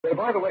Say,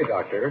 by the way,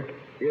 Doctor,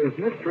 is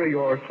mystery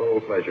your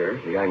sole pleasure?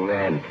 Young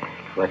man,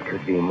 what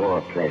could be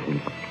more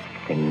pleasant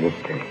than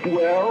mystery?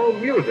 Well,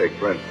 music,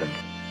 for instance.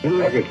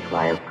 Music,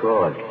 why, of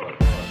course.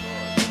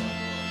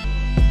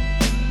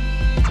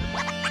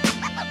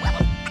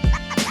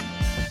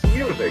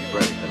 Music, for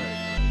instance.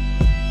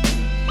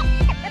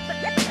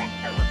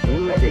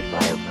 Music,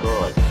 why, of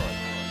course.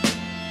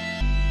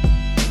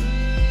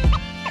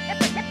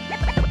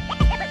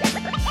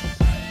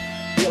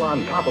 Feel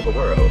on top of the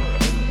world.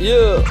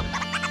 Yeah.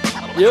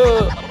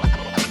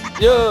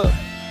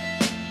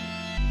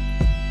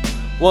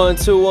 1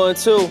 2 1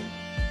 2,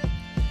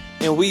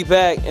 and we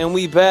back.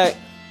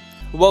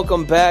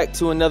 Welcome back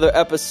to another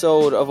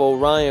episode of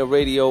Orion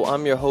Radio.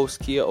 I'm your host,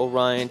 Kia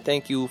Orion.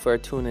 Thank you for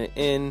tuning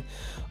in.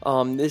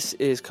 This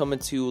is coming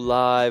to you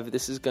live.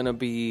 This is gonna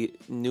be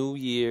New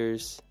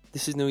Year's.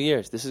 This is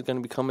gonna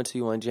be coming to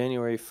you on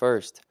January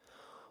 1st,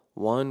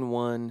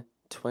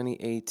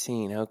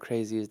 1/1/2018. How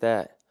crazy is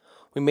that?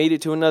 We made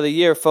it to another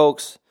year,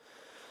 folks.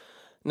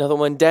 Another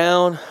one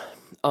down.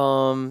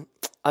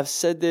 I've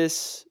said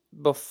this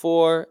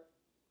before,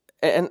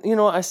 and you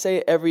know, I say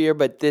it every year,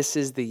 but this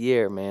is the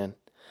year, man.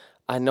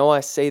 I know I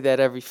say that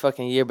every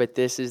fucking year, but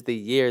this is the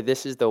year.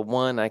 This is the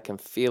one. I can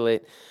feel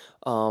it.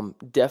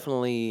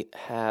 Definitely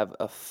have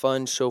a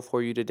fun show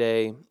for you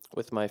today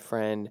with my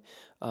friend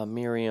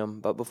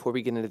Miriam. But before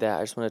we get into that,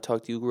 I just want to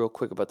talk to you real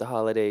quick about the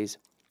holidays.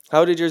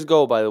 How did yours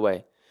go, by the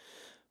way?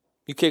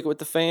 You kick it with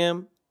the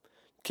fam?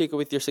 Kick it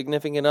with your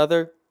significant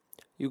other?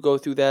 You go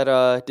through that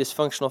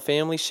dysfunctional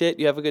family shit.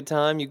 You have a good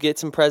time. You get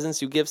some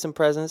presents. You give some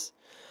presents.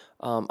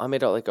 I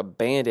made out like a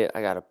bandit.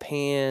 I got a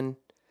pan.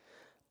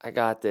 I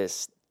got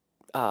this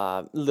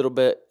little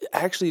bit.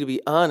 Actually, to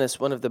be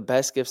honest, one of the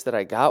best gifts that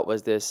I got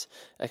was this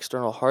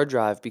external hard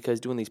drive, because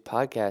doing these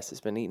podcasts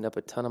has been eating up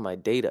a ton of my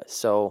data.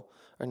 So,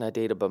 or not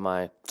data, but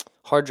my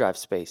hard drive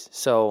space.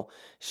 So,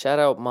 shout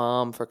out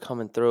Mom for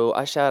coming through.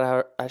 I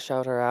shout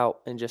her out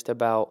in just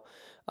about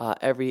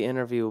every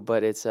interview,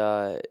 but it's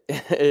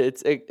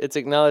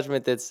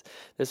acknowledgement that's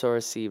well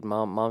received.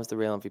 Mom's the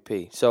real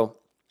MVP. So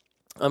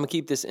I'm gonna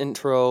keep this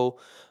intro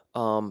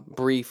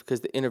brief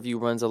because the interview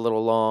runs a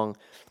little long.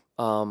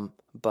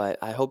 But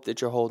I hope that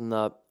you're holding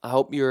up. I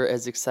hope you're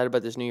as excited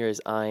about this New Year as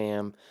I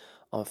am.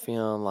 I'm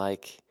feeling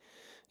like,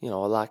 a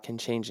lot can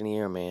change in the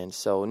year, man.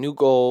 So new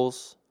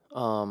goals,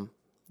 some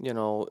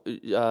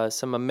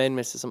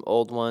amendments to some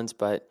old ones,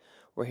 but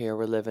we're here,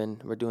 we're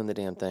living, we're doing the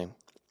damn thing.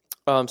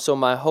 So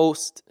my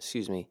host,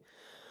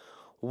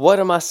 what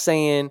am I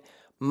saying?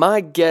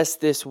 My guest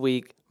this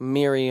week,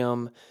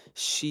 Miriam,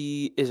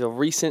 she is a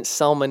recent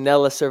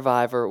salmonella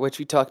survivor, which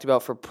we talked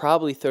about for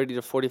probably 30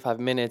 to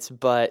 45 minutes,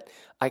 but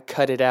I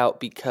cut it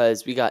out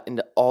because we got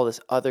into all this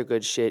other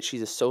good shit.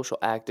 She's a social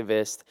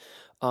activist.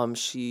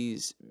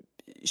 She's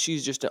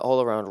just an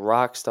all-around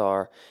rock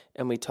star,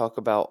 and we talk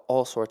about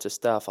all sorts of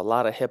stuff, a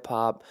lot of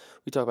hip-hop.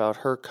 We talk about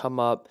her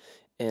come up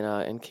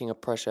in King of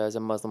Prussia as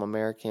a Muslim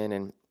American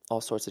and all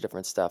sorts of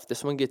different stuff.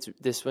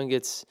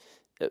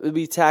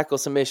 We tackle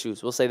some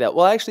issues. We'll say that.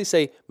 Well, I actually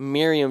say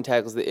Miriam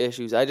tackles the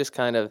issues. I just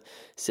kind of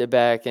sit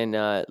back and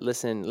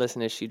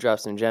listen as she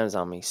drops some gems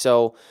on me.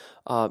 So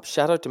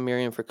shout out to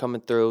Miriam for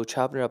coming through,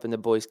 chopping it up in the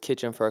boys'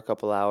 kitchen for a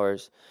couple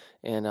hours.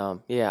 And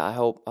I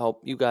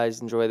hope you guys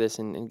enjoy this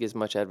and get as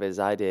much out of it as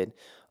I did.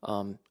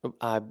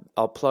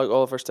 I'll plug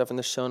all of her stuff in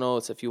the show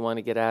notes if you want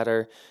to get at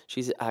her.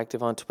 She's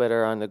active on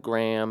Twitter, on the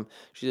gram.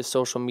 She's a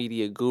social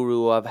media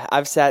guru.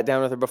 I've sat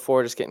down with her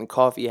before, just getting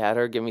coffee at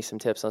her, give me some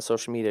tips on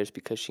social media, just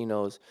because she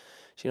knows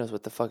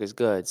what the fuck is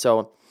good.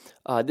 So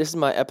this is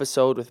my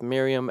episode with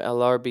Miriam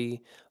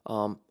El-Arbi.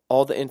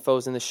 All the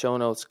info's in the show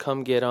notes.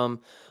 Come get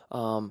them.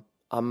 I'm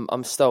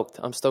stoked.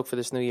 I'm stoked for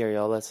this new year,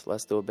 y'all.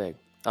 Let's do it big.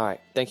 All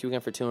right. Thank you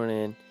again for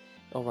tuning in.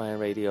 Orion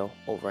Radio,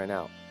 over and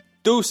out.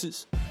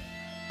 Deuces.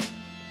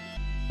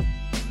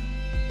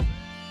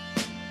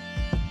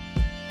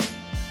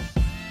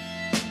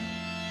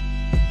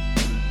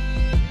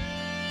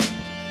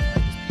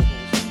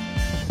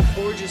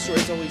 Origin story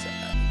is always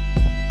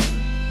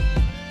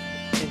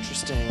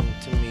interesting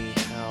to me,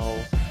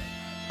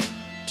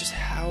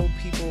 how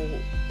people,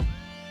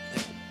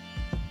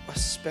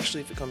 especially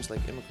if it comes to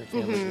immigrant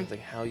families,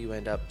 and how you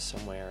end up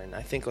somewhere. And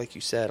I think, like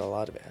you said, a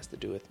lot of it has to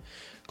do with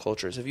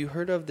cultures. Have you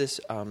heard of this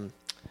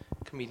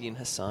comedian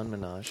Hasan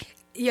Minhaj?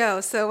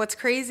 So what's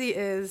crazy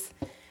is,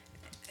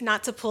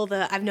 not to pull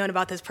I've known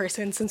about this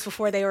person since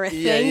before they were a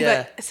thing,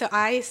 but so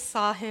I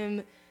saw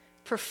him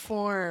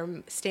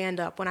perform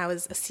stand-up when I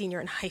was a senior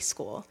in high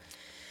school.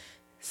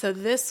 So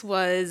this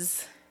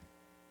was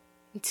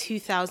in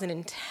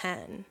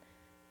 2010.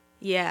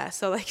 Yeah,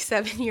 so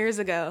 7 years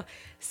ago,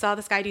 saw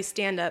this guy do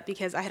stand-up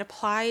because I had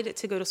applied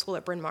to go to school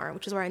at Bryn Mawr,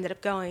 which is where I ended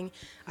up going.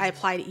 I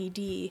applied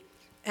ED,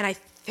 and I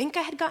think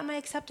I had gotten my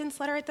acceptance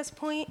letter at this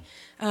point.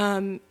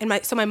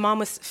 So my mom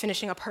was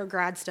finishing up her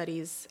grad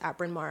studies at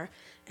Bryn Mawr,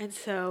 and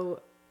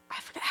so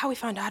I forget how we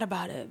found out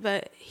about it,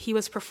 but he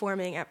was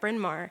performing at Bryn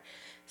Mawr.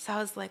 So I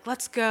was like,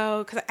 let's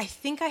go, because I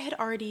think I had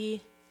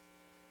already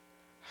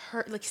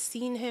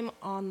seen him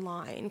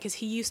online, because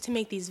he used to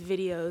make these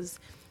videos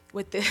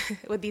with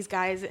these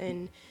guys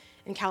in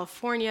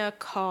California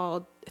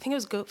called, I think it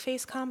was Goat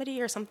Face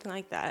Comedy or something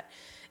like that.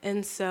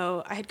 And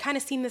so I had kind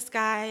of seen this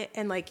guy,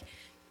 and like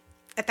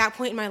at that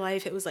point in my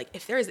life, it was like,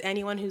 if there is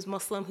anyone who's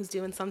Muslim who's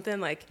doing something,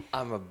 like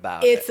I'm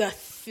about it's a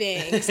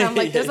thing. So I'm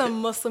like, there's a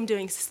Muslim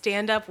doing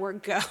stand-up, we're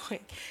going.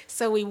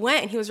 So we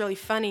went, and he was really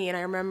funny, and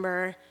I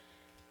remember,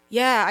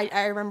 I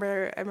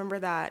remember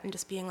that, and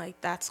just being like,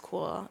 that's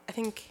cool. I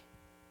think,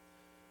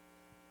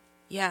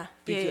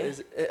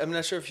 because I'm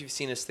not sure if you've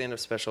seen his stand-up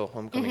special,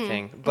 Homecoming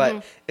King,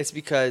 but it's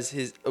because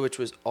which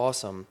was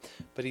awesome,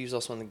 but he was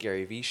also on the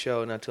Gary Vee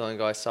show not too long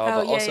ago I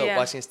saw, but also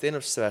watching his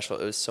stand-up special,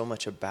 it was so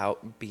much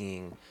about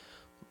being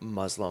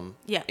Muslim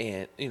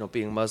and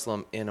being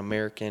Muslim and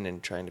American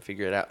and trying to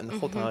figure it out, and the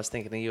whole time I was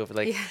thinking of you of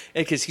like,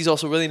 because he's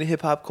also really into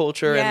hip-hop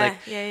culture and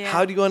like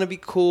how do you want to be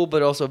cool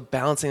but also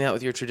balancing that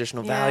with your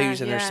traditional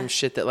values, and there's some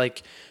shit that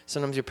like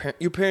sometimes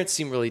your parents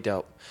seem really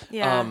dope.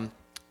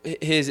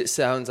 It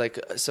sounds like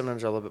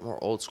sometimes are a little bit more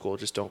old school,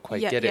 just don't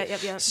quite get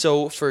it.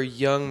 So for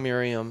young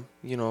Miriam,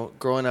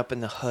 growing up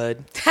in the hood,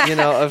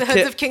 of the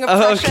hoods of King of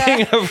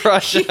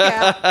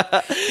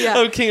Prussia.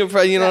 Of King of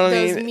Prussia, you know what I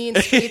mean? Those mean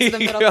streets of the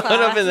middle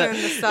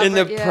class in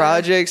the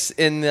projects,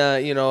 in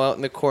the, out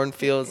in the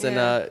cornfields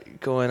and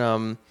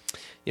going,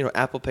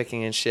 apple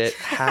picking and shit.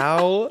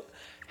 How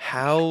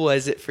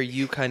was it for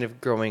you kind of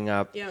growing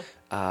up?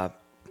 And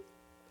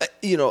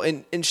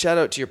shout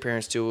out to your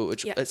parents too,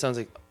 which it sounds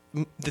like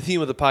the theme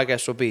of the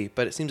podcast will be,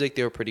 but it seems like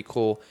they were pretty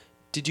cool.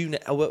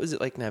 What was it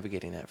like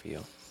navigating that for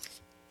you?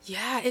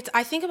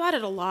 I think about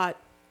it a lot.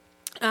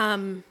 I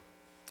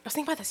was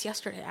thinking about this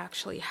yesterday,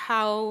 actually,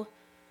 how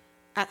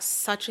at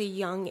such a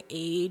young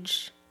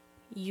age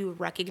you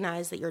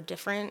recognize that you're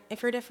different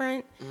if you're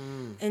different.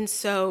 And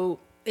so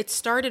it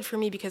started for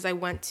me because I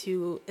went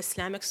to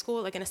Islamic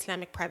school, like an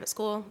Islamic private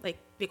school, like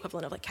the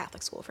equivalent of like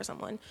Catholic school for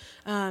someone.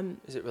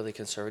 Is it really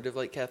conservative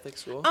like Catholic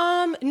school?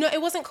 No,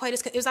 it wasn't quite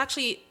as. It was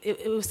actually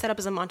it was set up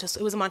as a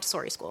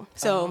Montessori school.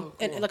 So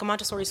cool. like a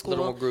Montessori school, a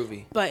little more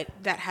groovy. But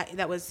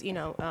that was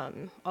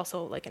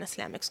also like an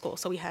Islamic school.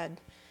 So we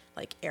had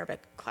like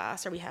Arabic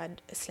class, or we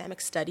had Islamic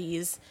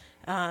studies.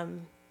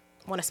 Want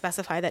to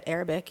specify that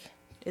Arabic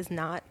is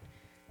not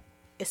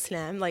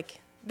Islam. Like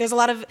there's a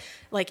lot of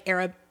like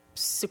Arab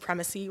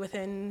supremacy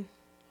within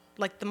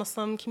like the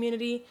Muslim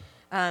community,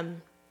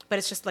 but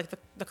it's just like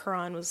the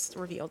Quran was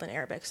revealed in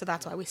Arabic, so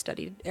that's why we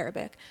studied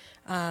Arabic.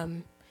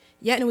 And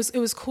it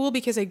was cool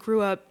because I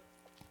grew up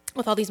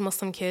with all these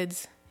Muslim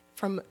kids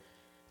from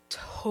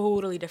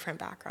totally different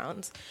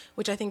backgrounds,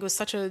 which I think was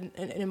such an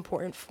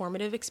important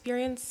formative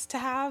experience to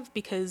have,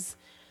 because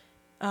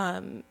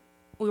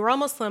we were all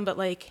Muslim, but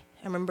like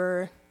I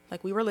remember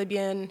like we were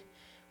Libyan,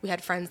 we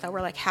had friends that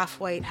were like half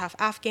white, half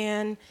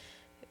Afghan,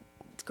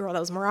 girl that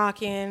was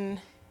Moroccan,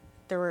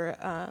 there were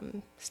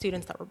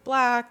students that were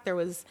black, there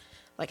was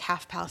like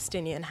half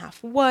Palestinian,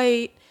 half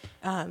white,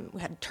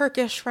 we had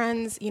Turkish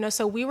friends,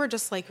 so we were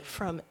just like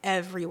from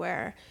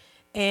everywhere.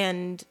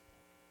 And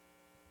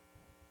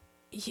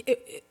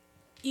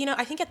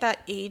I think at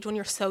that age when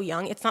you're so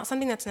young, it's not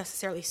something that's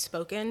necessarily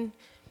spoken,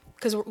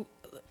 because how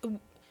do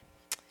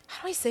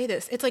I say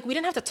this? It's like we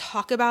didn't have to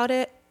talk about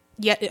it,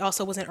 yet it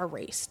also wasn't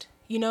erased.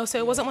 So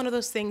it wasn't one of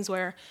those things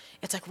where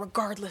it's like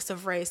regardless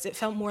of race. It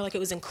felt more like it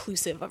was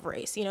inclusive of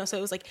race, So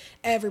it was like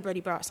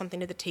everybody brought something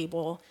to the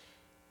table,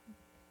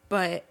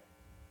 but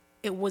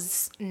it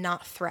was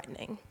not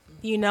threatening,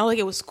 Like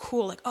it was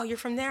cool. Like, oh, you're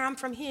from there, I'm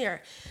from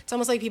here. It's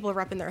almost like people are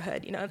repping their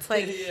hood, It's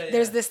like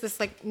there's this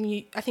like,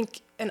 I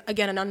think, and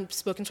again, an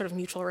unspoken sort of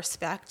mutual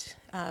respect.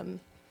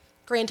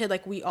 Granted,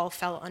 like we all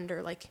fell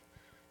under like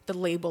the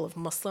label of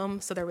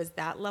Muslim, so there was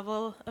that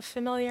level of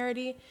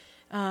familiarity.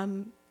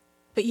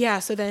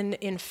 But so then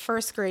in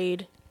first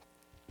grade,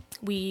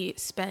 we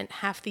spent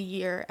half the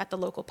year at the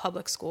local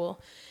public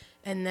school,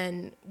 and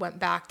then went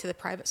back to the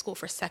private school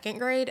for second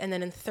grade. And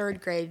then in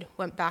third grade,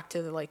 went back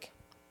to the like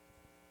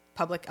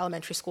public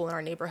elementary school in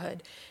our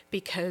neighborhood,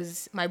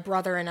 because my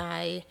brother and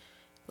I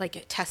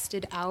like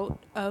tested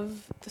out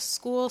of the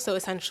school. So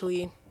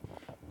essentially,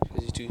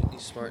 because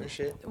he's smart and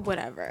shit.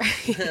 Whatever.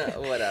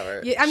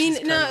 Whatever. Yeah, I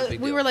mean, no,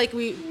 we were like,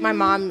 my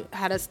mom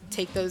had us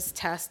take those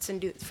tests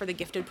and do for the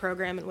gifted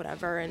program and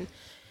whatever, and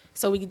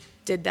so we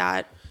did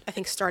that. I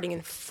think starting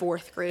in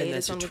fourth grade. And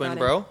that's your twin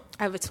bro?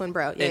 I have a twin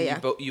bro. Yeah,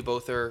 and you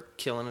both are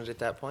killing it at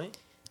that point?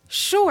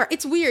 Sure.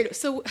 It's weird.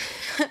 So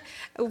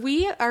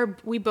we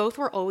both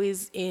were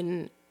always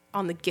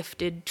on the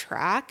gifted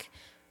track,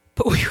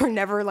 but we were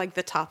never like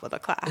the top of the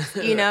class,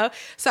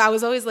 So I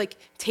was always like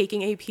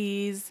taking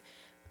APs,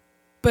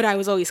 but I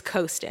was always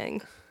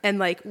coasting, and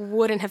like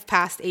wouldn't have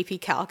passed AP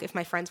Calc if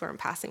my friends weren't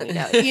passing me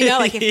notes.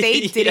 Like if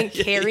they didn't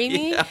carry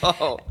me,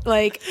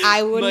 like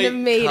I wouldn't have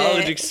made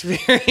college it.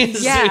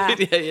 Experience. Yeah.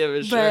 Dude. Yeah,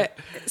 for sure. But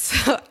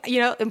so,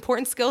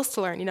 important skills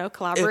to learn,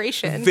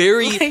 collaboration.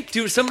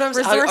 Dude, sometimes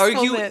I would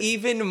argue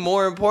even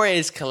more important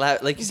is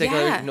like you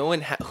said,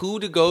 knowing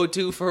who to go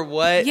to for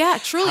what. Yeah,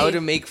 truly. How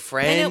to make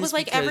friends. And it was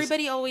like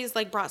everybody always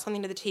like brought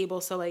something to the table.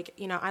 So like,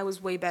 I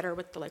was way better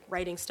with the like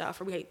writing stuff.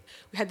 Or we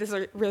had this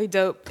really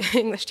dope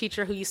English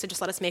teacher who used to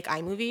just let us make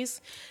iMovie.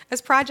 movies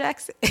as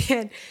projects.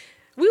 And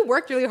we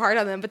worked really hard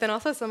on them, but then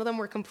also some of them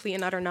were complete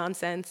and utter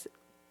nonsense.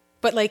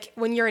 But like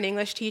when you're an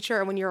English teacher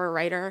or when you're a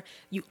writer,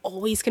 you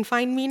always can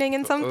find meaning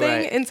in something.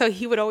 Right. And so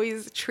he would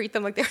always treat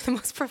them like they were the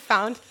most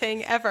profound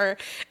thing ever.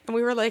 And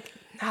we were like,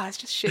 nah, it's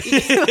just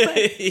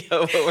shitty.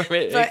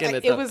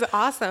 But it was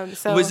awesome.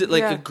 So was it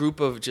like a group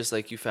of just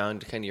like you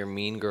found kind of your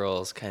Mean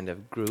Girls kind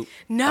of group?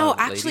 No,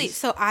 actually, ladies?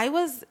 so I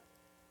was,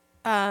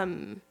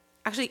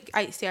 actually,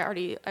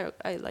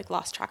 I like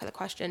lost track of the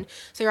question.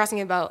 So you're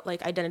asking about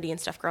like identity and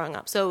stuff growing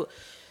up. So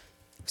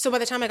by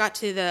the time I got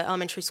to the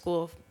elementary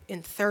school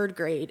in third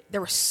grade,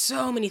 there were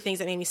so many things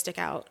that made me stick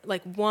out.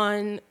 Like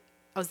one,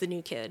 I was the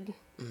new kid.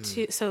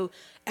 Two, so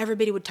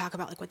everybody would talk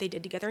about like what they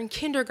did together in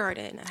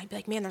kindergarten, and I'd be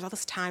like, man, there's all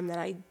this time that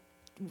I,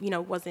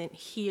 wasn't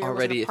here.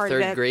 Already wasn't a part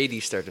third of it. grade,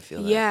 you start to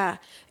feel that. Yeah,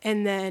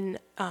 and then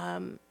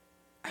I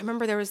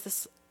remember there was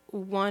this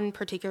one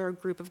particular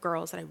group of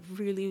girls that I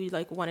really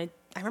like wanted.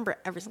 I remember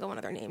every single one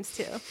of their names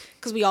too,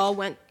 because we all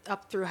went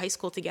up through high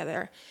school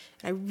together,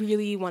 and I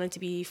really wanted to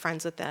be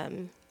friends with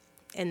them,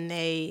 and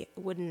they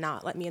would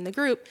not let me in the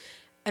group.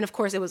 And of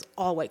course, it was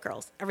all white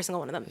girls, every single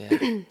one of them.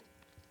 Yeah.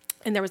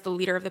 And there was the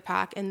leader of the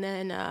pack, and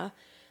then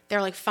they're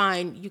like,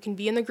 fine, you can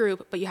be in the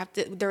group, but you have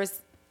to, there was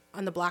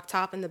on the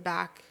blacktop in the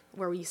back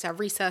where we used to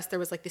have recess, there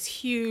was like this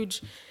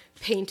huge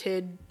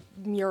painted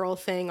mural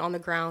thing on the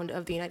ground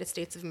of the United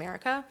States of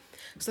America.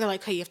 So they're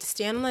like, hey, you have to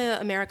stand on the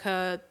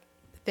America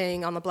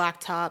thing on the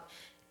blacktop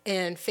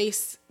and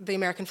face the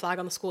American flag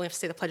on the school, and you have to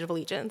say the Pledge of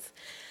Allegiance.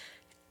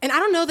 And I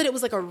don't know that it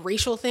was like a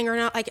racial thing or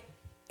not, like,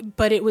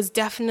 but it was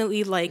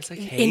definitely like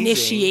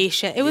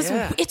initiation. It was,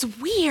 it's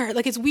weird.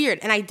 Like, it's weird.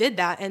 And I did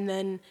that and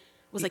then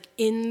was like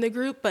in the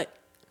group, but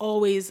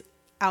always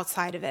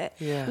outside of it,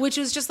 which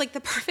was just like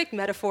the perfect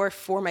metaphor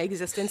for my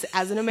existence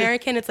as an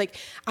American. It's like,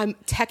 I'm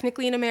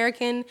technically an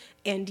American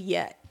and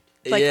yet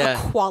like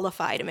a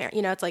qualified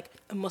American, it's like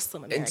a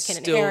Muslim American,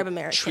 and an Arab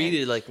American.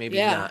 Treated like maybe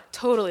not.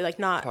 Totally. Like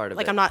not part of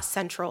like it. I'm not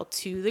central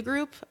to the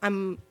group.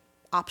 I'm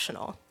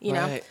optional,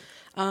 Right.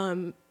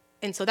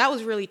 And so that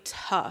was really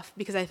tough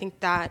because I think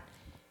that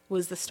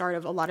was the start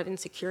of a lot of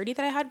insecurity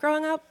that I had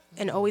growing up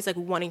and always like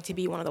wanting to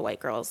be one of the white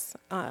girls.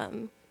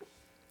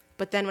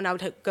 But then when I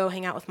would go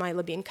hang out with my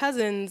Libyan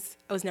cousins,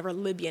 I was never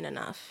Libyan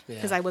enough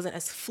because I wasn't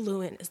as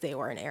fluent as they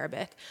were in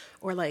Arabic,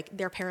 or like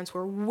their parents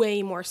were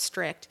way more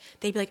strict.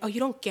 They'd be like, oh, you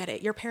don't get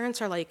it. Your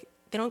parents are like,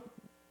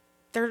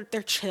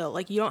 they're chill.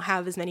 Like you don't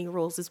have as many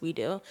rules as we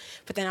do.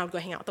 But then I would go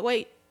hang out with the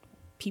white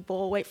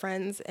people, white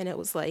friends. And it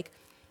was like,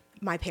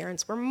 my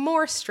parents were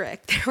more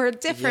strict. There were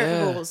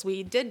different rules.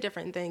 We did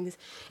different things.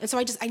 And so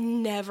I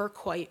never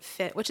quite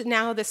fit, which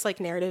now this like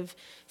narrative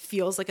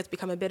feels like it's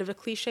become a bit of a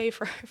cliche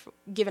for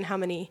given how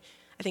many,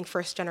 I think,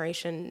 first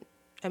generation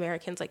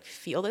Americans like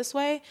feel this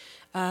way.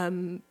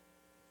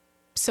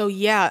 So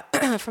yeah,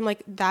 from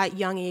like that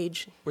young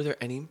age. Were there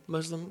any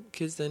Muslim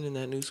kids then in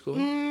that new school?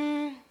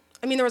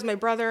 I mean, there was my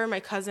brother,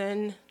 my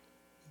cousin.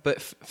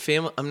 But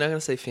family, I'm not going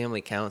to say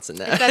family counts in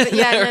that.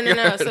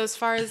 No. So as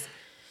far as,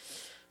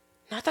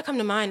 not that come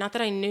to mind, not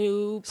that I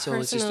knew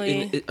personally. So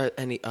it's just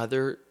any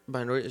other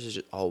minorities, or is it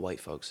just all white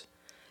folks?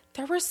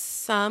 There were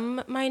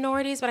some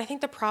minorities, but I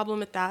think the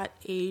problem at that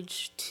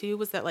age too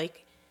was that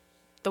like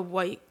the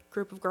white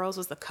group of girls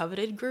was the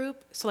coveted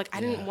group. So like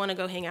I didn't want to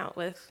go hang out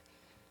with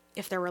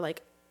if there were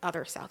like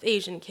other South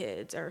Asian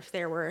kids, or if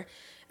there were,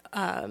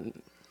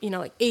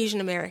 like Asian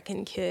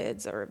American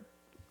kids or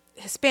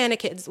Hispanic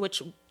kids,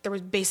 which there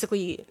was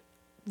basically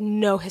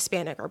no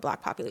Hispanic or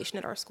Black population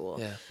at our school.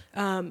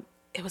 Yeah.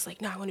 It was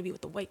like, no, I want to be with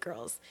the white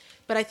girls.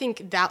 But I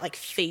think that like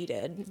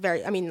faded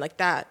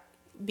that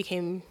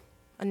became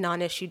a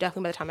non-issue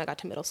definitely by the time I got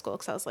to middle school,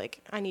 because I was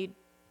like, I need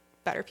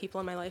better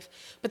people in my life.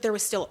 But there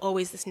was still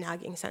always this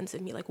nagging sense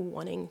of me like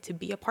wanting to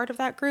be a part of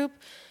that group.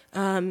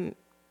 And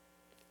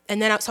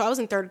then, so I was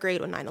in third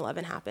grade when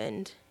 9/11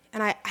 happened.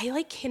 And I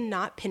like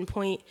cannot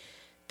pinpoint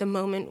the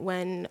moment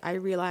when I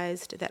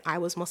realized that I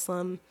was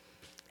Muslim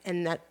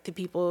and that the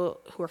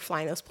people who were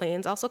flying those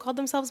planes also called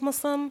themselves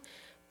Muslim.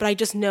 But I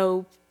just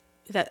know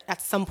that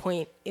at some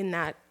point in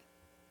that,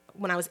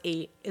 when I was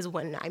 8, is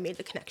when I made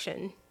the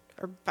connection,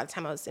 or by the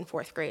time I was in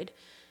 4th grade.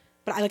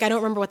 But I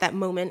don't remember what that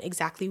moment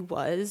exactly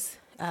was.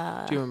 Do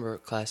you remember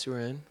what class you were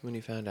in when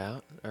you found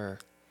out, or?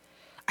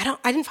 I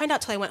didn't find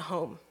out till I went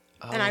home.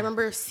 Oh. And I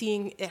remember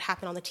seeing it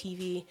happen on the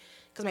TV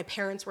because my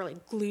parents were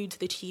like glued to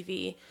the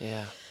TV.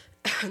 Yeah.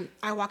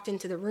 I walked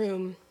into the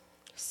room,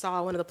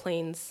 saw one of the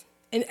planes,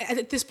 and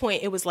at this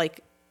point it was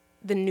like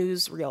the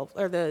newsreel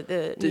or the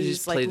Did news you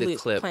just play the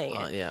clip playing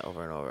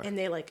over and over. And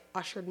they like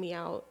ushered me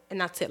out, and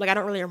that's it. Like I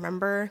don't really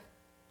remember.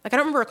 Like I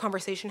don't remember a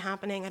conversation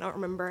happening. I don't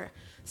remember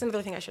some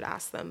other thing I should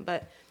ask them.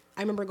 But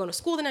I remember going to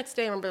school the next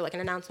day. I remember like an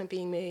announcement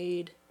being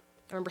made.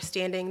 I remember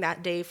standing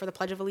that day for the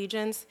Pledge of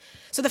Allegiance.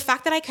 So the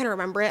fact that I can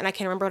remember it and I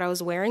can remember what I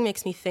was wearing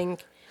makes me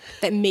think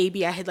that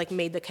maybe I had like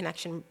made the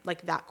connection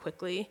like that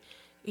quickly.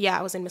 Yeah,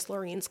 I was in Miss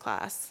Lorraine's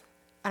class.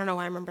 I don't know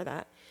why I remember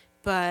that.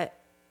 But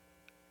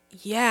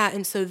yeah,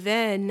 and so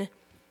then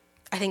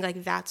I think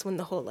like that's when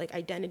the whole like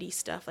identity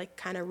stuff like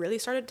kind of really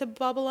started to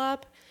bubble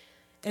up.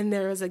 And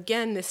there was,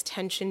 again, this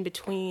tension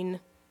between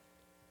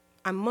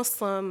I'm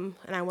Muslim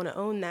and I want to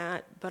own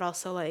that, but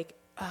also like,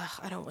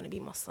 I don't want to be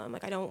Muslim.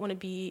 Like, I don't want to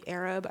be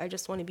Arab. I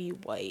just want to be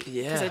white.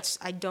 Yeah. Because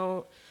I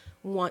don't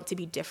want to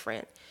be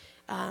different.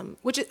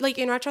 Which, like,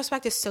 in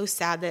retrospect, is so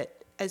sad that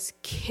as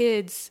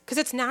kids, because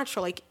it's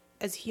natural, like,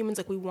 as humans,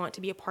 like, we want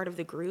to be a part of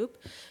the group.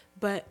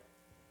 But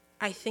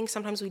I think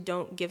sometimes we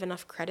don't give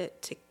enough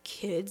credit to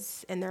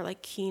kids and their,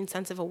 like, keen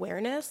sense of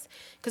awareness.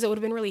 Because it would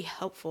have been really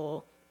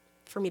helpful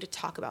for me to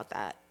talk about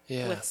that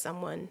with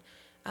someone.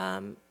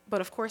 But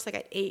of course, like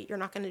at 8, you're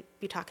not going to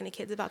be talking to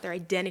kids about their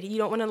identity. You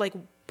don't want to like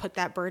put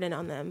that burden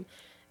on them.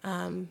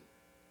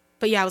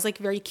 But yeah, I was like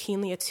very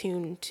keenly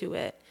attuned to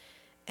it.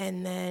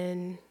 And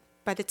then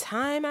by the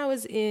time I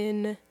was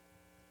in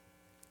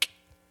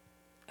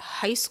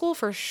high school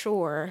for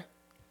sure,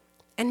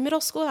 and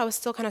middle school, I was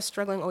still kind of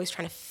struggling, always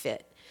trying to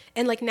fit.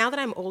 And like now that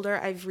I'm older,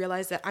 I've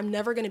realized that I'm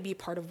never going to be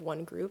part of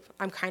one group.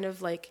 I'm kind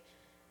of like,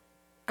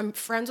 I'm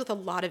friends with a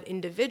lot of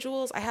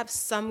individuals. I have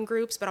some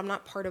groups, but I'm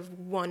not part of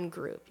one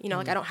group. You know,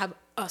 like I don't have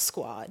a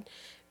squad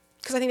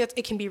because I think that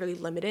it can be really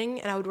limiting.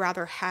 And I would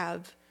rather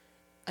have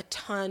a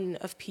ton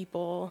of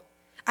people.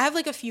 I have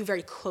like a few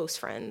very close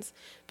friends,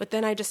 but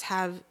then I just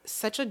have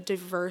such a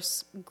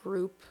diverse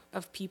group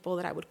of people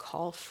that I would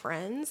call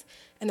friends,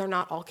 and they're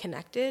not all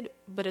connected,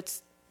 but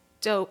it's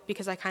dope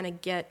because I kind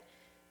of get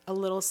a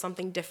little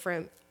something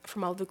different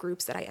from all the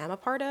groups that I am a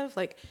part of.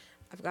 Like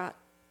I've got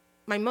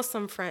my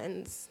Muslim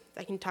friends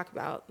I can talk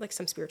about like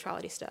some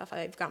spirituality stuff.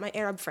 I've got my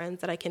Arab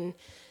friends that I can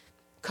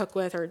cook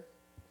with or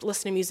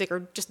listen to music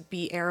or just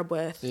be Arab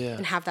with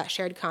and have that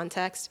shared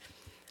context.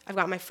 I've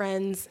got my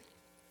friends,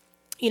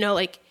 you know,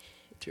 like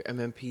your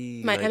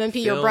MMP, my like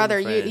MMP, your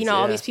brother, friends, you know,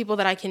 all these people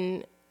that I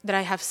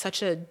have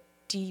such a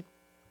deep,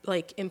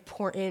 like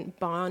important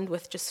bond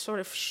with, just sort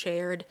of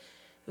shared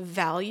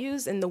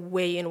values and the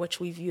way in which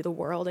we view the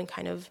world and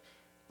kind of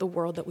the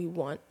world that we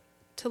want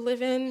to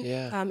live in.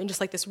 And just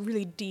like this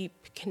really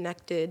deep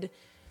connectedness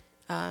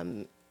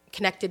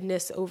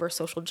over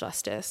social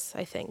justice,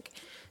 I think.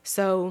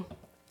 So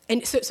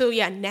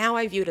yeah, now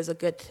I view it as a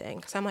good thing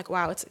because I'm like,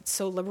 wow, it's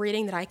so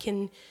liberating that I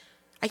can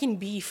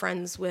be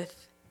friends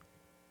with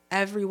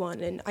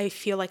everyone, and I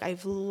feel like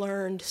I've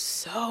learned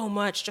so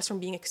much just from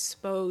being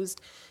exposed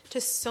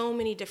to so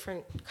many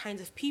different kinds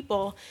of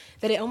people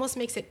that it almost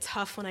makes it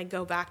tough when I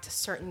go back to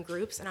certain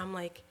groups and I'm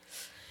like,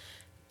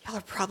 y'all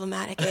are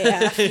problematic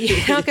AF, you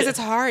know, because it's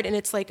hard, and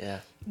it's like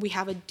we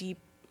have a deep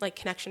like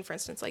connection, for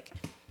instance, like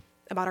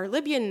about our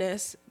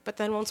Libyan-ness, but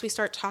then once we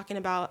start talking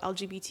about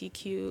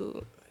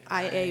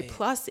LGBTQIA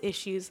plus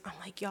issues, I'm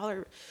like, y'all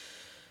are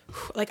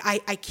like, I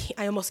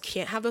almost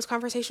can't have those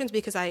conversations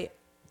because I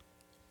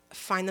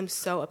find them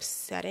so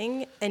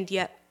upsetting, and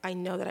yet I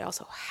know that I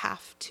also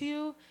have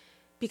to,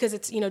 because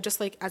it's, you know, just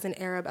like as an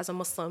Arab, as a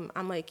Muslim,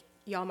 I'm like,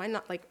 y'all, my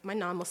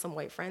non-Muslim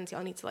white friends,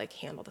 y'all need to like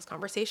handle this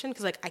conversation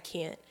because like I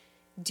can't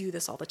do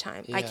this all the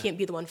time. I can't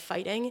be the one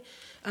fighting.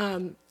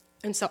 And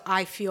so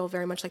I feel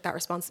very much like that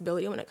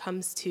responsibility when it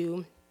comes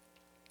to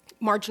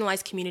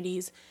marginalized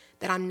communities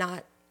that I'm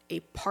not a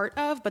part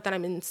of, but that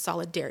I'm in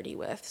solidarity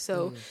with.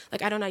 So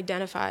like I don't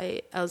identify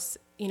as,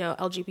 you know,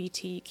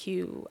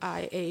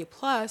 LGBTQIA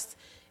plus,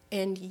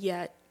 and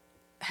yet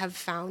have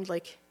found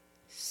like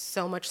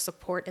so much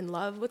support and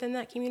love within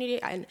that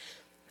community. And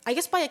I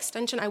guess by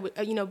extension, I would,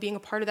 you know, being a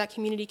part of that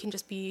community can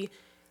just be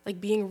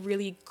like being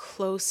really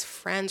close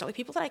friends, or like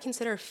people that I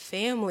consider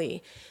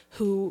family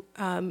who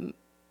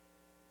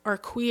are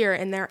queer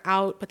and they're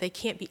out, but they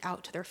can't be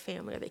out to their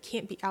family, or they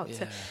can't be out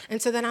to,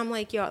 and so then I'm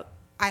like, yo,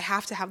 I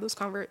have to have those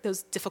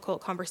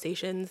difficult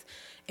conversations,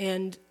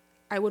 and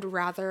I would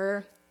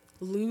rather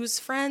lose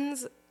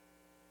friends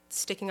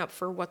sticking up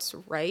for what's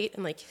right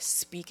and like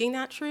speaking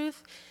that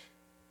truth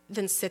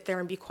than sit there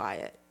and be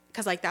quiet,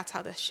 because like that's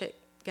how this shit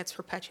gets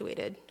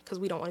perpetuated, because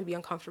we don't want to be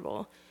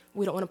uncomfortable,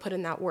 we don't want to put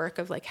in that work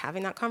of like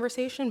having that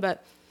conversation.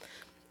 But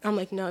I'm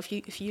like, no, if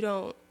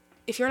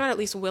you're not at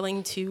least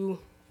willing to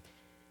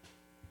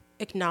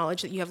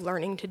acknowledge that you have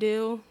learning to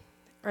do,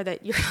 or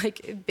that you're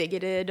like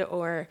bigoted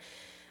or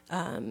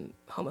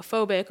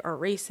homophobic or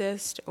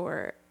racist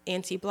or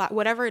anti-black,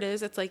 whatever it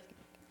is, it's like,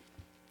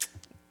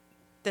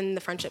 then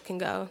the friendship can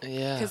go.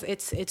 Because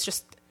it's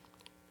just,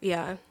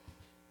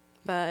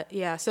 but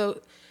yeah. So,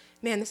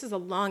 man, this is the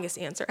longest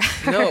answer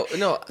ever.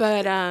 No.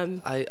 But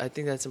I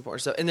think that's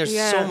important. So, and there's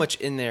so much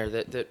in there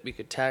that we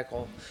could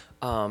tackle.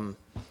 But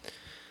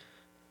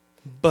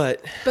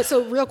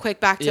so real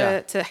quick, back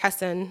to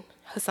Hassan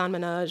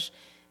Minhaj.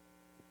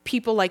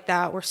 People like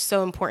that were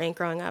so important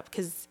growing up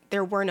because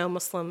there were no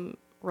Muslim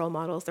role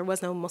models. There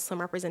was no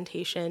Muslim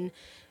representation.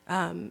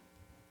 And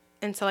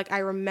so like I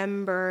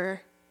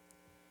remember,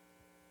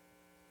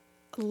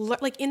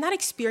 like in that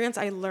experience,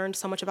 I learned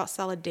so much about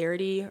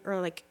solidarity, or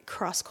like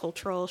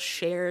cross-cultural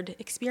shared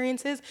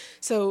experiences.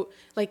 So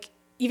like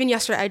even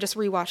yesterday, I just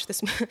rewatched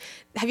this.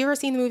 Have you ever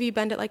seen the movie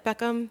Bend It Like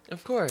Beckham?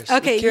 Of course.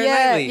 Okay, with Keira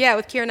Knightley.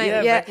 With Keira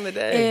Knightley. Yeah, back in the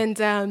day.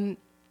 And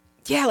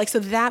like so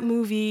that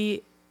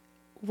movie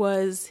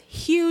was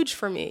huge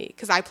for me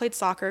because I played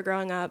soccer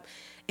growing up,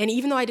 and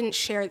even though I didn't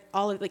share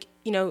all of, like,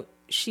 you know,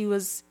 she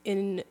was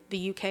in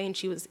the UK and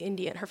she was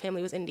Indian. Her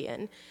family was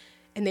Indian,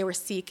 and they were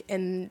Sikh,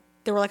 and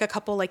there were like a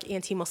couple like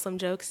anti-Muslim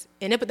jokes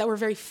in it, but that were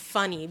very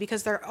funny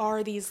because there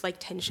are these like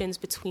tensions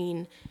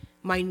between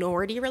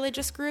minority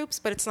religious groups,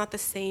 but it's not the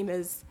same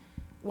as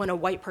when a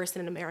white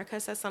person in America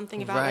says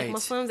something about like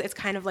Muslims. It's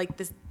kind of like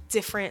this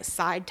different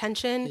side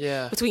tension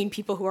between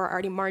people who are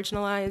already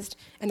marginalized,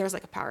 and there's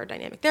like a power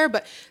dynamic there.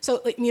 But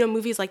so like, you know,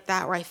 movies like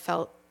that where I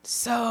felt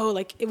so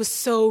like it was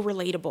so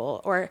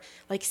relatable, or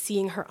like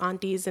seeing her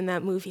aunties in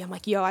that movie. I'm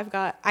like, yo, I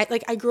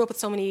grew up with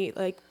so many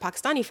like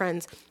Pakistani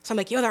friends, so I'm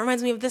like, yo, that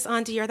reminds me of this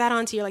auntie or that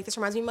auntie, or like this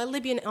reminds me of my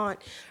Libyan aunt,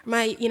 or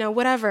my, you know,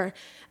 whatever.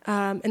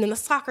 And then the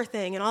soccer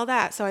thing and all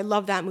that. So I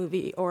love that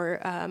movie. Or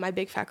My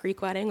Big Fat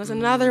Greek Wedding was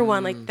another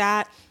one like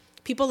that.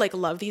 People like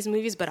love these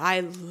movies, but I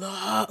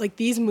love like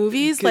these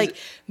movies like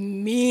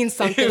mean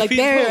something. Like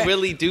people they're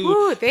really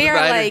do they are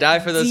like or die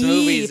for those deep.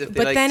 movies. If they,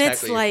 but like, then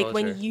it's your like culture.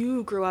 when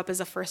you grew up as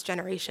a first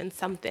generation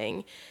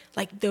something,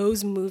 like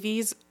those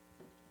movies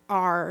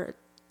are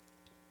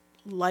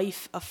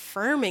life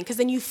affirming, because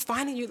then you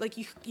finally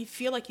you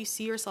feel like you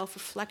see yourself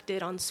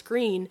reflected on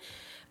screen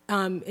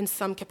in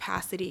some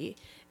capacity.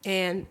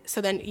 And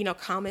so then, you know,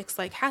 comics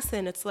like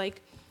Hassan, it's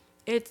like,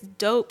 it's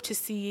dope to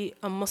see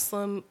a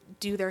Muslim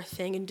do their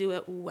thing and do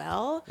it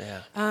well.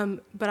 Yeah.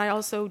 But I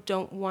also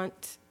don't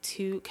want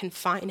to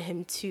confine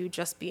him to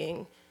just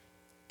being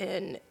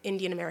an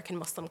Indian American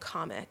Muslim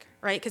comic,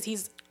 right? Because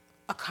he's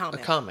a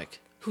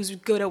comic who's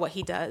good at what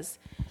he does.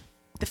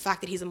 The fact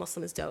that he's a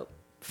Muslim is dope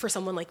for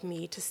someone like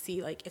me to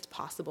see like it's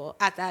possible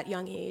at that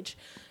young age.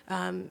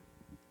 And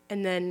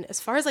then as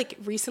far as like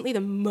recently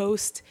the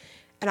most,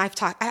 and I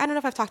don't know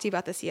if I've talked to you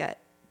about this yet,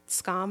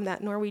 Skam,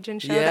 that Norwegian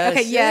show. Yes,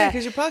 okay, yeah.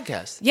 Because your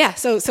podcast. Yeah,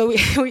 so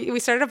we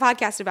started a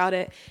podcast about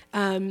it.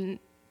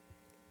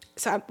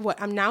 So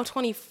I'm now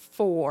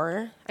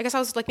 24. I guess I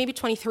was like maybe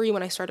 23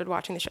 when I started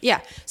watching the show.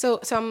 Yeah, so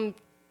I'm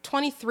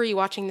 23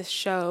 watching this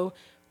show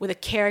with a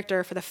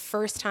character for the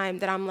first time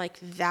that I'm like,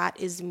 that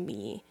is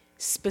me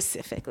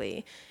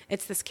specifically.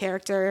 It's this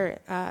character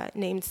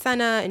named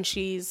Senna, and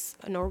she's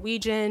a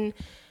Norwegian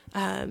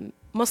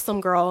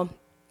Muslim girl.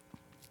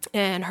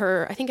 And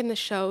I think in the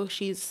show,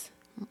 she's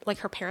like,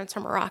 her parents are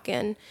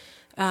Moroccan.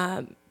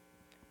 And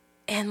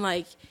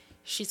like,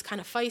 she's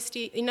kind of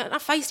feisty, you know,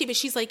 not feisty, but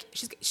she's like,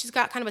 she's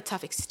got kind of a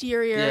tough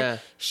exterior. Yeah.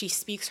 She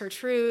speaks her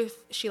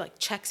truth. She like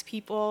checks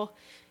people.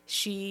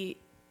 She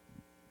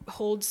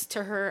holds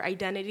to her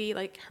identity,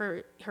 like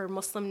her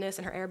Muslimness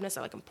and her Arabness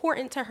are like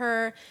important to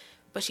her,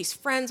 but she's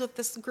friends with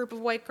this group of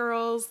white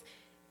girls.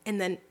 And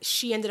then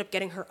she ended up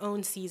getting her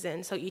own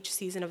season. So each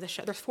season of the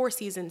show, there's 4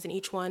 seasons, and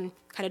each one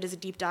kind of does a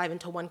deep dive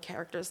into one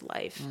character's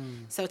life.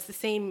 So it's the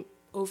same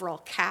overall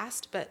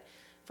cast, but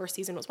first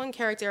season was one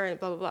character and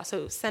blah, blah, blah.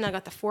 So Senna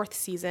got the 4th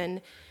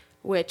season,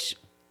 which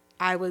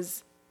I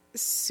was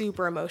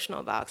super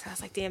emotional about, because I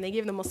was like, damn, they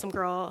gave the Muslim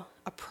girl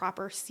a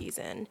proper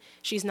season.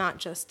 She's not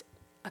just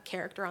a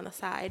character on the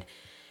side.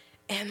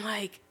 And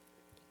like,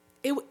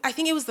 I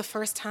think it was the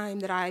first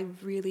time that I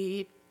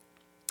really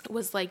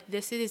was like,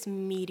 this is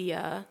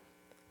media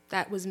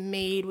that was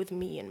made with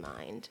me in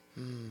mind.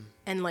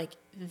 And like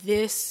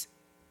this,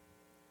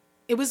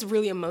 it was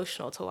really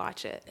emotional to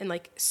watch it. And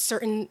like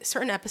certain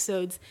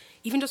episodes,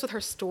 even just with her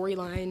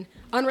storyline,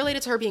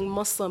 unrelated to her being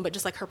Muslim, but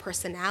just like her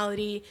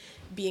personality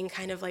being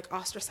kind of like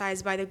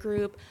ostracized by the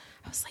group,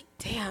 I was like,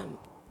 damn,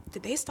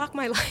 did they stalk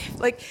my life?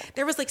 Like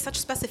there was like such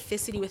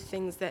specificity with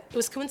things that it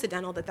was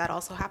coincidental that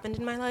also happened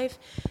in my life,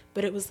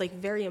 but it was like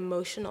very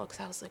emotional, because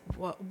I was like,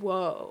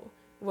 whoa,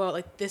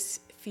 like this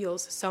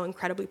feels so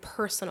incredibly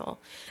personal.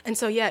 And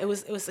so yeah, it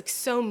was like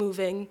so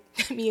moving.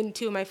 Me and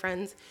 2 of my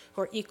friends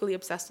who are equally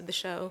obsessed with the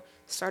show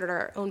started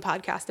our own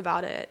podcast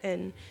about it,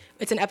 and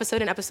it's an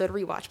episode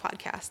rewatch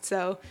podcast.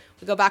 So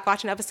we go back,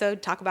 watch an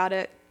episode, talk about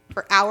it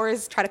for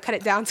hours, try to cut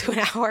it down to an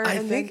hour. I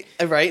think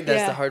right,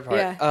 that's the hard part.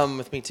 Yeah.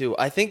 With me too.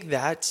 I think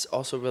that's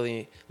also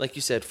really, like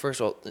you said,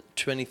 first of all,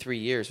 23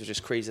 years, which is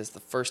crazy. That's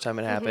the first time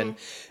it happened.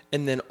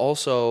 And then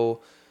also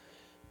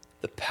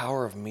the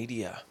power of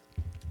media.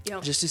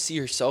 Yep. Just to see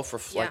yourself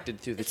reflected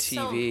through the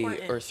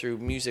TV so or through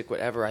music,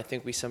 whatever. I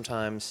think we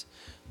sometimes,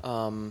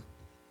 I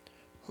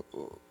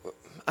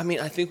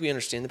think we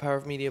understand the power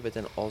of media, but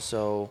then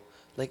also,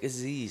 like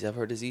Aziz, I've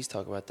heard Aziz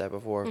talk about that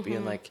before,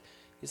 being like,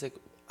 he's like,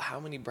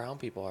 how many brown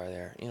people are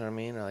there? You know what I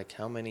mean? Or like,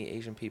 how many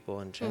Asian people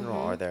in general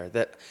are there?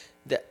 That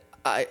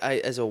I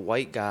as a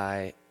white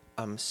guy,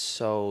 I'm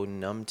so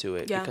numb to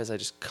it because I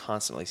just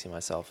constantly see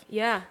myself.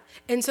 Yeah.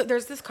 And so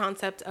there's this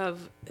concept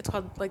of, it's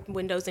called like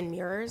windows and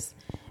mirrors.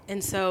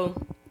 And so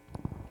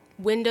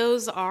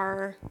windows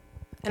are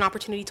an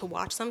opportunity to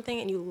watch something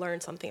and you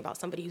learn something about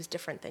somebody who's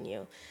different than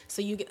you.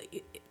 So you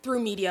get, through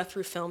media,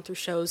 through film, through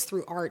shows,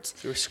 through art,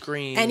 through a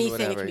screen, anything,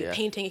 whatever, it can be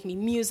painting, it can be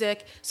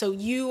music. So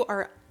you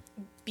are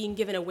being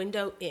given a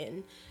window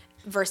in,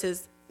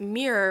 versus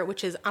mirror,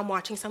 which is I'm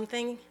watching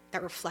something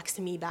that reflects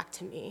me back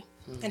to me.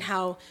 And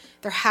how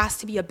there has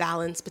to be a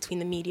balance between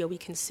the media we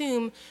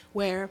consume,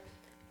 where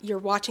you're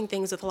watching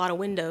things with a lot of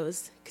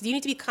windows, because you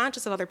need to be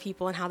conscious of other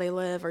people and how they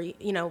live, or,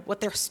 you know,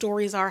 what their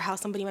stories are, how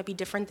somebody might be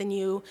different than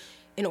you,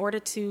 in order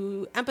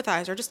to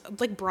empathize or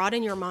just like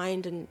broaden your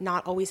mind and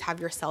not always have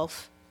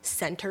yourself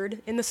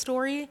centered in the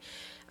story.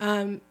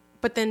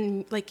 But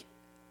then like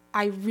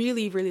I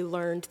really, really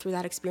learned through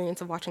that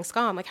experience of watching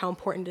Scum, like how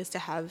important it is to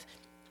have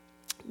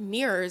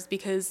mirrors,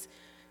 because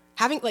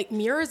having like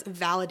mirrors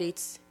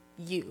validates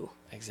you.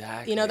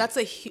 Exactly. You know, that's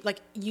like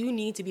you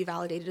need to be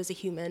validated as a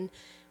human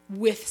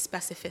with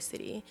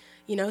specificity,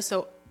 you know?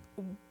 So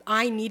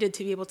I needed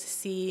to be able to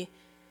see,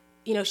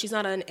 you know, she's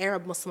not an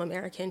Arab Muslim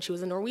American. She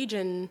was a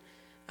Norwegian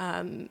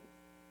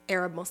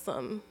Arab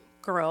Muslim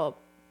girl,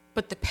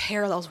 but the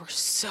parallels were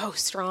so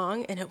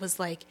strong. And it was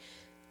like,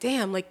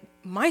 damn, like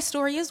my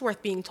story is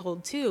worth being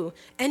told too,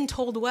 and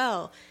told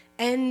well,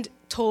 and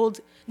told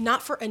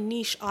not for a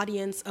niche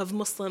audience of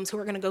Muslims who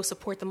are going to go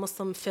support the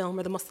Muslim film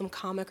or the Muslim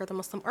comic or the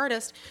Muslim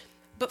artist,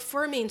 but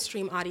for a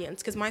mainstream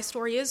audience, because my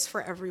story is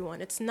for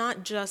everyone. It's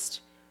not just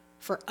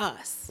for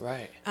us.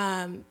 Right.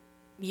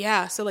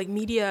 Yeah, so like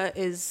media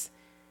is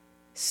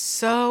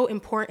so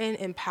important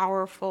and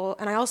powerful.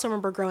 And I also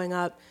remember growing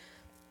up,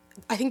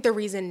 I think the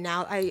reason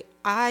now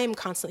I'm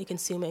constantly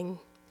consuming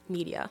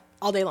media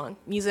all day long,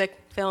 music,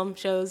 film,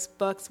 shows,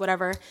 books,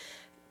 whatever.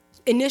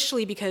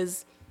 Initially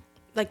because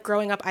like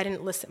growing up, I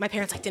didn't listen, my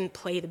parents like didn't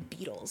play the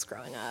Beatles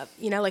growing up.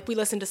 You know, like we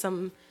listened to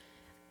some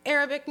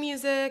Arabic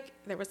music.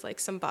 There was like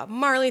some Bob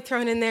Marley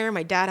thrown in there.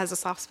 My dad has a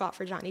soft spot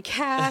for Johnny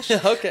Cash.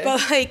 Okay.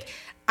 But like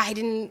I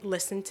didn't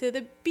listen to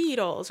the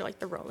Beatles or like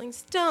the Rolling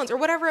Stones or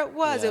whatever it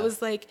was. Yeah. It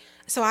was like,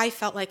 so I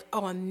felt like,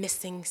 oh, I'm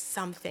missing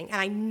something. And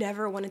I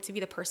never wanted to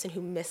be the person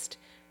who missed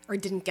or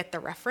didn't get the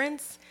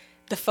reference.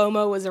 The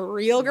FOMO was a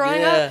real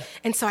growing up.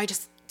 And so I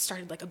just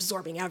started like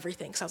absorbing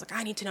everything. So I was like,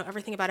 I need to know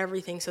everything about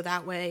everything. So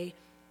that way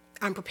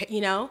I'm prepared,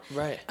 you know?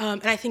 Right.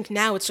 And I think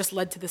now it's just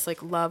led to this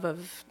like love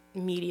of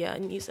media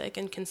and music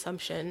and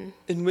consumption.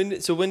 And when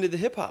did the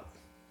hip hop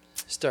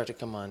start to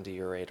come onto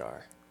your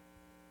radar?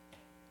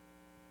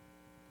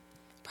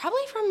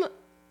 Probably from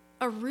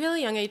a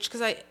really young age,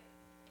 because I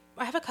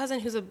have a cousin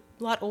who's a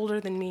lot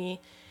older than me,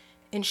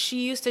 and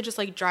she used to just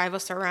like drive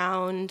us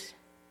around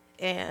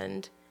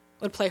and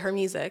would play her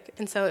music.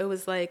 And so it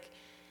was like,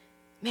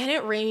 man,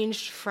 it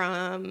ranged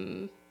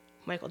from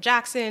Michael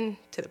Jackson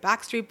to the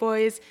Backstreet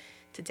Boys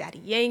to Daddy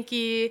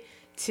Yankee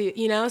to,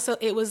 you know, so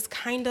it was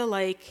kind of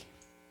like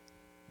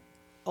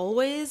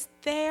always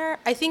there.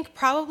 I think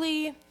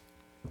probably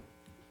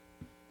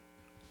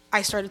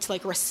I started to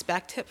like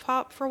respect hip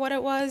hop for what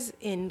it was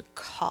in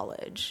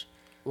college.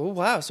 Oh,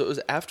 wow. So it was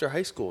after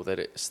high school that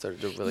it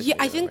started to really... Yeah,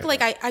 I think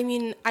like, I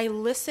mean, I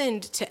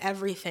listened to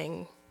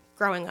everything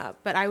growing up,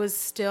 but I was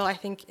still, I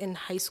think in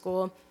high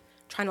school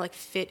trying to like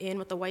fit in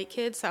with the white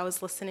kids. So I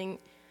was listening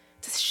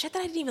to shit that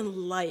I didn't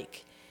even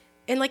like.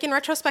 And like in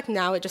retrospect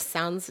now, it just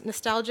sounds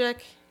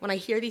nostalgic when I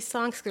hear these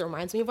songs, because it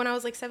reminds me of when I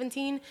was like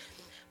 17.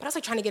 But I was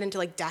like trying to get into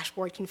like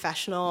Dashboard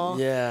Confessional.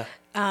 Yeah.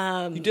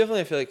 You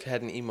definitely, I feel like,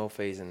 had an emo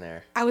phase in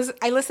there. I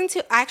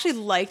actually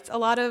liked a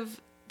lot of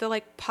the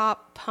like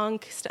pop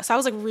punk stuff. So I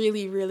was like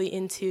really, really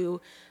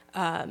into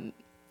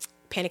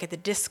Panic at the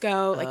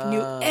Disco. Like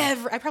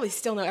I probably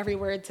still know every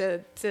word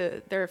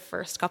to their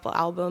first couple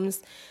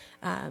albums.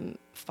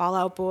 Fall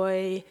Out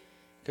Boy,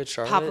 Good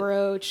Charlotte, Papa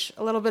Roach,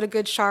 a little bit of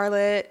Good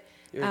Charlotte.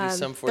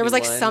 Sum 41 there was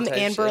like some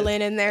Anne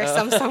Berlin in there,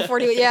 some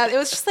 41. Yeah, it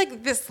was just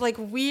like this like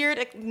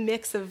weird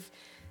mix of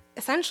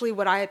essentially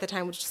what I at the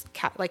time would just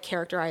like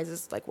characterize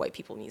as like white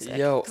people music.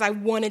 Because I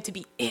wanted to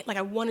be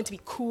I wanted to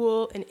be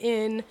cool and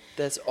in.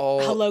 That's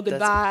all. Hello, Goodbye.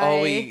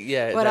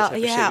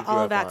 That's all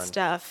all that on.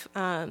 stuff.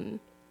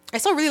 I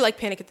still really like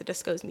Panic at the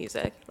Disco's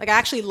music. Like I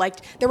actually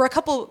liked, there were a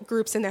couple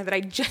groups in there that I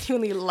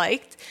genuinely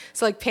liked.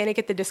 So like Panic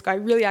at the Disco, I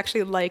really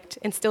actually liked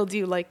and still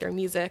do like their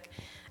music.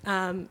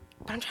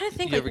 But I'm trying to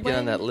think. Did you ever get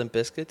on that Limp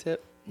Bizkit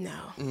tip? No.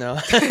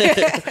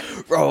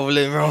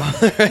 Rolling.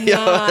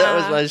 That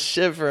was my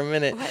shit for a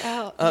minute. What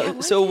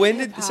else? So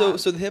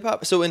the hip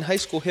hop? So in high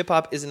school, hip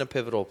hop isn't a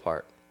pivotal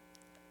part.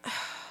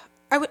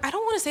 I don't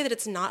want to say that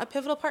it's not a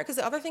pivotal part, because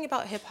the other thing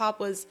about hip hop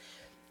was,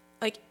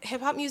 like,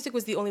 hip hop music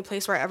was the only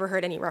place where I ever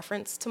heard any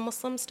reference to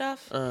Muslim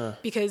stuff,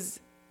 because,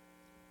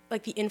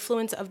 like, the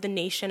influence of the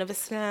Nation of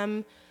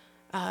Islam,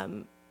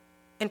 and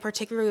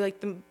particularly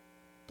like the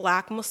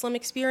Black Muslim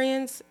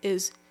experience,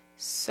 is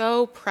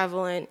so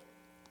prevalent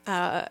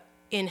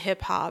in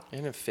hip hop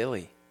And in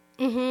Philly.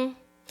 Mm-hmm.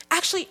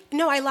 Actually,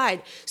 no, I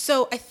lied.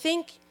 So I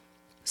think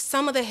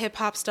some of the hip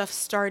hop stuff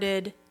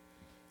started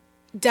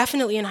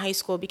definitely in high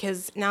school,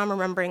 because now I'm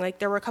remembering, like,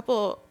 there were a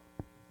couple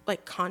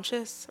like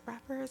conscious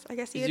rappers, I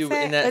guess you could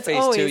say. In that phase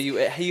always, too,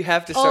 you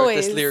have to start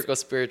this lyrical,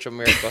 spiritual,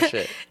 miracle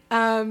shit.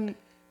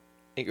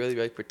 You really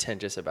be like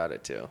pretentious about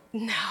it too.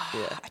 No,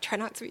 I try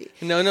not to be.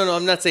 No,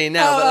 I'm not saying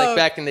now, but like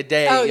back in the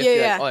day,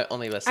 you have to I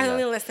only listen. I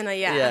only listen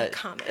to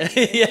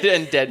comedy.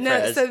 And Dead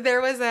Prez. So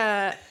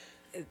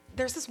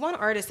there's this one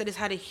artist that has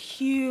had a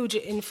huge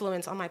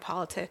influence on my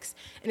politics,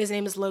 and his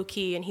name is Low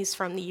Key, and he's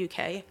from the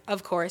UK,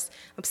 of course.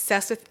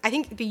 Obsessed with. I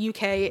think the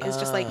UK is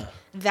just like,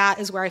 that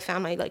is where I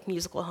found my like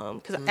musical home,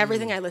 because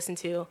everything I listen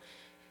to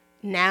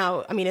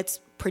now, I mean, it's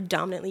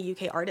predominantly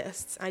UK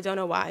artists. I don't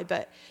know why,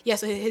 but yeah,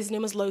 so his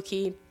name was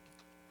Loki,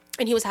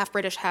 and he was half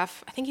British, I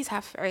think he's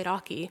half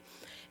Iraqi.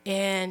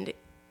 And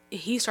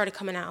he started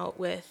coming out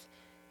with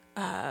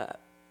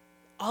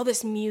all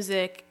this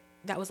music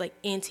that was like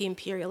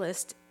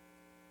anti-imperialist,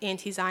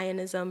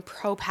 anti-Zionism,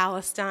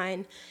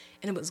 pro-Palestine,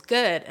 and it was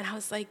good. And I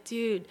was like,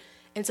 dude.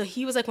 And so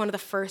he was like one of the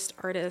first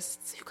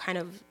artists who kind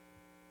of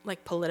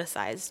like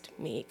politicized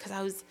me, because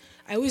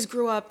I always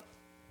grew up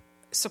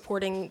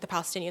supporting the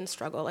Palestinian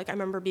struggle. Like I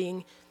remember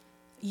being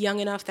young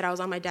enough that I was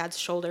on my dad's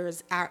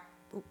shoulders at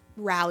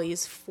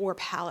rallies for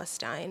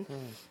Palestine.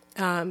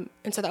 And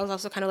so that was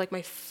also kind of like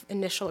my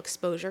initial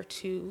exposure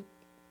to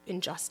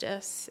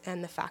injustice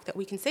and the fact that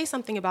we can say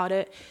something about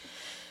it.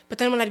 But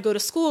then when I'd go to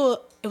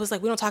school, it was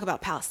like, we don't talk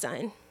about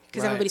Palestine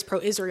because everybody's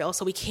pro-Israel,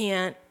 so we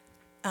can't.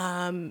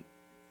 And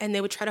they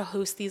would try to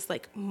host these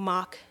like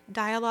mock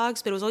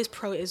dialogues, but it was always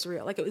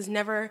pro-Israel. Like it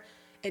never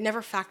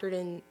factored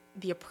in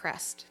the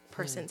oppressed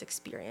person's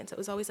experience. It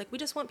was always like, we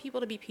just want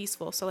people to be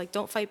peaceful, so like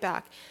don't fight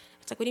back.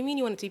 It's like, what do you mean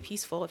you want it to be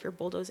peaceful if you're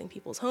bulldozing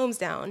people's homes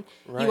down?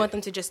 Right. You want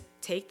them to just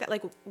take that?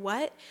 Like,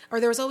 what?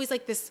 Or there was always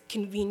like this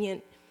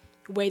convenient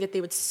way that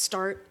they would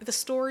start the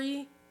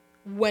story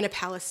when a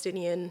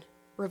Palestinian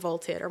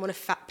revolted or when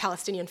a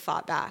Palestinian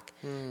fought back.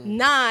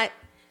 Not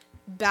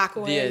back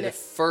when the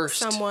first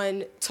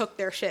someone took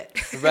their shit,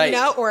 right.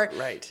 Or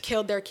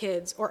killed their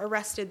kids or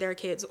arrested their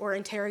kids or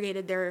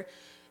interrogated their,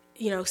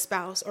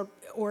 spouse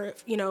or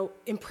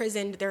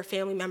imprisoned their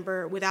family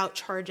member without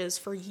charges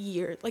for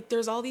years. Like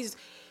there's all these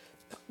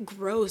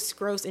gross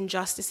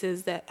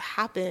injustices that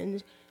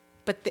happened,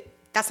 but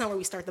that's not where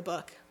we start the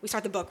book. We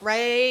start the book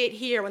right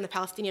here when the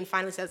Palestinian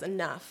finally says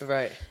enough.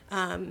 Right.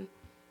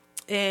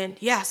 And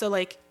yeah, so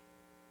like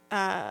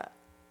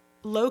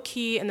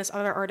Low-Key and this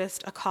other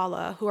artist,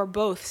 Akala, who are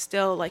both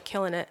still like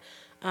killing it,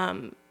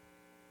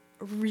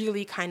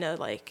 really kind of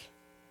like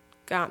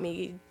got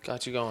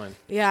you going.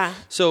 Yeah.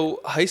 So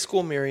high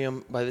school,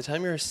 Miriam, by the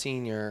time you're a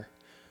senior,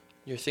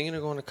 you're thinking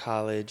of going to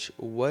college.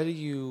 What do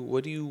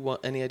you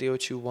want? Any idea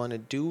what you want to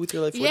do with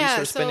your life? What are you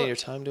sort of spending your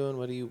time doing?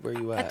 Where are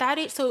you at? At that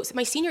age, so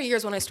my senior year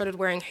is when I started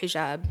wearing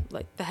hijab,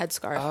 like the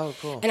headscarf. Oh,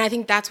 cool. And I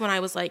think that's when I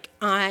was like,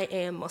 I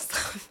am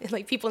Muslim. And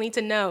like people need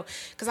to know,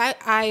 because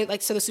I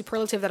like, so the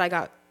superlative that I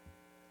got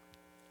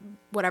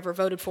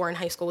voted for in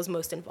high school was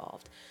most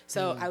involved.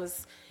 So I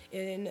was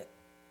in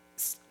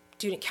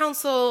student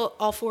council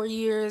all 4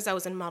 years. I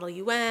was in Model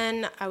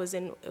UN. It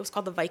was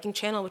called the Viking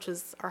Channel, which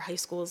was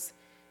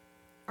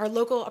our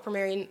local Upper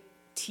Marion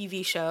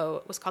TV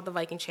show was called the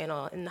Viking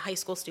Channel, and the high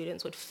school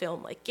students would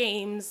film like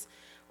games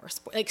or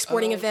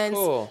sporting events.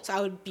 Cool. So I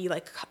would be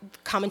like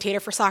commentator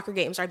for soccer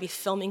games, or I'd be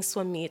filming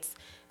swim meets.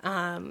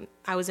 I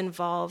was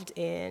involved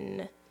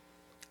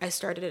I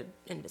started an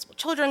Invisible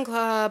Children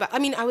Club. I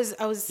mean, I was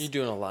You're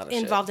doing a lot of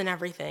involved in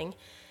everything.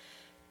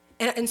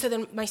 And so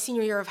then my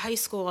senior year of high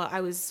school,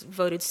 I was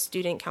voted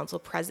student council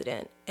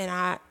president.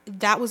 And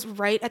that was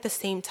right at the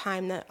same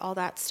time that all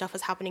that stuff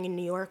was happening in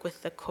New York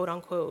with the quote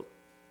unquote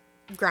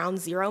ground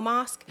zero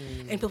mosque.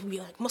 And people would be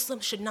like,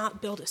 Muslims should not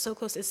build it so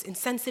close, it's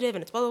insensitive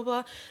and it's blah, blah, blah.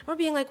 And we're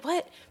being like,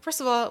 what? First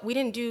of all, we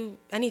didn't do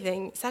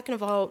anything. Second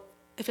of all,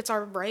 if it's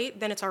our right,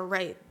 then it's our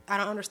right. I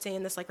don't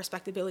understand this like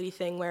respectability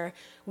thing where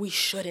we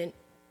shouldn't,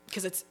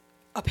 because it's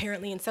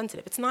apparently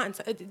insensitive. It's not.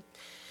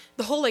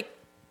 The whole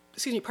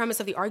premise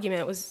of the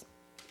argument was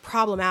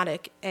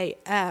problematic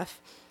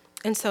AF.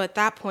 And so at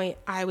that point,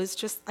 I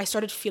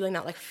started feeling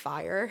that like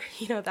fire,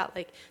 that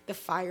like the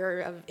fire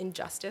of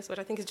injustice, which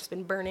I think has just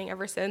been burning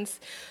ever since.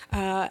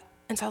 And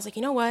so I was like,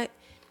 you know what?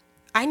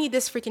 I need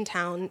this freaking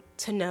town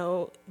to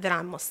know that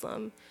I'm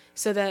Muslim,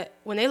 so that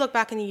when they look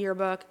back in the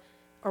yearbook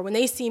or when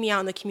they see me out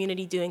in the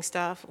community doing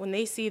stuff, when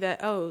they see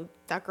that, oh,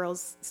 that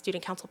girl's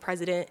student council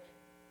president,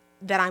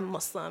 that I'm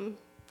Muslim.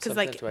 Because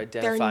like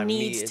there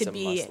needs to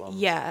be,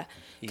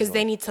 because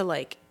they need to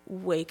like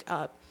wake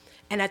up.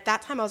 And at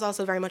that time, I was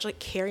also very much like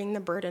carrying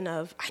the burden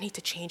of, I need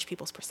to change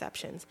people's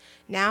perceptions.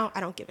 Now, I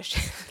don't give a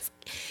shit.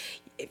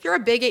 If you're a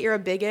bigot, you're a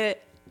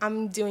bigot.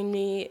 I'm doing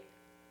me.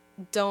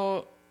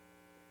 Don't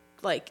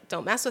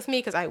mess with me,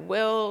 because I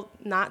will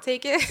not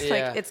take it.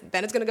 Yeah. It's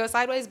going to go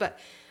sideways. But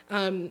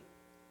at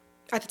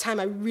the time,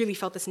 I really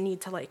felt this need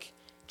to like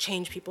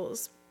change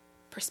people's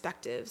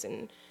perspectives,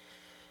 and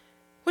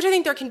which I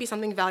think there can be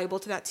something valuable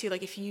to that too.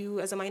 Like if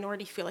you as a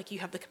minority feel like you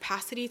have the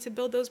capacity to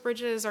build those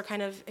bridges or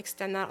kind of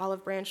extend that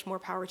olive branch, more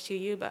power to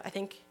you. But I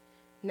think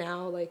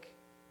now, like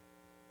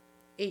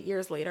 8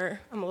 years later,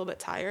 I'm a little bit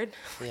tired.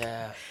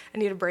 Yeah. I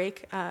need a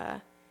break.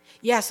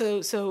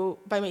 So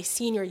by my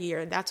senior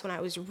year, that's when I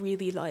was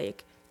really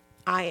like,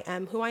 I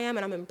am who I am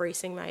and I'm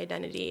embracing my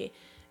identity.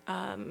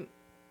 And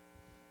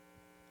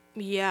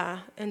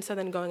so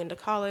then going into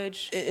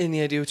college. Any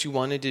idea what you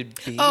wanted to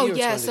be? Oh,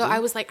 yeah. So I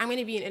was like, I'm going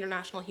to be an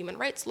international human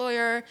rights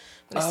lawyer. I'm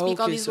going to speak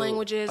all these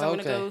languages. I'm going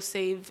to go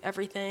save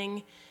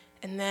everything.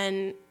 And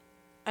then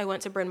I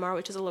went to Bryn Mawr,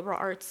 which is a liberal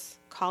arts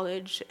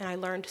college, and I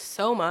learned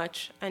so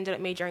much. I ended up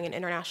majoring in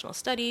international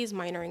studies,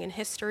 minoring in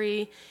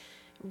history,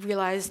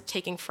 realized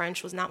taking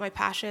French was not my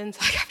passion.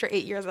 So after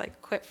 8 years, I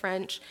quit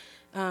French.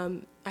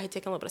 I had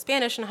taken a little bit of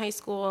Spanish in high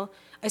school.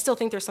 I still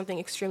think there's something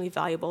extremely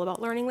valuable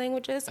about learning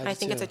languages. And I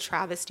think it's a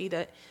travesty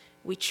that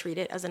we treat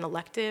it as an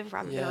elective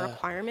rather than a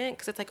requirement.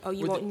 Because it's like, oh,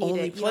 you won't need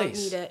it. You don't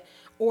need it.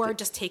 Or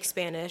just take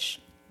Spanish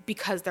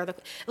because they're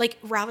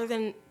rather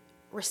than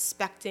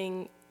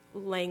respecting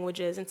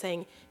languages and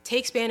saying,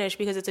 take Spanish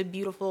because it's a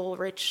beautiful,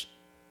 rich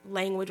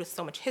language with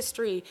so much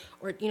history,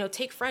 or,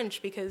 take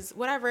French because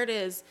whatever it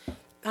is,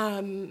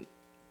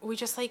 we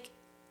just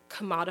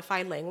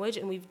commodify language,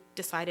 and we've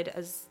decided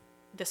as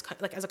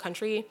a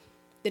country,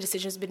 the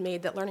decision has been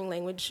made that learning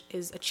language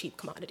is a cheap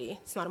commodity.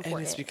 It's not important.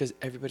 And it's because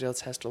everybody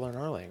else has to learn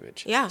our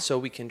language. Yeah. So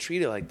we can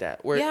treat it like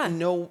that, where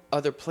no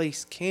other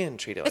place can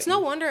treat it like that. It's no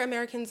wonder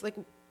Americans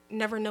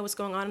never know what's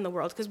going on in the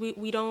world, because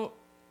we don't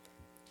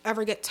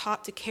ever get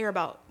taught to care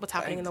about what's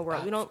happening in the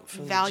world. We don't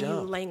value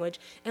language.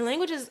 And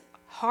language is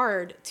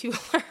hard to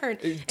learn.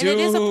 And it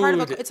is a part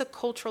of it's a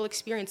cultural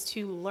experience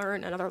to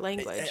learn another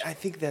language. I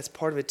think that's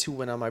part of it too.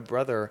 When my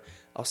brother,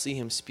 I'll see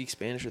him speak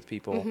Spanish with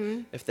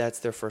people, if that's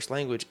their first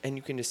language, and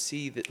you can just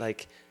see that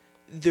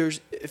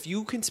if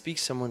you can speak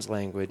someone's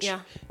language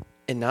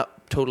and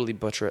not totally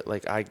butcher it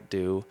like I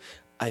do,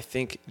 I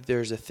think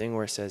there's a thing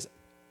where it says,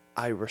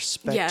 I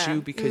respect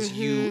you because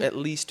you at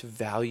least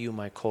value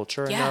my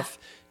culture enough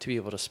to be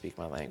able to speak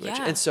my language.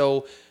 And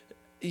so,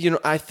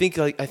 I think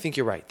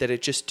you're right, that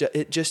it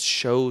just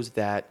shows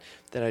that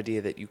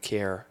idea that you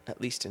care at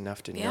least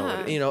enough to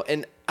know it,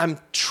 and I'm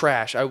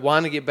trash. I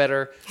want to get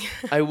better.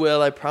 I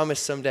will. I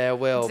promise someday I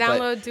will.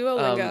 Download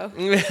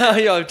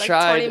Duolingo. I've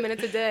tried. 20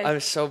 minutes a day.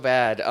 I'm so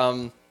bad.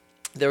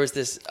 There was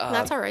this.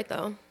 That's all right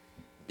though.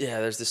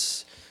 Yeah, there's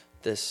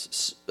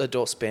this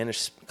adult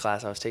Spanish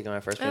class I was taking when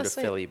I first moved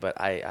to Philly,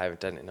 but I haven't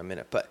done it in a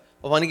minute. But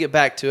I want to get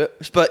back to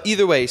it. But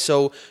either way,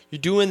 so you're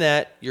doing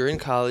that. You're in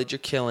college. You're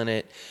killing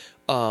it.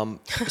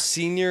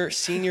 Senior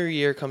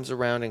year comes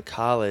around in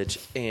college,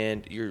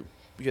 and you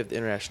have the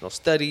international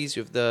studies.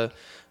 You have the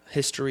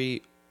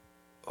history.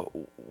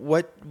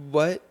 What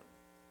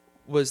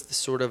was the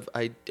sort of?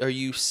 Are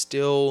you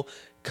still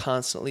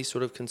constantly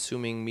sort of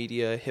consuming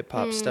media, hip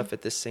hop stuff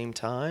at the same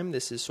time?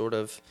 This is sort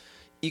of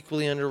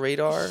equally under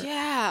radar?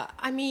 Yeah,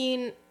 I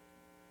mean...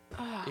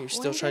 You're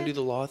still trying to do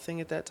the law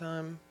thing at that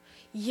time?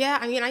 Yeah,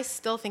 I mean, I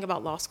still think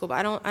about law school,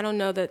 but I don't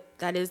know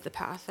that is the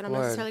path that I'm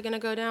necessarily going to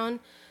go down.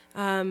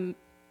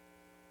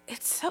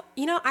 It's so...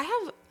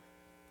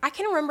 I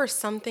can remember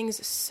some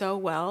things so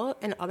well,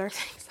 and other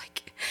things,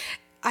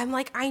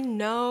 I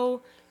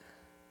know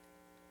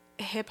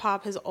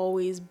hip-hop has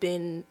always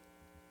been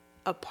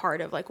a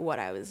part of, what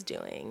I was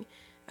doing.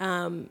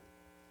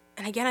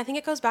 And again, I think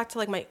it goes back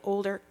to my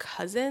older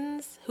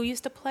cousins who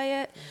used to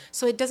play it.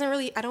 So I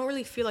don't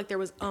really feel like there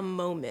was a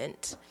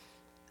moment.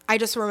 I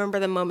just remember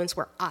the moments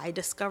where I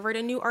discovered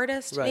a new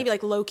artist, maybe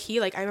low key.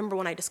 I remember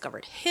when I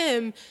discovered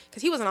him,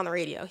 because he wasn't on the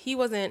radio. He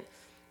wasn't,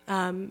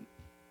 and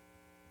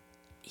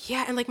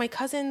my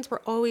cousins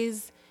were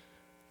always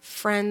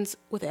friends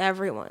with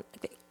everyone.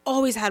 They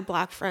always had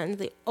black friends.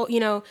 They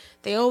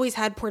always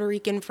had Puerto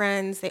Rican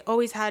friends. They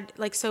always had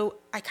so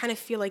I kind of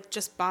feel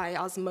just by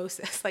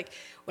osmosis,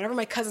 whatever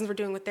my cousins were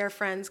doing with their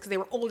friends, because they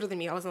were older than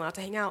me, I wasn't allowed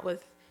to hang out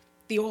with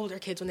the older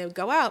kids when they would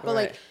go out.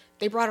 But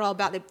they brought it all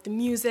about the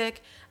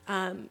music.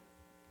 And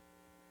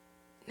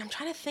I'm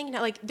trying to think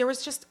now, there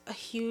was just a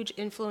huge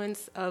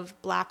influence of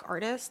black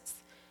artists,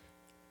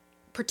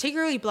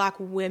 particularly black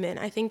women.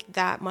 I think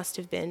that must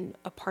have been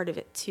a part of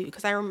it too,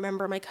 because I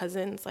remember my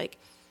cousins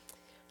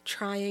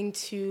trying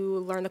to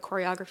learn the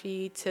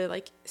choreography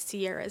to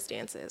Ciara's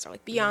dances, or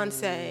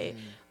Beyonce,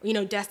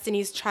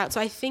 Destiny's Child.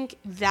 So I think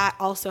that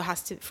also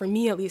has to, for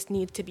me at least,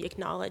 needs to be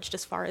acknowledged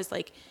as far as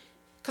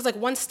because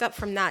one step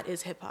from that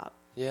is hip hop.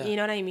 Yeah. You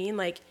know what I mean?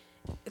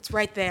 It's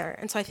right there.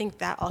 And so I think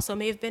that also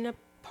may have been a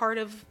part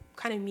of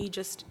kind of me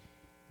just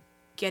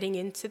getting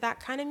into that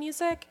kind of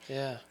music.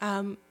 Yeah.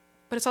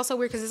 But it's also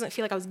weird because it doesn't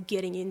feel like I was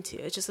getting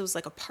into it. It was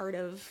a part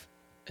of...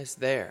 It's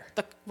there.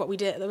 What we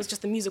did. That was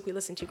just the music we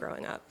listened to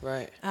growing up.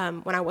 Right.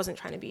 When I wasn't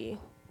trying to be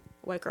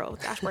a white girl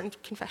with Dashboard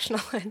Confessional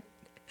and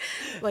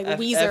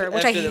Weezer,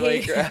 which I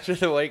hate. After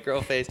the white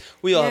girl phase.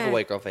 We all have a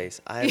white girl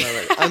phase.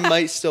 I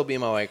might still be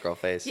in my white girl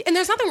phase. And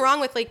there's nothing wrong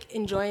with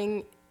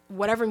enjoying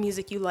whatever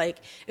music you like.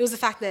 It was the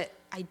fact that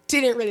I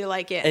didn't really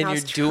like it. And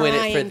you're doing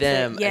it for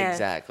them.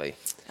 Exactly.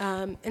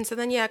 And so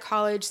then,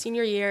 college,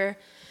 senior year.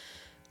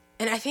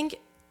 And I think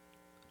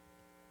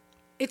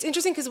it's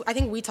interesting because I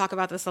think we talk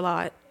about this a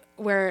lot,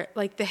 where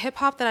the hip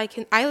hop that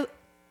I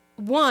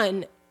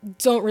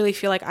don't really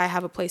feel like I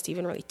have a place to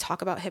even really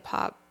talk about hip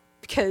hop,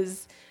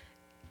 because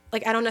I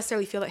don't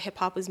necessarily feel that hip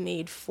hop was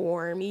made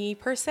for me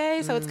per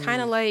se. So it's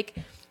kind of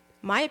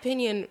my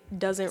opinion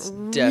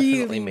doesn't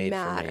really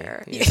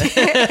matter. For me.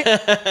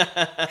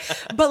 Yeah.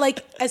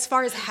 But as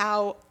far as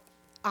how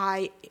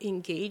I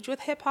engage with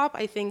hip hop,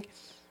 I think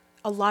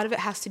a lot of it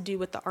has to do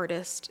with the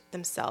artist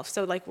themselves.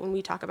 So when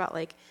we talk about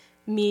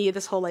me,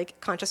 this whole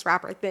conscious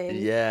rapper thing.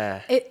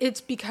 Yeah.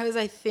 It's because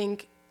I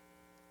think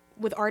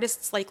with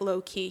artists like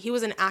Low Key, he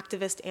was an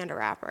activist and a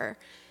rapper.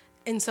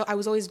 And so I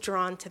was always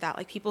drawn to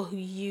that, people who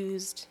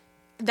used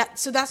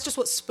that's just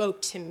what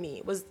spoke to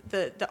me was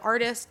the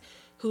artist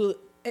who,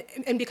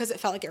 and because it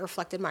felt like it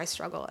reflected my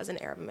struggle as an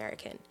Arab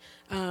American.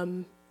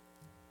 And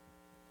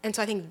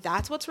so I think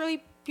that's what's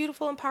really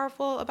beautiful and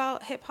powerful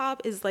about hip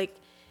hop is like,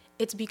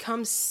 it's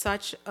become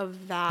such a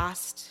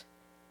vast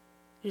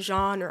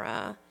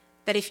genre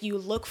that if you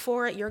look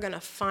for it, you're going to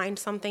find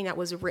something that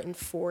was written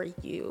for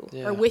you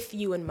or with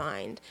you in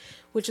mind,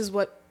 which is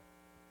what,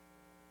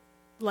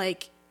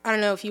 like, I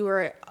don't know if you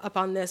were up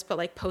on this, but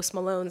like Post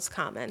Malone's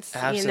comments,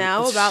 you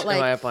know, about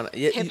like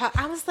hip hop.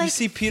 I was like, you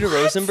see Peter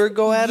Rosenberg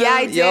go at him? Yeah,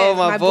 I did. Yo,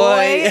 my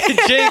boy.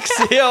 Jinx.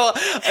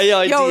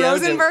 Yo,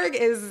 Rosenberg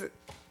is,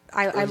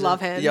 I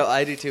love him. Yo,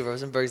 I do too.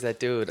 Rosenberg's that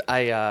dude.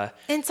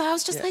 And so I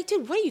was just like,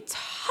 dude, what are you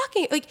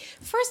talking? Like,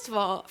 first of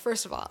all,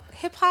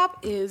 hip hop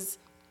is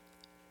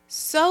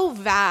so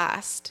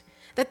vast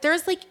that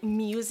there's like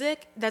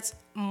music that's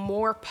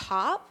more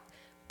pop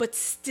but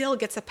still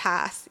gets a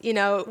pass, you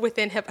know,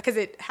 within hip, because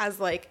it has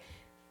like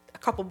a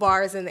couple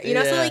bars in there, you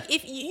know? So like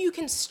if you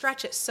can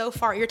stretch it so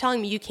far, you're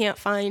telling me you can't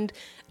find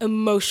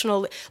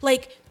emotional,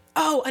 like,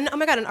 oh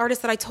my God, an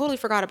artist that I totally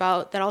forgot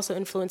about that also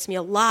influenced me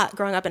a lot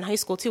growing up in high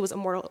school too was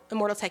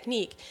Immortal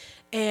Technique.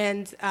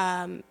 And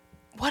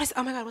what's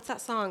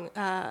that song?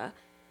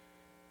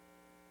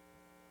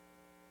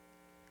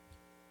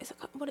 It's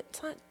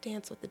not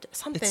Dance with the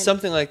something. It's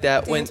something like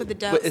that. Dance with the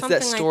Devil. It's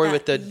that story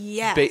like that. with the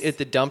yes.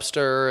 the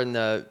dumpster and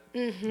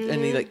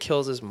and he like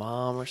kills his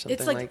mom or something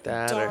it's like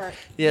that. Dark. Or,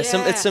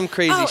 it's some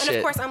crazy shit. And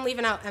of course I'm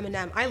leaving out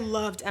Eminem. I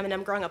loved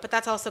Eminem growing up, but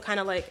that's also kind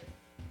of like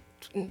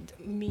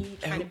me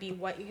trying to be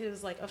white. He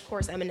was like, of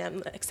course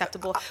Eminem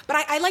acceptable, but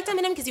I liked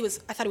Eminem because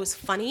I thought he was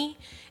funny,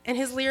 and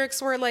his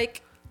lyrics were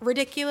like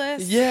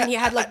ridiculous. Yeah, and he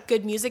had like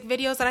good music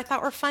videos that I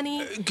thought were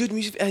funny. Good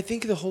music. I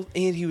think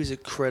and he was a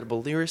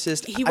credible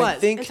lyricist. He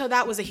was, and so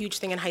that was a huge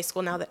thing in high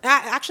school. Now that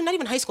actually not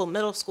even high school,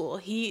 middle school.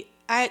 Same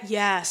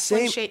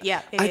shade.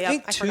 Yeah, I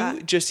think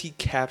too. Just he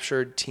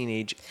captured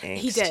teenage angst.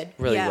 He did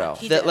really well.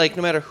 He that did. Like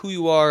no matter who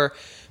you are,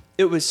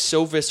 it was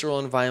so visceral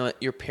and violent.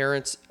 Your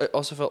parents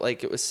also felt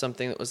like it was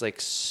something that was like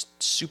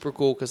super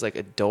cool because like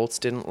adults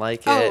didn't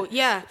like it. Oh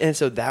yeah, and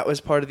so that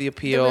was part of the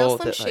appeal. The Real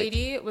Slim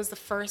Shady was the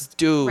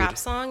first rap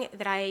song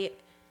that I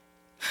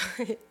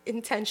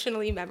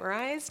intentionally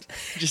memorized,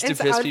 just and to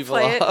so piss I would people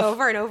play off. it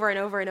over and over and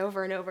over and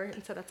over and over.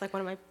 And so that's like one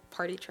of my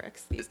party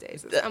tricks these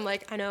days. I'm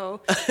like, I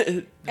know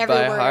every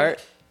by word.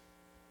 heart.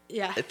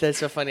 Yeah, that's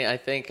so funny. I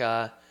think.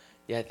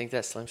 I think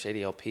that Slim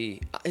Shady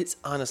LP, it's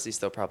honestly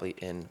still probably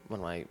in one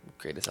of my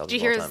greatest albums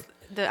of all time. Did you hear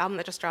the album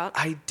that just dropped?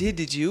 I did.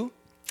 Did you?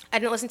 I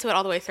didn't listen to it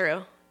all the way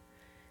through.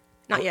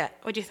 Not yet.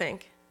 What'd you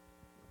think?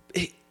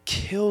 It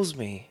kills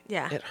me.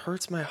 Yeah. It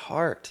hurts my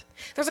heart.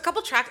 There's a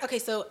couple tracks. Okay,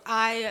 so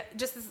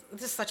this is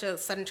such a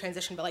sudden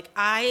transition, but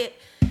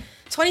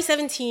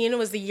 2017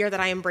 was the year that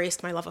I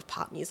embraced my love of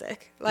pop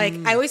music. Like,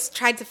 I always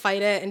tried to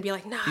fight it and be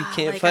like, nah. You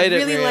can't fight it, I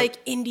really man.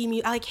 like indie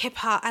music. I like hip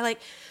hop.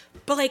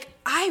 But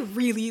I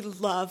really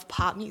love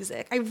pop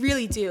music. I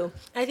really do.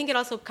 And I think it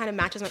also kind of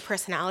matches my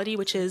personality,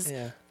 which is,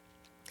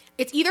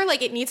 it's either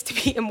like it needs to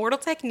be Immortal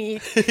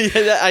Technique.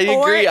 I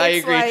agree.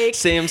 Like,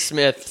 Sam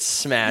Smith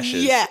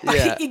smashes. Yeah.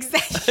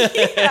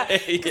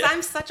 Exactly. Because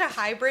I'm such a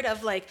hybrid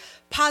of like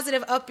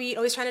positive, upbeat,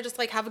 always trying to just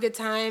like have a good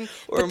time.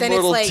 Or but then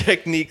Immortal it's like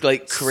Technique,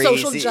 like crazy.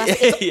 Social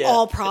justice. It's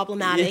all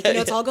problematic.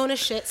 It's all going to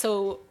shit.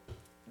 So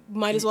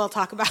might as well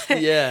talk about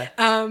it.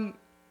 Yeah.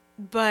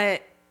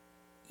 But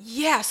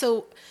yeah,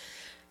 so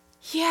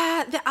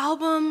yeah, the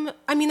album,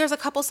 I mean, there's a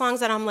couple songs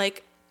that I'm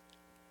like,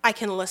 I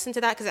can listen to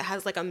that because it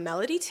has like a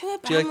melody to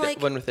it. But Do you I'm like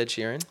the one with Ed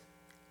Sheeran?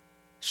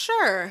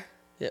 Sure.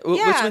 Yeah.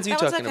 Which ones are you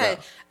talking about?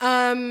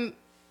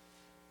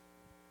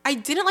 I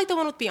didn't like the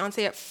one with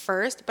Beyonce at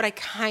first, but I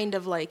kind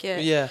of like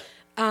it. Yeah.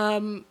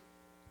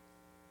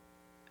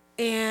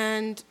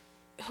 And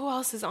who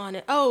else is on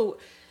it? Oh,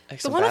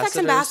 Ex the one with Ex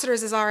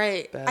Ambassadors is all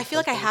right. Bad I feel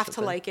like I have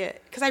to like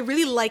it because I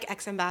really like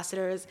Ex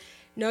Ambassadors.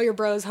 Know your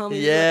bros,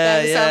 homies.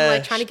 Yeah, So I'm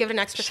like trying to give it an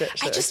extra.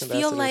 I just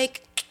feel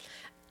like,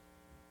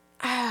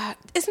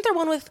 isn't there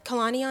one with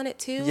Kalani on it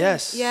too?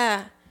 Yes.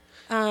 Yeah.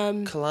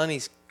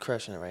 Kalani's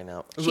crushing it right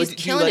now. She's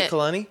killing it. Do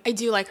you like Kalani? I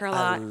do like her a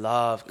lot. I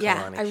love Kalani.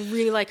 Yeah, I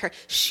really like her.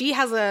 She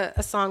has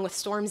a song with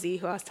Stormzy,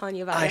 who I was telling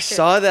you about. I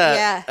saw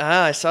that. Yeah.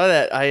 I saw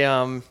that.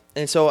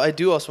 And so I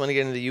do also want to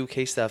get into the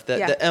UK stuff.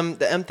 The M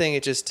thing,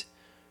 it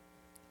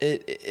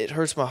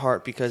hurts my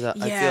heart because I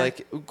feel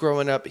like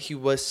growing up, he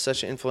was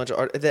such an influential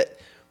artist that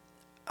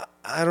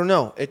I don't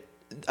know.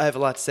 I have a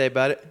lot to say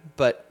about it,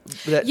 but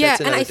that's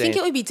another and I thing. think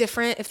it would be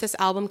different if this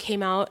album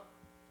came out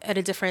at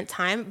a different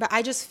time. But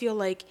I just feel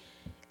like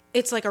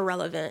it's like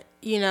irrelevant,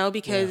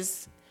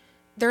 because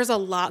there's a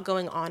lot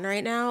going on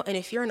right now. And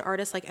if you're an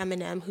artist like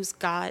Eminem, who's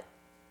got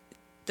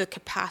the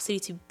capacity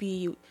to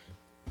be,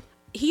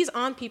 he's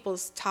on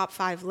people's top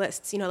 5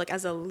 lists, like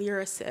as a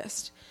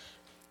lyricist.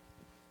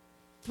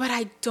 But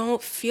I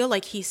don't feel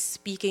like he's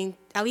speaking,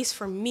 at least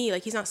for me,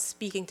 like he's not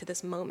speaking to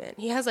this moment.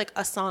 He has like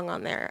a song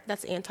on there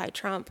that's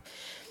anti-Trump.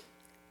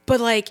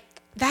 But like,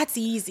 that's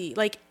easy.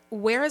 Like,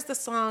 where is the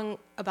song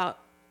about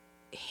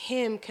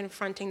him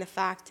confronting the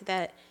fact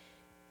that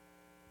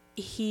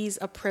he's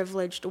a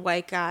privileged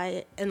white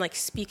guy and like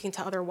speaking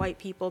to other white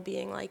people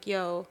being like,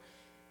 yo,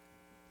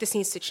 this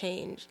needs to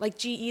change. Like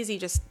G-Eazy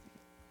just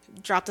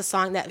dropped a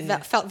song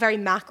that felt very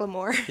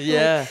Macklemore.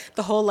 Yeah. Like,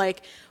 the whole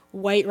like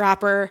white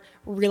rapper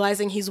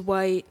realizing he's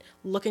white,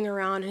 looking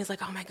around and he's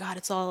like, oh my God,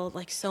 it's all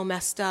like so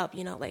messed up,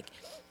 you know, like,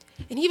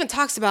 and he even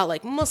talks about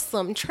like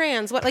Muslim,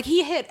 trans, what, like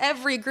he hit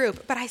every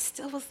group, but I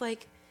still was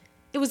like,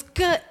 it was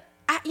good.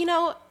 You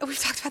know, we've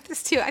talked about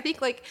this too. I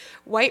think like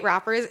white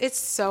rappers, it's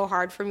so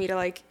hard for me to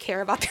like care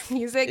about their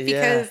music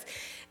because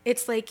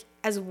it's like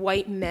as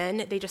white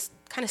men, they just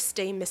kind of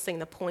stay missing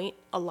the point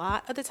a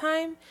lot of the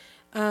time.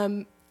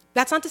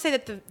 That's not to say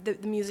that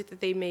the music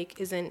that they make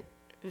isn't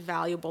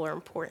valuable or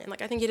important.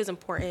 Like I think it is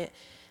important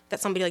that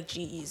somebody like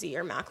G-Eazy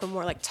or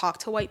Macklemore like talk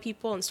to white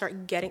people and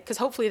start getting, because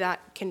hopefully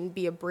that can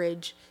be a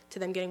bridge to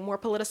them getting more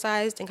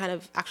politicized and kind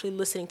of actually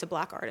listening to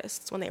black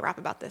artists when they rap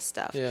about this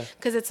stuff. Yeah.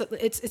 Because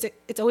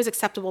it's always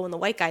acceptable when the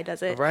white guy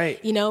does it.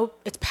 Right. You know,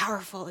 it's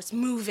powerful, it's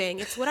moving,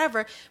 it's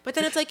whatever. But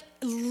then it's like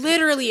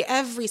literally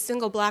every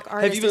single black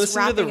artist Have you been is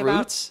listening to rapping The about,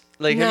 Roots?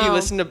 Like, No. have you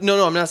listened to?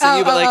 No, I'm not saying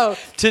you, but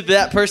like to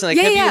that person. Like,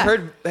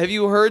 have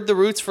you heard The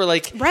Roots for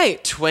like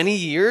 20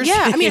 years?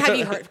 Yeah, I mean, have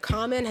you heard of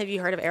Common? Have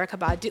you heard of Erykah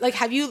Badu? Like,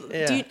 have you?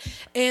 Yeah.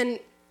 And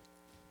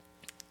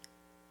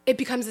it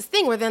becomes this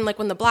thing where then, like,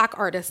 when the black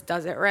artist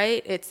does it,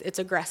 right? It's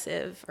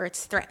aggressive or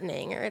it's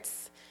threatening or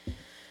it's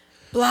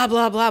blah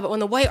blah blah. But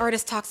when the white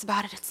artist talks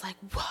about it, it's like,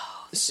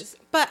 whoa.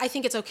 But I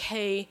think it's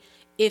okay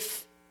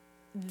if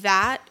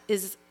that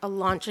is a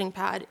launching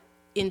pad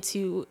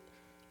into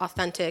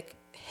authentic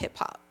hip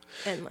hop.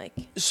 And like,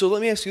 so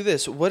let me ask you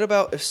this: what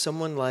about if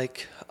someone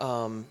like,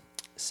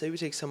 say, we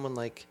take someone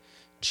like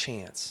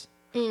Chance,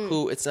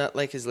 who it's not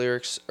like his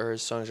lyrics or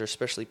his songs are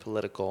especially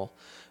political,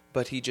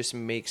 but he just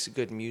makes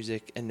good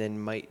music and then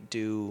might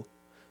do,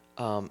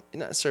 not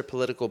necessarily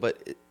political,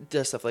 but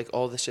does stuff like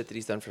all the shit that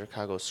he's done for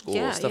Chicago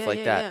schools, stuff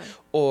like that, yeah.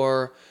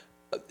 or.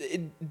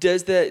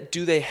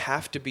 Do they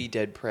have to be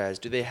Dead Prez?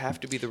 Do they have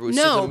to be The Roots?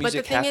 No, the but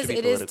the thing is,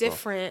 it political? is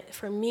different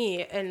for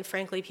me. And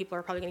frankly, people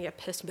are probably going to get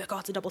pissed and be like, oh,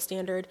 it's a double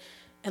standard.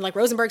 And like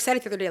Rosenberg said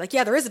it the other day, like,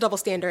 yeah, there is a double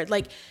standard.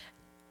 Like,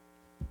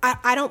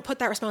 I don't put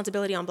that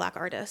responsibility on black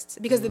artists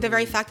because the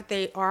very fact that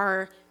they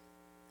are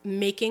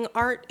making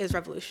art is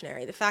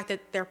revolutionary. The fact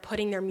that they're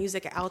putting their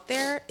music out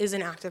there is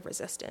an act of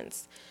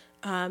resistance.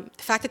 The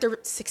fact that they're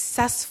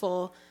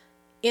successful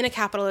in a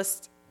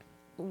capitalist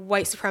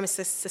white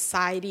supremacist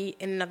society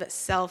in and of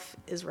itself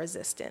is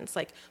resistance.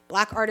 Like,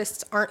 black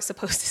artists aren't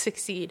supposed to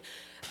succeed.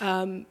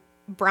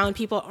 Brown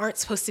people aren't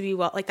supposed to be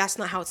like, that's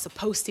not how it's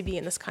supposed to be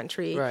in this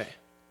country. Right.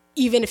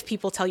 Even if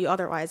people tell you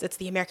otherwise, it's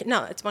the American,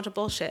 no, it's a bunch of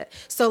bullshit.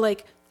 So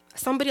like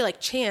somebody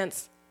like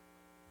Chance,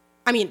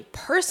 I mean,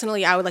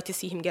 personally, I would like to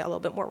see him get a little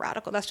bit more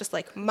radical. That's just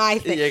like my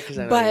thing. Yeah, 'cause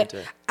I know but you're into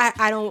it.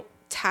 I don't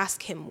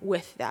task him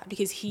with that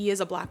because he is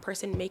a black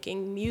person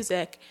making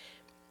music,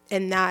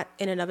 and that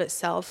in and of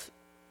itself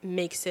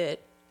makes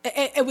it,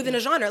 and within a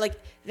genre, like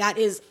that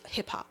is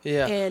hip hop.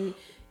 Yeah. And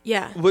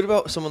yeah. What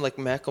about someone like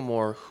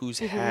Macklemore, who's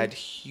had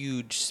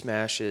huge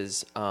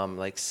smashes,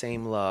 like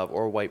Same Love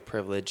or White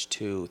Privilege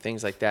 2,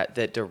 things like that,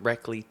 that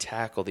directly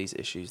tackle these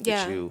issues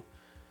that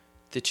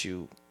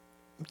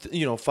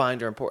you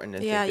find are important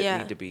and think that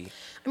need to be.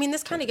 I mean,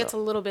 this kind of gets a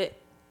little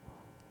bit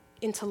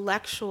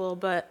intellectual,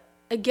 but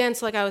again,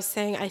 so like I was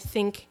saying, I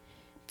think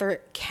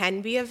there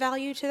can be a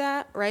value to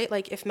that, right?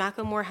 Like if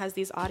Macklemore has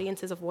these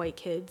audiences of white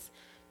kids,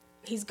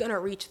 he's gonna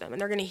reach them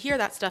and they're gonna hear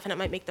that stuff and it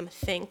might make them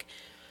think.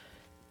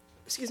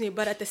 Excuse me,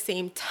 but at the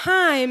same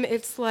time,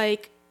 it's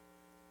like,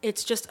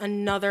 it's just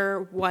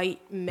another white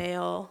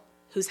male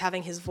who's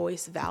having his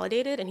voice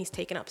validated and he's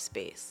taken up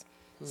space.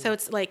 So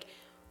it's like,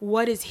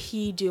 what is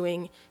he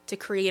doing to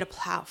create a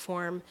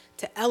platform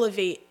to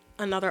elevate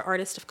another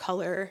artist of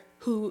color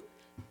who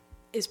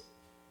is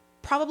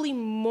probably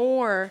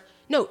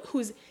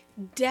who's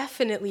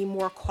definitely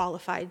more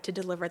qualified to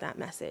deliver that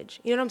message?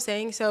 You know what I'm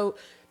saying? So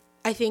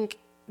I think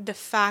the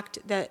fact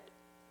that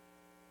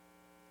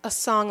a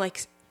song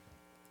like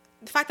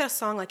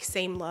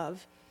Same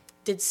Love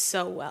did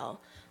so well.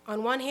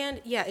 On one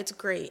hand, yeah, it's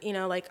great. You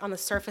know, like on the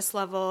surface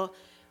level,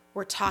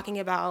 we're talking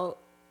about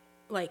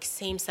like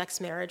same-sex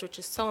marriage, which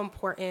is so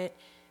important.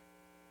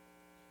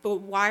 But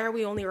why are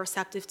we only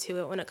receptive to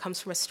it when it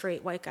comes from a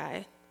straight white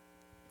guy?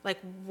 Like,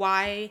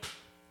 why?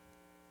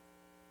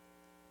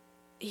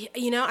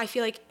 You know, I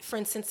feel like, for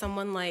instance,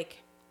 someone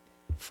like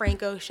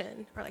Frank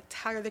Ocean or like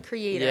Tyler, the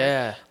Creator.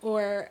 Yeah.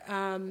 Or,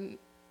 I mean,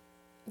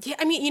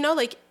 you know,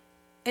 like,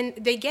 and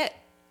they get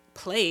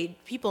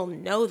played. People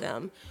know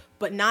them,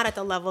 but not at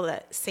the level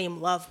that Same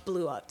Love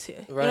blew up to.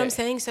 You know what I'm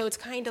saying? So it's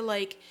kind of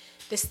like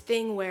this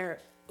thing where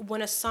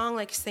when a song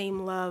like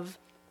Same Love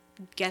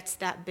gets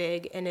that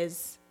big and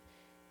is,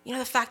 you know,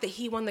 the fact that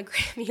he won the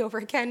Grammy over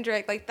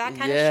Kendrick, like that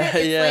kind of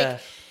shit. It's like,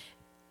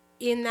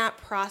 in that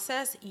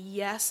process,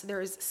 yes,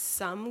 there's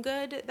some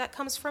good that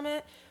comes from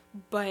it.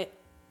 But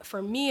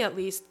for me, at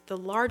least, the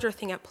larger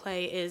thing at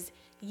play is,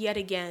 yet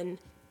again,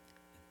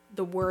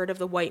 the word of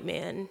the white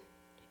man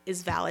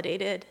is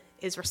validated,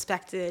 is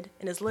respected,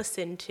 and is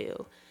listened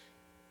to.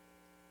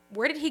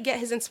 where did he get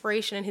his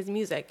inspiration in his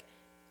music?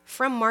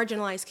 From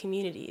marginalized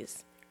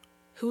communities.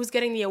 Who's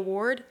getting the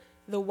award?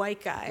 The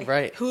white guy.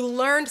 Right. Who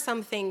learned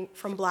something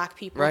from black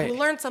people. Right. Who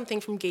learned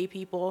something from gay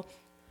people.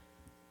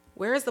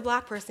 Where is the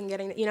black person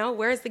getting,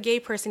 where is the gay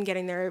person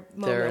getting their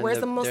moment? Where's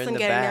the Muslim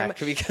getting their moment?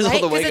 Because all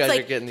the white guys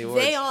are getting the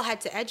awards. They all had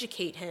to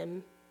educate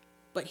him,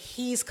 but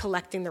he's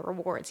collecting the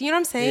rewards. You know what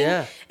I'm saying?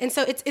 Yeah. And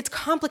so it's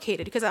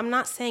complicated because I'm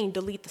not saying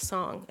delete the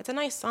song. It's a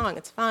nice song.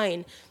 It's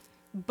fine.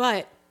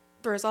 But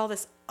there's all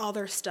this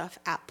other stuff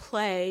at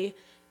play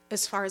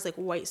as far as like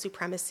white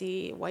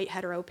supremacy, white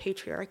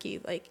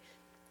heteropatriarchy, like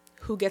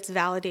who gets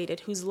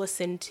validated, who's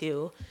listened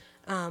to.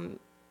 And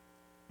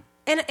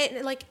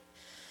like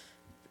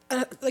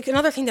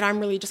another thing that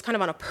I'm really just kind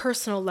of on a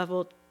personal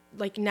level,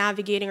 like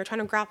navigating or trying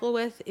to grapple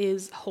with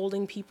is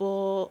holding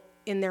people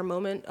in their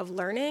moment of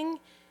learning,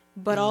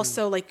 but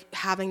also like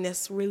having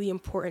this really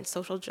important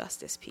social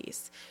justice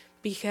piece,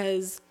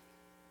 because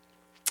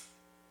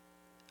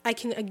I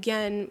can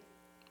again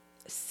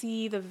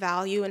see the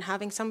value in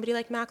having somebody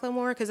like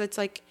Macklemore, because it's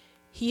like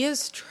he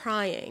is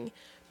trying,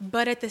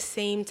 but at the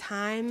same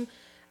time,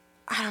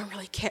 I don't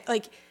really care.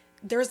 Like,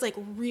 there's like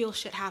real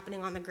shit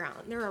happening on the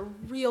ground. There are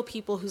real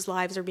people whose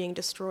lives are being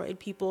destroyed,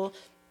 people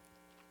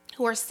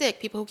who are sick,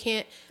 people who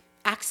can't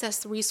access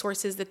the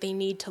resources that they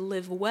need to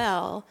live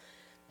well,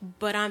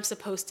 but I'm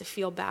supposed to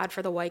feel bad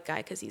for the white guy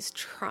because he's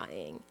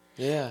trying.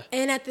 Yeah.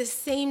 And at the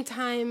same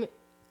time,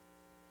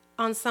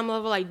 on some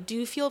level, I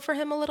do feel for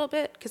him a little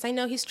bit because I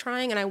know he's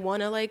trying and I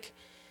want to like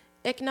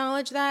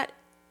acknowledge that.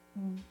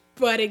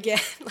 But again,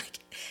 like,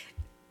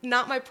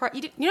 not my part.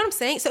 You know what I'm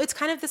saying? So it's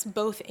kind of this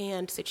both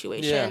and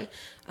situation.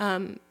 Yeah.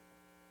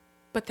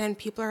 But then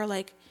people are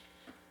like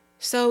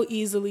so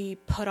easily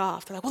put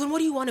off. They're like, well, then what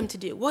do you want him to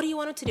do? What do you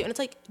want him to do? And it's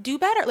like, do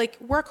better, like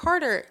work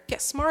harder,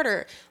 get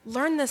smarter,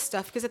 learn this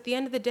stuff. Because at the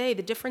end of the day,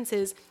 the difference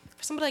is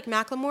for somebody like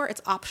Macklemore,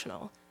 it's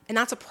optional. And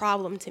that's a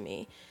problem to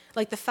me.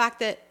 Like the fact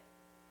that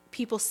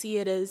people see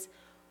it as,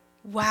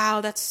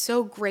 wow, that's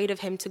so great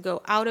of him to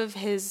go out of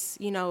his,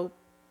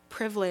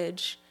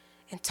 privilege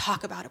and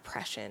talk about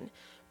oppression.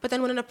 But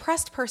then when an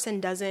oppressed person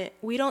doesn't,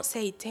 we don't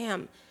say,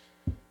 damn,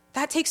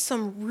 that takes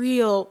some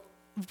real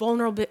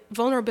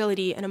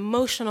vulnerability and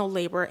emotional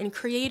labor and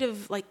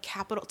creative like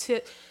capital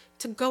to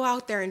go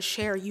out there and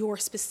share your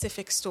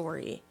specific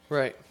story.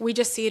 Right. We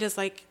just see it as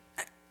like,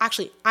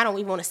 actually, I don't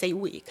even want to say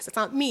we, because it's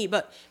not me,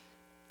 but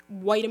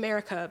white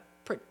America,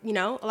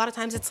 a lot of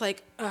times it's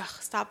like, ugh,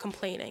 stop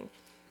complaining.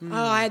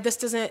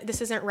 This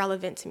isn't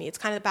relevant to me. It's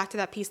kind of back to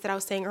that piece that I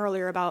was saying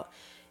earlier about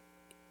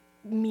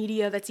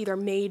media that's either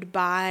made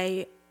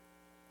by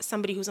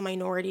somebody who's a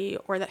minority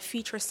or that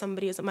features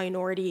somebody as a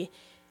minority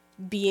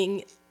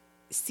being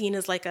seen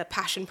as like a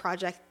passion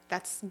project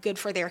that's good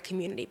for their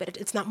community, but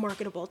it's not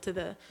marketable to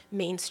the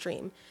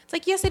mainstream. It's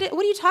like, yes, it is.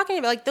 What are you talking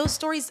about? Like those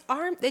stories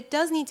it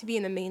does need to be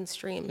in the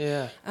mainstream.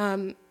 Yeah.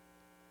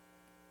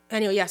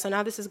 Anyway, yeah, so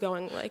now this is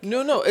going like...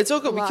 No, it's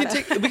okay.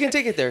 We can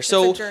take it there.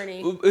 So it's a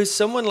journey. Is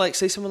someone like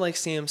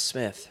Sam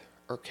Smith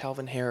or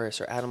Calvin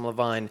Harris or Adam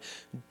Levine,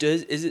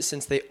 is it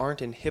since they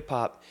aren't in hip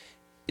hop,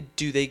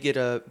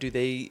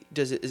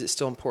 is it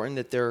still important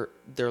that their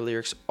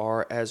lyrics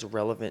are as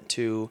relevant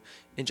to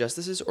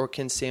injustices, or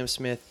can Sam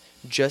Smith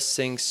just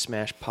sing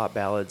smash pop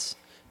ballads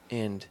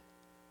and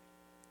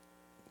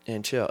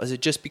chill? Is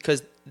it just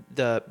because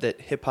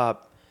that hip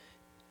hop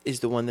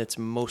is the one that's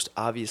most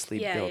obviously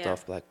built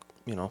off black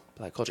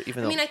culture?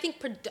 Even though I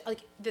think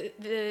like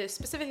the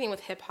specific thing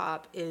with hip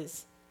hop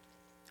is,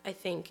 I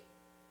think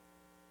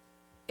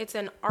it's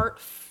an art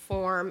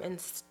form and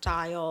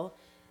style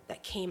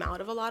that came out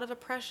of a lot of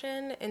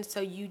oppression, and so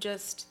you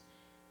just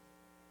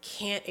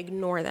can't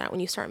ignore that when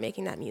you start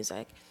making that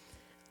music.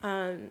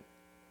 And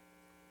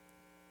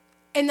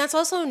that's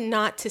also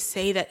not to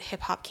say that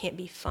hip hop can't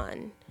be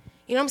fun.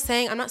 You know what I'm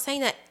saying? I'm not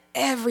saying that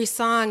every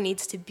song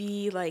needs to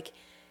be like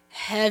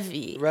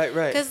heavy. Right.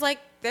 Because like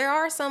there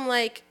are some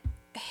like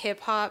hip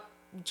hop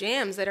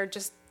jams that are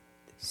just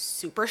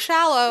super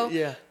shallow.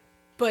 Yeah.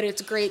 But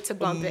it's great to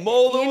bump it.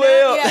 Mull the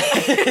way up.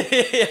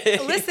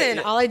 Yeah. Listen,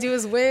 all I do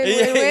is win.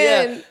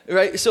 Yeah.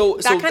 Right. So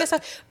that kind of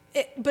stuff.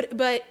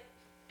 But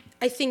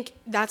I think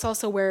that's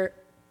also where,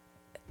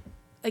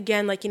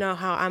 again, like,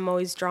 how I'm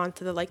always drawn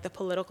to the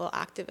political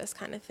activist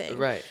kind of thing.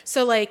 Right.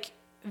 So like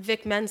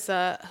Vic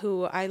Mensa,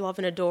 who I love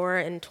and adore,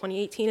 and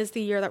 2018 is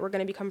the year that we're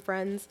going to become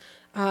friends.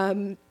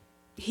 I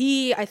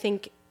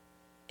think,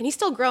 and he's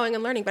still growing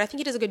and learning, but I think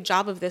he does a good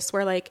job of this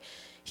where like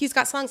he's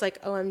got songs like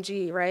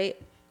OMG,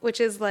 right? Which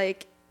is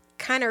like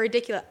kind of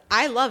ridiculous.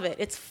 I love it.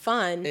 It's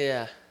fun.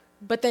 Yeah.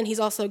 But then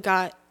he's also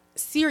got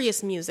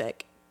serious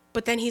music.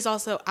 But then he's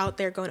also out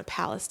there going to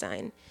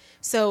Palestine.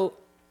 So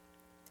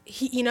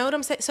you know what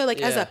I'm saying? So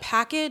like as a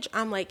package,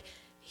 I'm like,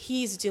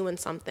 he's doing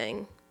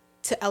something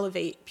to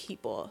elevate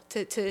people,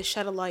 to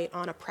shed a light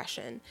on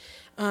oppression.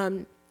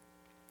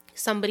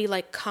 Somebody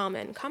like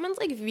Common's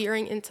like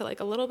veering into like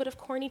a little bit of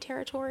corny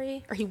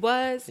territory, or he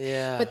was.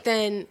 Yeah. But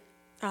then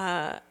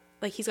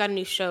like he's got a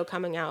new show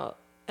coming out,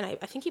 and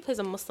I think he plays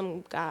a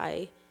Muslim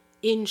guy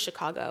in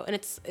Chicago, and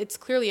it's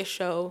clearly a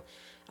show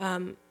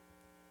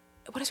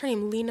what is her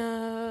name?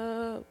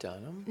 Lena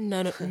Dunham?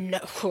 No,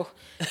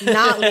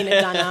 not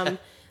Lena Dunham.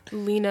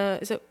 Lena,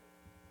 is it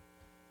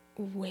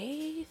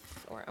Waithe?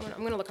 Or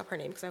I'm gonna look up her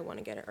name because I want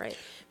to get it right.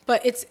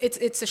 But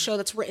it's a show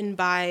that's written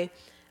by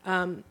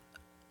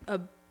a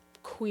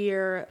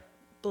queer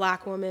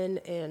Black woman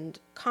and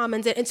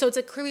Commons, and so it's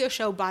clearly a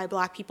show by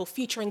Black people,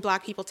 featuring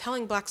Black people,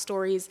 telling Black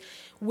stories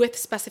with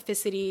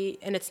specificity,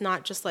 and it's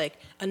not just like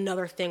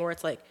another thing where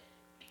it's like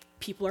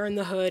people are in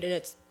the hood and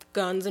it's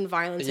guns and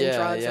violence and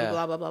drugs and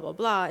blah blah blah blah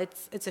blah.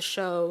 It's a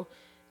show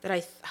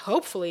that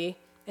hopefully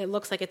it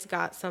looks like it's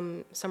got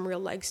some real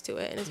legs to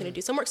it and it's going to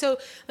do some work. So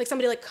like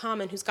somebody like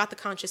Common, who's got the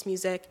conscious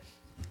music,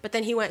 but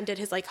then he went and did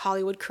his like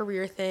Hollywood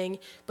career thing,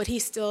 but he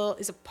still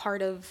is a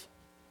part of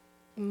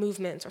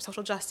movements or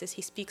social justice.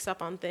 He speaks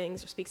up on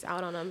things or speaks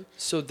out on them.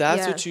 So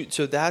that's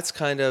so that's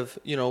kind of,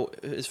 you know,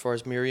 as far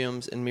as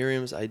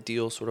Miriam's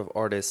ideal sort of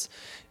artists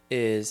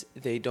is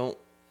they don't.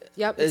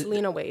 Yep, it's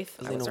Lena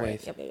Waithe. Lena Waithe.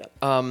 Right. Yep.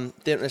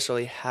 They don't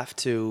necessarily have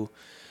to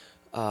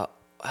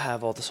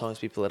have all the songs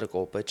be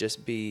political, but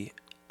just be.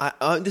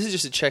 This is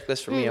just a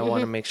checklist for me. I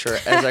want to make sure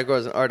as I grow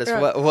as an artist,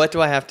 what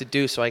do I have to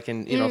do so I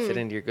can, you know, fit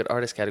into your good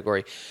artist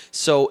category.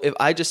 So if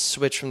I just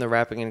switch from the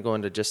rapping and go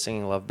into just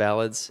singing love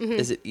ballads,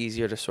 is it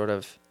easier to sort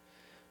of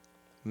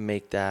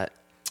make that?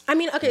 I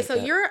mean, okay, so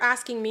you're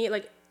asking me,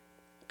 like,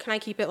 can I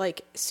keep it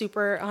like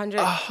super 100?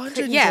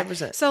 110%.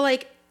 Yeah. So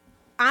like,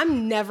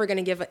 I'm never going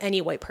to give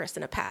any white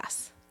person a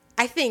pass.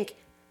 I think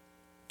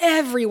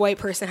every white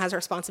person has a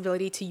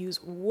responsibility to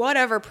use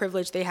whatever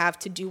privilege they have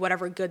to do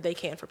whatever good they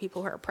can for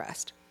people who are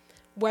oppressed.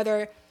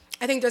 Whether,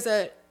 I think there's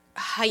a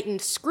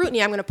heightened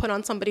scrutiny I'm going to put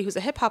on somebody who's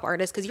a hip hop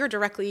artist because you're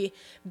directly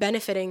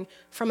benefiting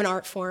from an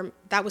art form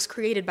that was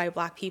created by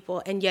Black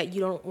people, and yet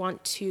you don't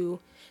want to,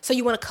 so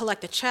you want to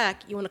collect a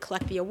check, you want to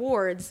collect the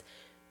awards,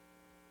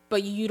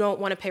 but you don't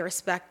want to pay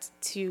respect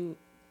to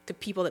the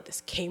people that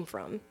this came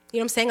from. You know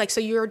what I'm saying? Like, so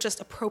you're just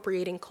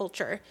appropriating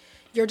culture.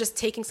 You're just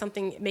taking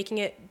something, making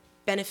it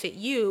benefit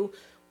you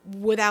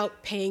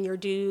without paying your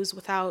dues,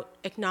 without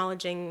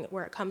acknowledging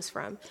where it comes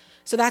from.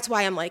 So that's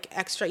why I'm like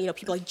extra, you know,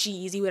 people like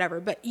G-Eazy, whatever.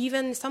 But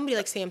even somebody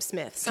like Sam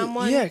Smith,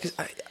 someone... Yeah, because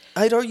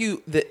I'd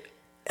argue that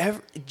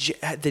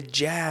the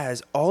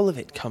jazz, all of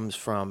it comes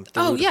from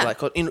the root of Black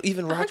culture. You know,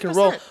 even rock 100%. And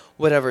roll,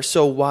 whatever.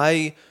 So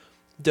why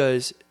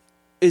is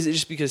it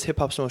just because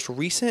hip-hop's the most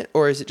recent,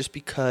 or is it just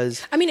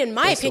because... I mean, in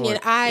my opinion,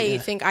 I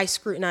think I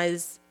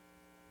scrutinize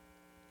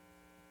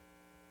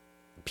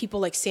people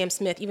like Sam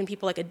Smith, even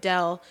people like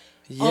Adele.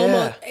 Yeah.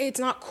 Almost, it's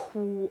not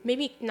cool,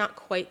 maybe not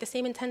quite the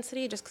same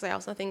intensity, just because I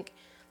also think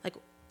like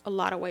a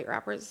lot of white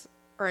rappers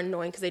are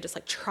annoying because they just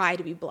like try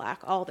to be Black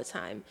all the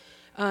time.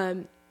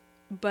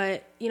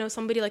 But, you know,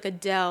 somebody like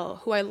Adele,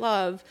 who I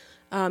love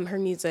her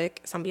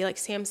music, somebody like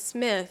Sam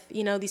Smith,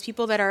 you know, these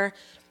people that are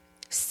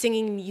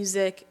singing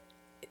music,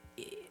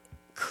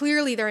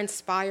 clearly they're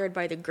inspired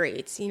by the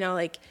greats, you know,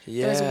 like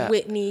there's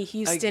Whitney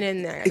Houston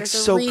in there. There's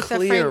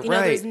Aretha Franklin, you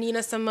know, there's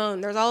Nina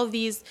Simone. There's all of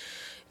these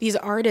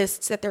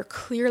artists that they're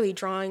clearly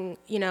drawing,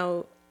 you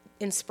know,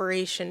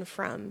 inspiration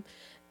from.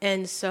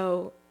 And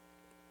so,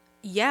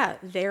 yeah,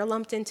 they're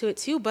lumped into it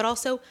too, but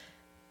also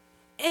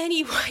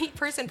any white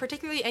person,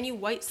 particularly any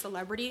white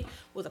celebrity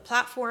with a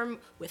platform,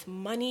 with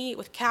money,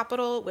 with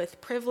capital, with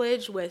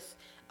privilege, with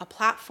a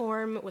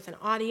platform, with an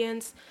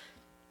audience,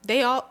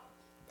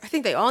 I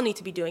think they all need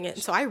to be doing it.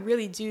 And so I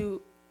really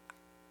do.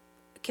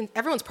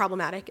 Everyone's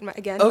problematic.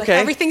 Again,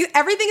 okay. Like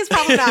everything is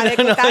problematic.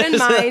 With that in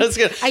mind,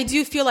 I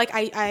do feel like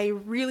I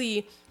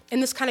really,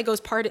 and this kind of goes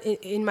part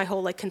in my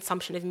whole like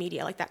consumption of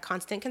media, like that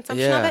constant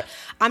consumption of it.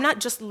 I'm not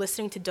just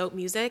listening to dope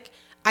music.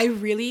 I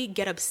really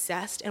get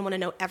obsessed and want to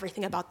know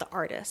everything about the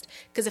artist.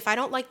 Because if I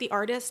don't like the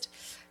artist,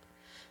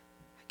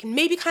 I can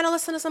maybe kind of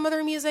listen to some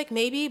other music,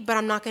 maybe, but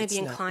I'm not going to be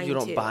inclined to. You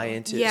don't buy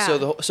into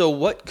it. So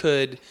what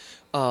could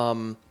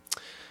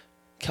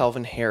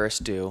Calvin Harris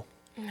do?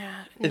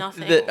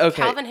 Nothing.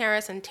 Calvin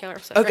Harris and Taylor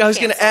Swift. Okay, I was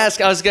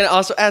going to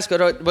also ask,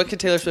 what could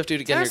Taylor Swift do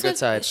to get on your good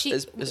side?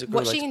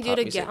 What she can do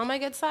to get on my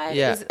good side?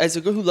 Yeah, as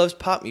a girl who loves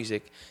pop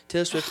music,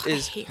 Taylor Swift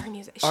is. I hate her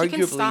music. She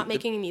can stop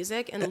making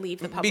music and leave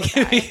the public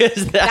eye.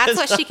 That's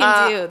what she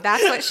can do.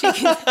 That's what she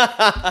can do.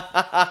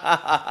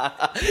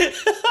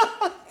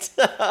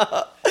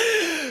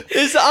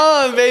 It's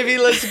on, baby.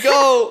 Let's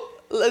go.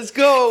 Let's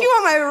go. You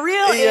want my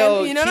real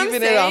imp, you know what I'm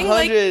saying? Keeping it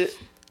 100.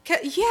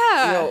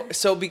 Yeah. You know,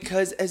 so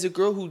because as a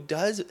girl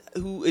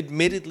who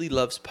admittedly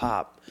loves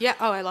pop. Yeah.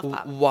 Oh, I love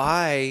pop.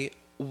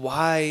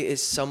 Why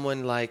is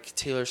someone like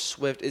Taylor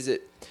Swift? Is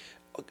it,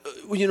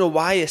 you know,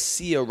 why a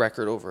Sia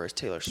record over a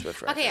Taylor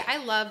Swift record? Okay,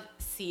 I love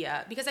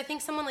Sia because I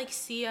think someone like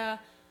Sia,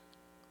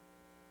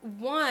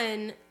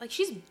 one, like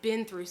she's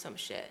been through some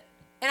shit,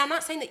 and I'm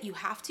not saying that you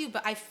have to,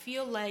 but I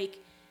feel like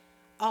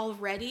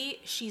already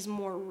she's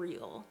more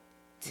real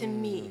to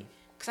me.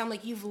 Because I'm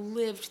like, you've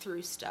lived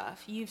through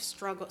stuff. You've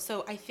struggled.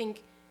 So I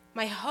think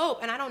my hope,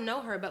 and I don't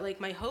know her, but like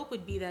my hope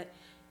would be that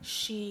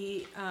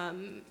she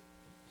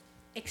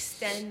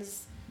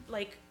extends,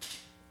 like,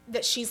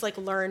 that she's like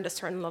learned a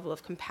certain level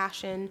of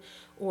compassion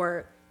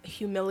or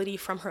humility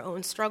from her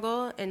own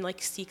struggle and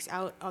like seeks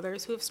out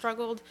others who have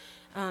struggled,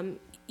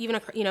 even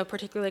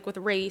particularly like with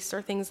race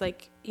or things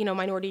like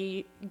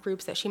minority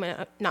groups that she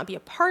might not be a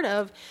part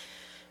of.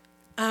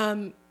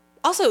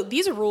 Also,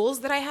 these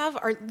rules that I have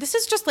this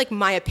is just like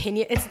my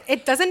opinion.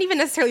 It doesn't even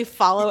necessarily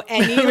follow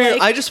any.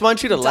 I just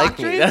want you to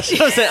doctrine. Like me. That's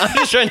what I'm saying. I'm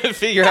just trying to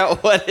figure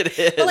out what it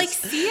is. But like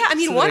Sia,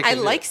 I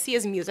like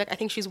Sia's music. I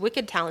think she's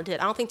wicked talented.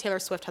 I don't think Taylor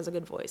Swift has a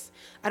good voice.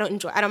 I'm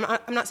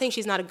not saying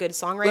she's not a good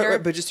songwriter.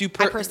 Right, but just I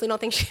personally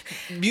don't think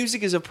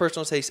music is a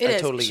personal taste. I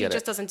totally get it. She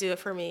just doesn't do it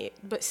for me.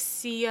 But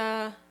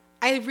Sia,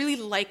 I really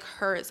like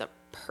her as a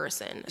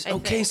person.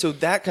 Okay, so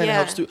that kind of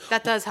helps too.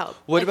 That does help.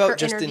 What about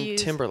Justin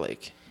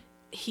Timberlake?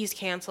 He's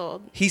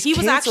canceled. He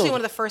was actually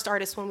one of the first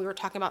artists when we were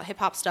talking about hip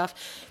hop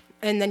stuff.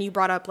 And then you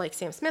brought up like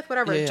Sam Smith,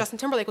 whatever. Yeah. Justin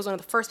Timberlake was one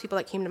of the first people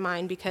that came to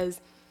mind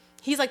because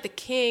he's like the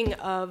king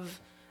of,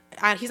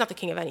 he's not the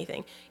king of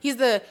anything. He's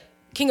the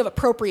king of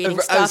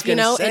appropriating stuff,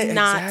 and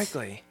not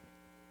exactly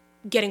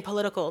getting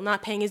political,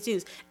 not paying his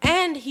dues.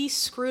 And he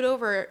screwed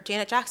over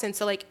Janet Jackson.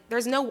 So like,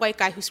 there's no white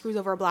guy who screws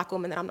over a black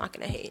woman that I'm not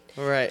going to hate.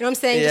 Right. You know what I'm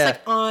saying? Yeah. Just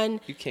like on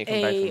you can't come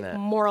back from that.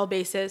 Moral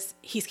basis,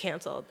 he's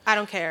canceled. I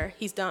don't care.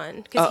 He's done.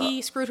 Because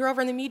he screwed her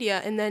over in the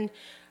media. And then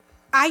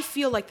I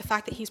feel like the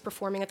fact that he's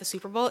performing at the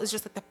Super Bowl is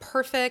just like the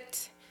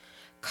perfect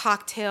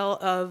cocktail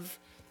of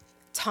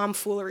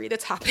tomfoolery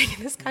that's happening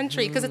in this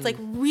country. Because it's like,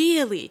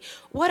 really,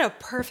 what a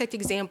perfect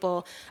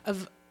example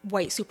of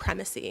white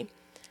supremacy.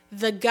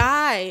 The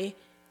guy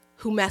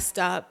who messed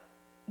up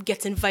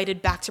gets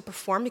invited back to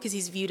perform because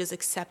he's viewed as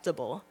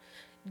acceptable.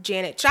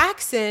 Janet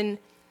Jackson,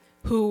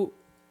 who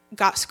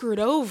got screwed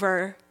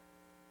over,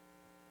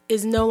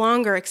 is no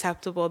longer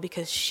acceptable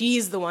because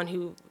she's the one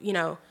who,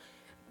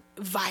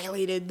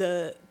 violated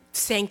the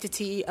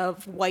sanctity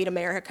of white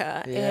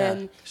America. Yeah,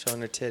 and showing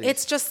her titties.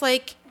 It's just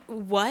like,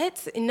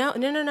 what?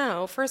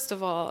 No. First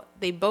of all,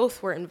 they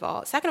both were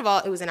involved. Second of all,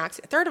 it was an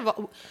accident. Third of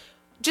all,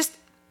 just...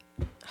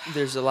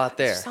 There's a lot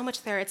there. There's so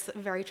much there. It's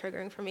very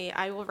triggering for me.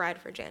 I will ride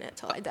for Janet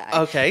till I die.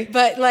 Okay.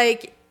 But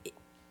like,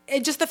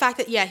 just the fact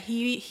that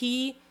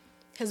he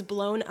has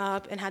blown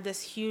up and had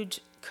this huge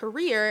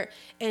career,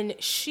 and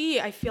she,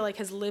 I feel like,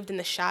 has lived in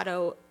the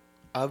shadow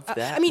of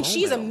that.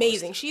 She's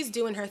amazing. Almost. She's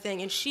doing her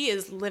thing, and she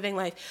is living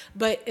life.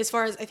 But as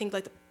far as I think,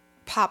 like the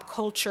pop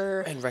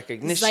culture and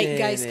recognition,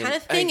 zeitgeist kind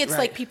of thing, it's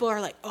like people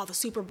are like, oh, the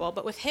Super Bowl.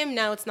 But with him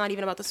now, it's not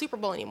even about the Super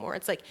Bowl anymore.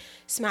 It's like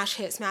smash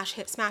hit, smash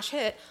hit, smash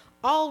hit.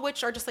 All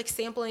which are just like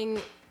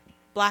sampling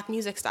black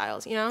music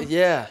styles,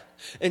 Yeah.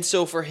 And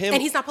so for him...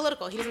 And he's not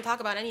political. He doesn't talk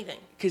about anything.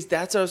 Because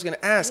that's what I was going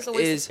to ask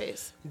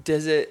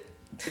does it...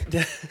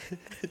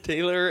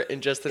 Taylor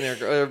and Justin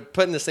are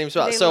put in the same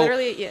spot.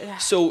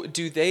 So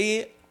do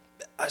they...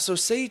 So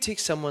say you take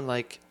someone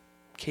like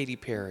Katy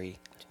Perry,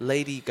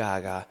 Lady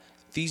Gaga,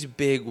 these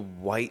big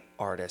white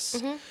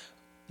artists... Mm-hmm.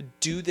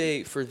 Do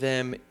they, for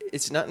them,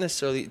 it's not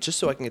necessarily, just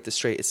so I can get this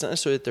straight, it's not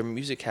necessarily that their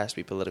music has to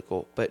be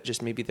political, but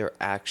just maybe their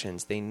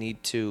actions.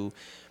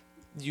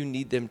 You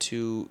need them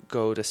to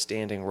go to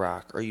Standing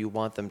Rock, or you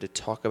want them to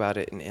talk about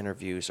it in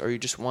interviews, or you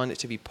just want it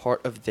to be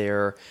part of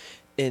their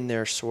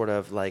sort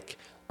of like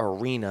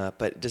arena,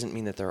 but it doesn't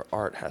mean that their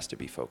art has to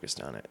be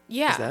focused on it.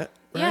 Yeah. Is that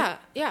right?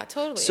 Yeah,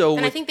 totally.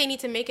 And I think they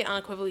need to make it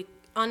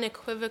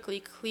unequivocally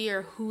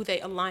clear who they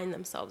align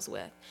themselves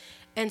with.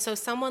 And so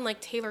someone like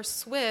Taylor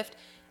Swift,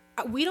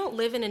 we don't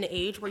live in an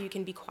age where you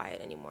can be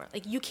quiet anymore.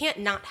 Like, you can't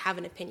not have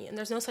an opinion.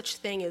 There's no such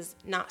thing as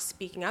not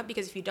speaking up,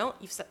 because if you don't,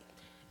 it's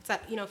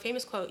that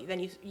famous quote,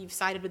 then you've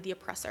sided with the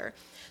oppressor.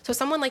 So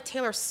someone like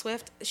Taylor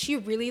Swift, she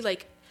really,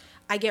 like,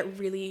 I get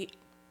really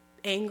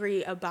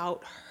angry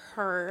about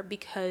her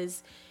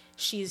because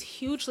she's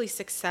hugely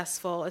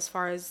successful as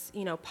far as,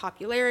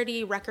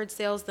 popularity, record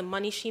sales, the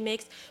money she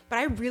makes. But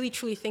I really,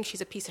 truly think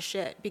she's a piece of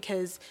shit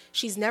because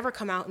she's never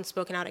come out and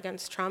spoken out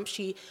against Trump.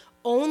 She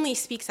only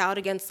speaks out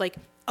against, like,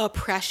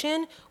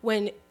 oppression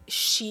when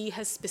she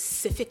has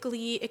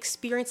specifically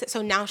experienced it.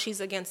 So now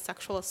she's against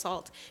sexual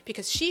assault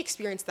because she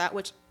experienced that,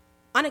 which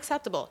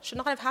unacceptable, should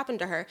not have happened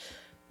to her.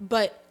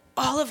 But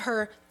all of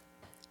her,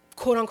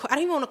 quote unquote, I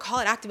don't even want to call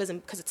it activism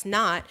because it's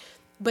not,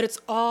 but it's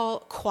all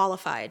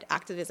qualified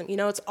activism.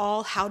 It's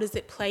all, how does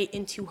it play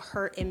into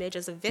her image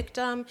as a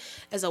victim,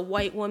 as a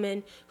white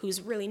woman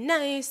who's really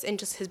nice and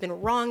just has been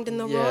wronged in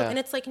the world. And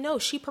it's like, no,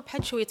 she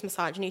perpetuates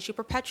misogyny. She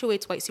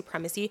perpetuates white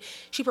supremacy.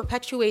 She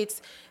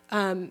perpetuates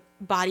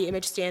body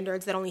image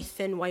standards that only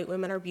thin white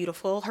women are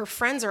beautiful. Her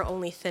friends are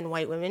only thin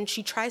white women.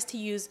 She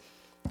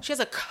has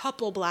a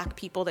couple black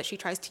people that she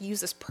tries to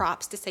use as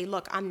props to say,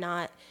 look, I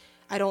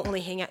don't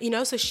only hang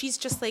out, so she's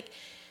just like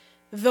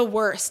the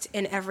worst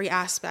in every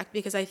aspect,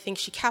 because I think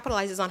she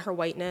capitalizes on her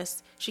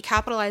whiteness. She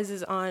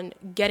capitalizes on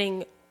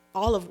getting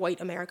all of white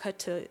America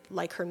to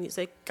like her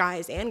music,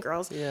 guys and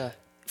girls. Yeah.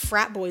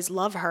 Frat boys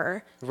love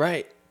her.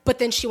 Right. But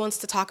then she wants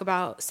to talk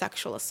about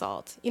sexual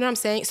assault. You know what I'm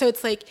saying? So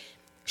it's like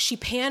she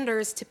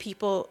panders to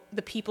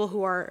the people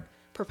who are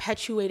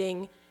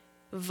perpetuating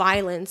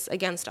violence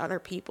against other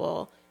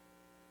people,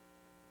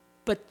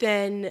 but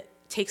then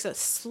takes a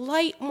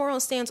slight moral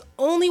stance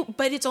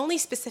but it's only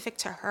specific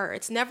to her.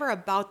 It's never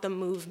about the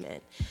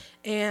movement.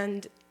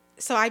 And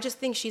So I just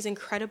think she's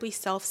incredibly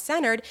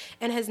self-centered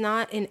and has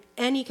not in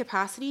any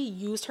capacity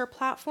used her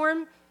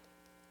platform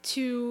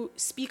to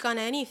speak on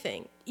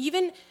anything.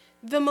 Even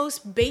the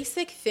most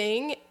basic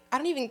thing, I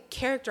don't even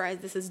characterize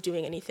this as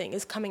doing anything,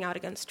 is coming out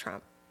against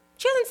Trump.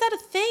 She hasn't said a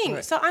thing.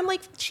 Right. So I'm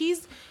like,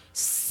 she's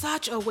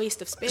such a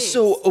waste of space.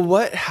 So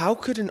how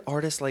could an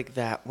artist like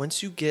that,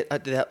 once you get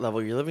at that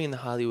level, you're living in the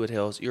Hollywood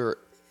Hills, you're,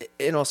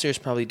 in all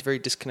seriousness, probably very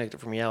disconnected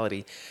from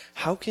reality,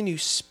 how can you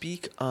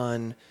speak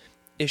on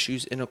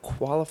issues in a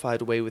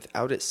qualified way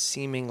without it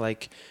seeming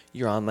like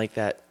you're on like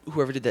that,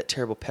 whoever did that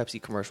terrible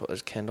Pepsi commercial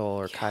as Kendall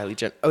or Kylie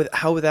Jenner,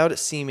 how without it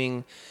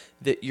seeming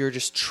that you're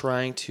just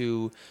trying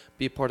to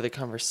be a part of the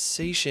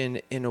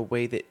conversation in a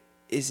way that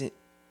isn't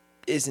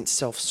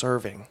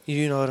self-serving.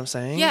 You know what I'm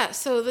saying? Yeah,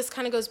 so this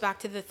kind of goes back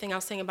to the thing I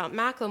was saying about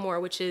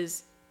Macklemore, which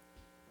is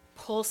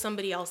pull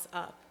somebody else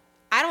up.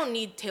 I don't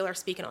need Taylor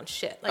speaking on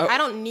shit. Like, I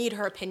don't need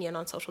her opinion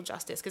on social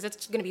justice because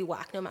it's going to be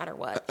whack no matter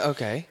what.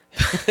 Okay.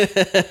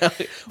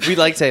 We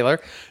like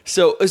Taylor.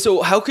 So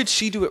how could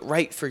she do it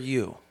right for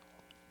you?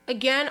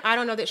 Again, I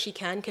don't know that she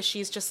can because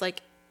she's just,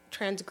 like,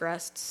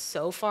 transgressed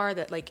so far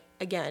that, like,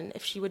 again,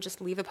 if she would just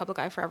leave the public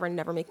eye forever and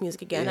never make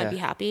music again, I'd be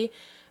happy.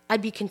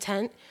 I'd be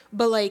content.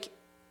 But, like,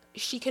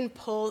 she can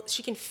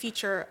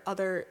feature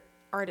other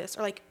artists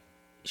or, like,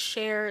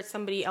 share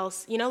somebody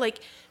else, you know,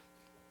 like,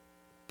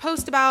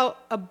 post about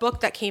a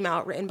book that came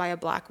out written by a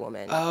black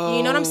woman. Oh,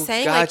 you know what I'm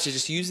saying? Gotcha. Like,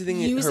 just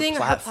using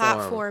her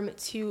platform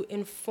to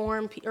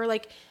inform or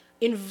like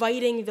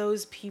inviting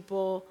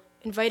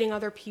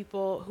other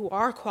people who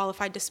are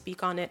qualified to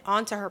speak on it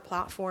onto her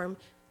platform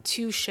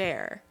to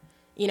share.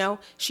 You know,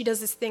 she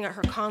does this thing at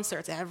her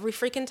concerts every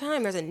freaking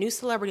time. There's a new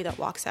celebrity that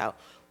walks out.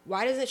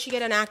 Why doesn't she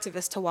get an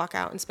activist to walk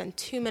out and spend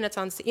 2 minutes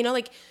on, you know,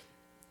 like.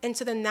 And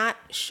so then that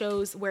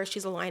shows where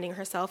she's aligning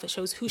herself. It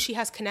shows who she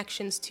has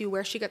connections to,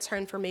 where she gets her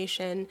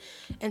information.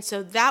 And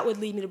so that would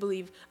lead me to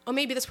believe, oh,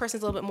 maybe this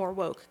person's a little bit more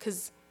woke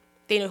because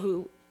they know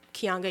who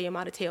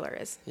Keeanga-Yamahtta Taylor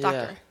is. Yeah.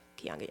 Dr.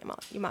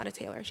 Keeanga-Yamahtta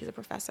Taylor. She's a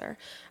professor.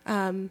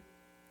 Or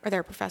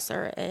they're a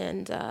professor.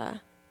 And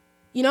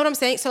you know what I'm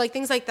saying? So like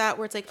things like that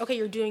where it's like, okay,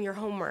 you're doing your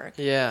homework.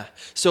 Yeah.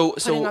 So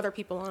putting other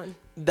people on.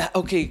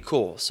 Okay,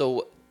 cool.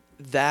 So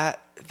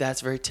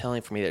that's very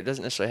telling for me. That it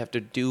doesn't necessarily have to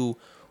do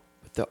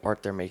the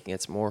art they're making.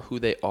 It's more who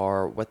they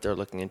are, what they're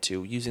looking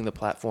into, using the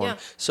platform. Yeah.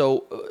 So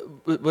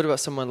what about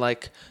someone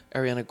like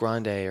Ariana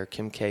Grande or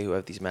Kim K who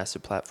have these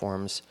massive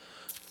platforms?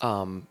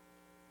 You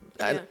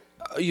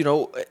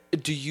know,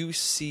 do you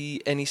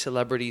see any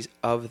celebrities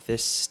of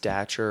this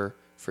stature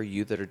for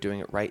you that are doing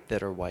it right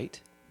that are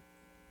white?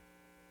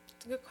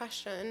 That's a good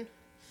question.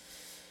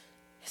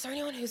 Is there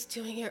anyone who's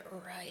doing it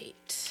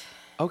right?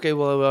 Okay,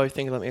 well, I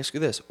think, let me ask you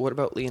this. What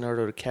about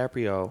Leonardo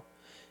DiCaprio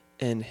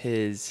and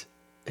his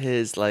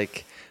adventures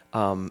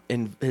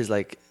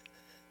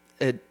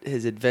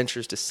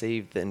to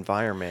save the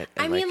environment?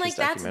 And, I mean, like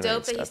that's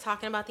dope that he's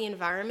talking about the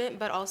environment,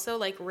 but also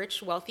like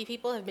rich, wealthy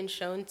people have been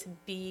shown to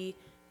be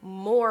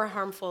more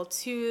harmful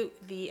to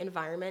the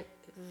environment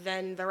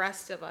than the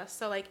rest of us.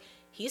 So like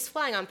he's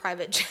flying on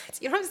private jets,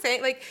 you know what I'm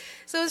saying? Like,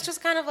 so it's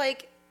just kind of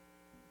like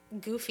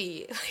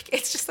goofy. Like,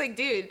 it's just like,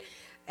 dude,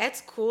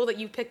 that's cool that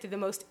you picked the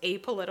most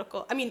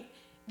apolitical. I mean,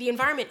 the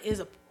environment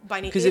is by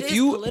nature. Because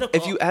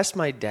if you ask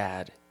my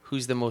dad,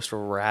 who's the most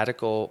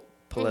radical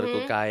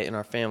political guy in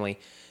our family,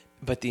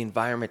 but the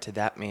environment to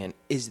that man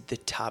is the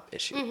top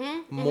issue.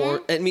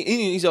 I mean,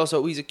 he's a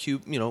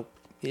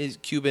he's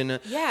Cuban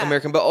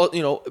American, but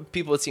you know,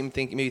 people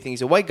maybe think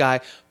he's a white guy,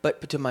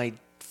 but to my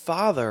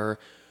father,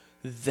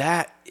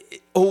 that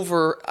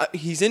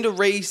he's into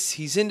race,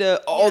 he's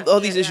into all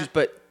these issues,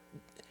 but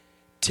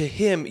to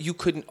him, you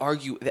couldn't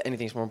argue that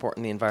anything's more important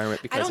than the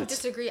environment. Because I don't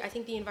disagree. I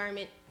think the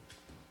environment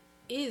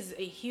is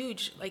a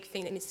huge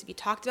thing that needs to be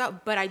talked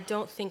about, but I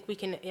don't think we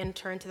can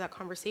enter into that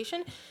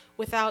conversation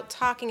without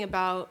talking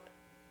about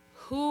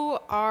who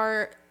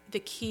are the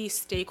key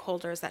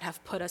stakeholders that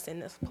have put us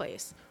in this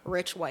place.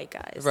 Rich white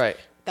guys, right,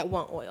 that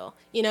want oil.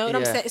 You know what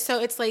I'm saying?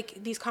 So it's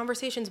like these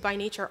conversations by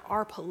nature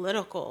are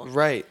political,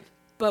 right?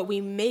 But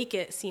we make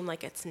it seem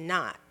like it's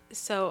not.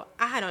 So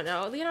I don't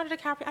know. Leonardo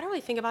DiCaprio, I don't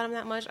really think about him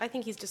that much. I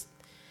think he's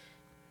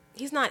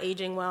not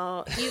aging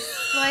well. He's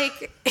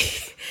like.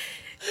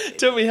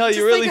 Tell me how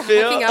you really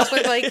feel. Hooking up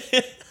with like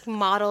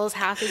models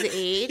half his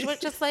age,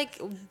 which just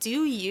like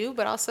do you,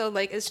 but also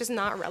like it's just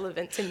not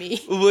relevant to me.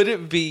 Would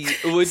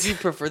you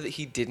prefer that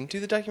he didn't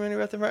do the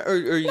documentary about them, or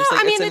you just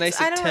like, it's a nice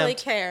attempt? I don't really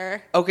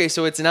care. Okay,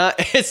 so it's not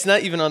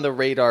even on the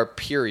radar,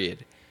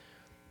 period.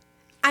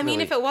 I mean,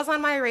 if it was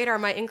on my radar,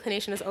 my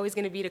inclination is always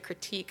going to be to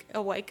critique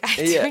a white guy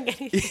doing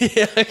anything.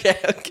 Yeah,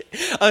 okay.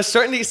 I'm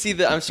starting to see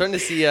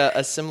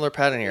a similar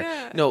pattern here.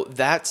 Yeah. No,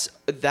 that's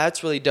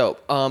really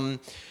dope.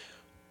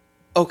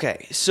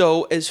 Okay,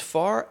 so as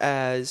far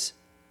as,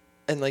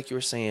 and like you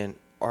were saying,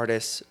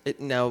 artists, it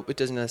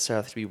doesn't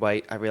necessarily have to be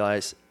white. I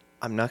realize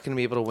I'm not going to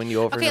be able to win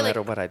you over no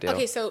matter what I do.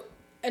 Okay, so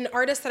an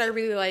artist that I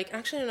really like,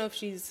 actually I don't know if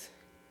she's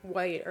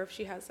white or if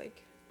she has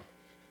like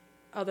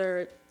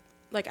other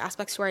like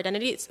aspects to her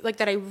identity, it's like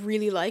that I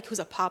really like, who's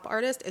a pop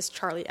artist, is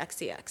Charli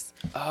XCX.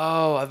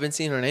 Oh, I've been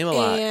seeing her name a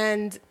lot.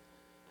 And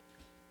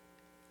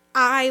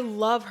I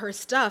love her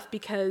stuff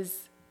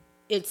because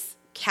it's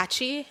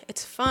catchy,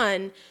 it's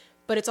fun,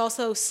 but it's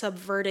also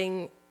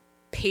subverting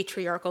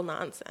patriarchal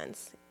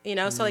nonsense. You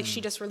know, so like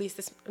she just released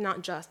this,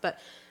 not just, but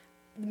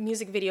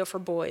music video for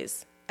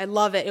Boys. I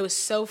love it. It was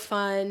so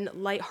fun,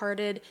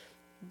 lighthearted,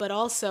 but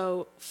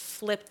also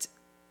flipped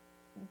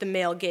the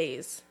male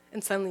gaze.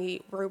 And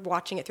suddenly we're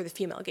watching it through the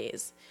female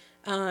gaze.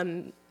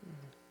 Her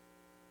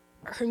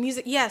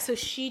music, yeah, so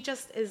she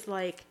just is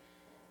like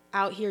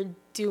out here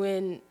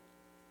doing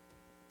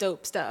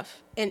dope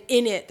stuff. And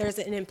in it, there's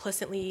an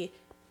implicitly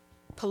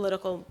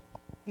political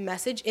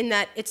message in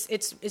that it's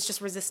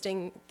just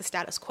resisting the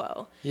status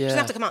quo. Yeah. She doesn't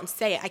have to come out and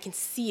say it. I can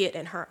see it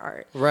in her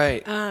art.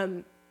 Right.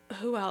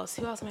 Who else?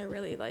 Who else am I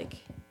really like?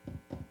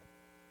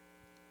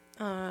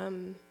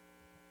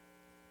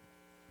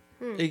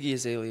 Iggy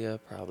Azalea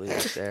probably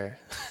right there.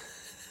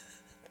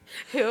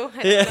 Who?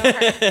 I don't know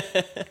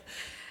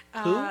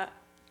her. Who?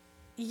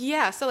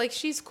 Yeah, so like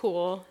she's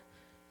cool.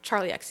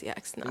 Charlie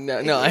XCX.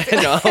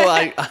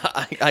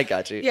 I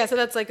got you. Yeah, so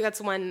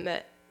that's one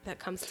that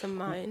comes to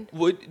mind.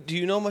 Do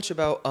you know much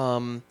about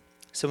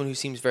someone who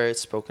seems very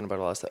outspoken about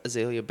a lot of stuff?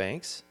 Azalea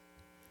Banks?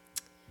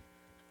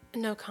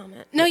 No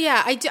comment. No,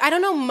 yeah, I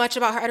don't know much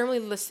about her. I don't really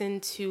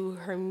listen to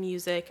her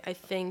music. I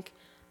think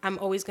I'm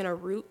always gonna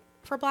root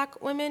for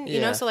Black women,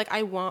 you know. So like,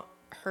 I want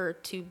her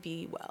to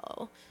be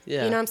well.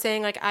 Yeah. You know what I'm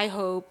saying? Like, I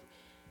hope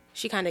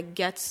she kind of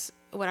gets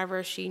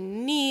whatever she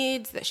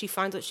needs, that she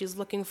finds what she's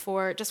looking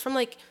for. Just from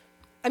like,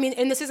 I mean,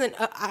 and this isn't.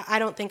 I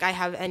don't think I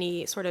have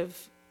any sort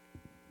of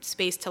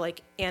space to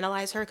like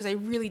analyze her because I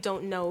really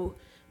don't know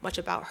much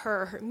about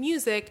her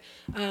music.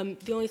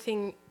 The only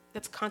thing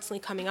that's constantly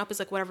coming up is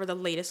like whatever the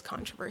latest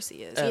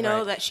controversy is, you know,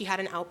 right. That she had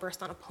an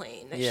outburst on a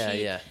plane, that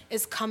she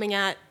is coming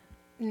at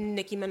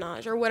Nicki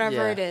Minaj or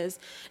whatever it is.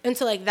 And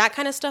so like that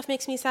kind of stuff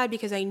makes me sad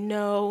because I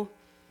know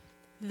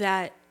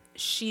that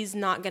she's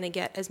not going to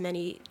get as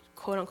many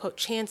quote unquote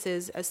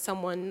chances as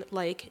someone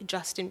like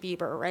Justin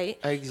Bieber, right?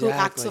 Exactly. Who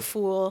acts a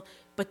fool,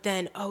 but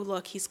then, oh,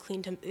 look, he's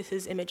cleaned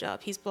his image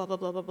up. He's blah, blah,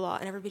 blah, blah, blah.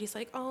 And everybody's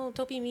like, oh,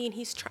 don't be mean.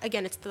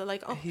 Again, it's the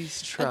like, oh,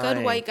 he's a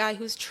good white guy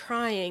who's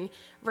trying,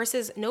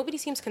 versus nobody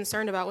seems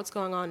concerned about what's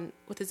going on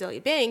with Azalea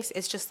Banks.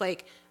 It's just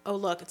like, oh,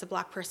 look, it's a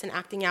Black person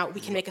acting out.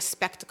 We can make a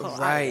spectacle out of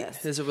this. Right.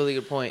 That's a really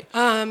good point.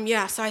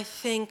 Yeah, so I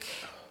think,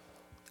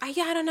 I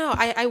don't know.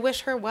 I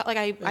wish her well.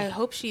 Like, I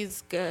hope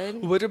she's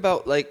good. What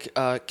about like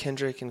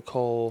Kendrick and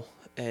Cole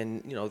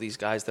and, you know, these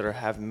guys that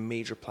have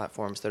major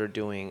platforms that are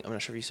doing, I'm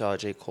not sure if you saw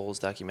J. Cole's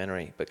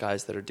documentary, but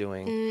guys that are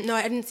doing. No,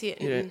 I didn't see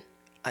it.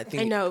 I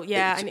think I know,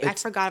 yeah. I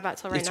forgot about it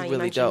till right now. It's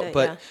really dope.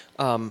 But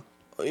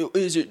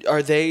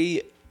are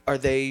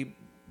they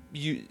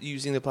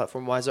using the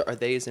platform wiser? Are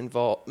they as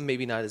involved,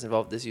 maybe not as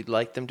involved as you'd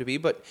like them to be,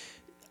 but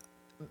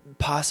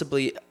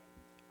possibly,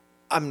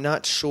 I'm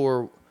not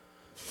sure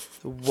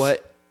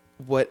what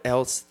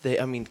else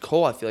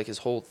Cole, I feel like his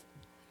whole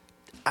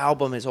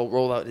album, his whole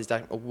rollout, his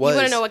document was. You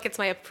want to know what gets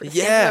my approval?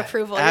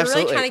 Absolutely.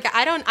 You're really trying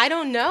to. I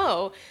don't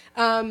know.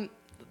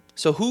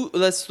 So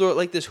let's throw it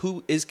like this.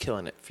 Who is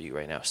killing it for you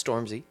right now?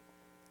 Stormzy.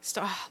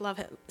 Love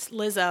him.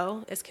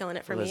 Lizzo is killing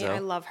it for me. I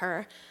love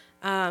her.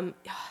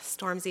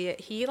 Stormzy,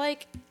 he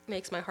like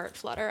makes my heart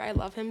flutter. I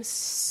love him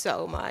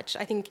so much.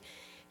 I think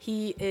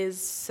he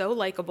is so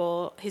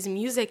likable. His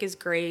music is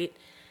great,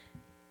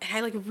 and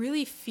I like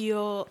really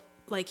feel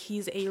like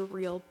he's a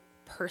real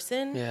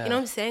person. Yeah. You know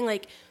what I'm saying?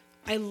 Like,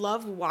 I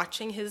love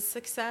watching his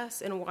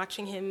success and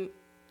watching him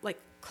like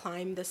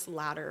climb this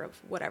ladder of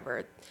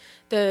whatever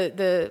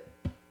the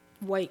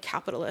white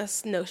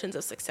capitalist notions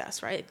of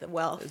success, right? The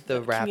wealth,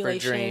 the rapper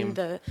dream,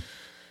 the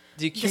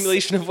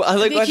accumulation of. I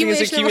like watching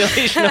his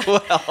accumulation of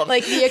wealth,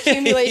 like the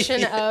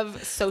accumulation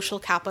of social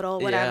capital,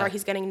 whatever. Yeah.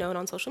 He's getting known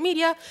on social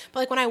media, but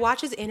like when I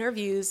watch his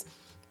interviews,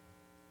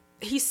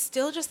 he's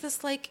still just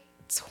this like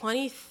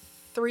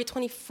 23,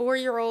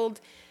 24-year-old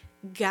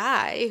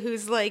guy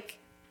who's like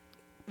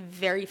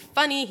very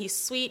funny. He's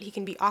sweet. He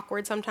can be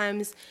awkward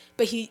sometimes,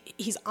 but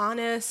he's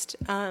honest.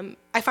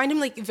 I find him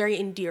like very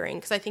endearing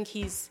because I think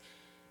he's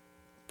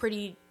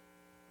pretty.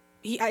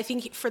 I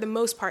think for the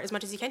most part, as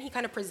much as he can, he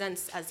kind of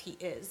presents as he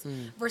is.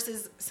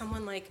 Versus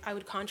someone like I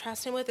would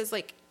contrast him with is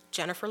like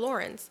Jennifer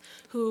Lawrence,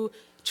 who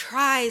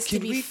tries to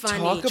be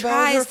funny,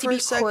 tries to be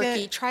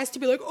quirky, tries to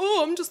be like,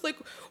 oh, I'm just like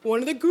one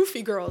of the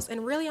goofy girls.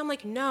 And really, I'm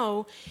like,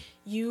 no,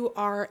 you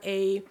are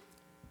a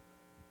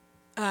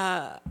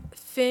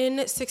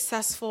thin,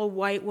 successful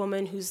white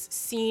woman who's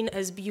seen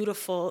as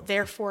beautiful.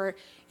 Therefore,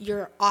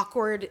 your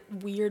awkward,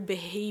 weird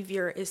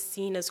behavior is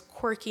seen as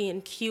quirky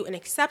and cute and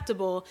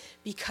acceptable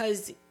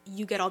because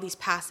you get all these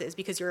passes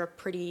because you're a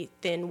pretty,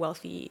 thin,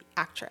 wealthy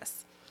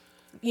actress.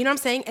 You know what I'm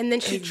saying? And then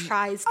she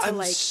tries to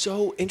I'm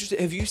so interested.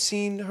 Have you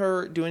seen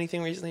her do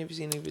anything recently? Have you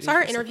seen any videos? Saw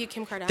her interview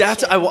Kim Kardashian.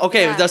 That's what I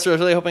was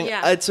really hoping.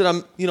 Yeah. That's what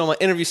I'm. My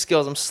interview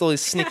skills. I'm slowly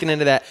sneaking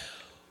into that.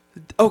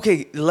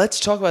 Okay,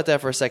 let's talk about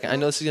that for a second. I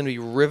know this is going to be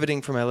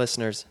riveting for my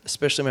listeners,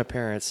 especially my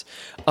parents,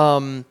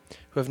 who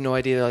have no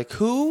idea. They're like,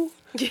 who?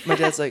 My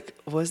dad's like,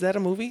 was that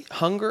a movie?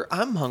 Hunger?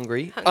 I'm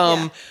hungry.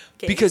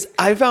 Because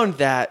I found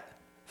that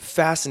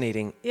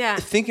fascinating. Yeah.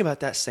 Thinking about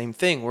that same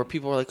thing where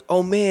people are like,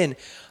 oh man,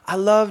 I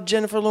love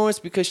Jennifer Lawrence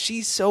because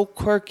she's so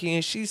quirky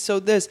and she's so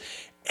this.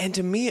 And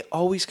to me, it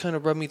always kind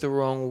of rubbed me the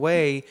wrong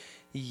way.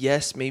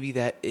 Yes, maybe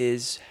that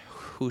is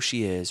who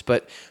she is.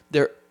 But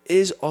there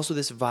is also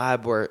this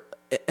vibe where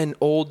an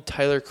old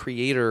Tyler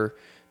Creator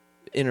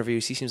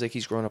interviews, he seems like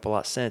he's grown up a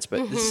lot since,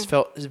 but this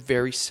felt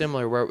very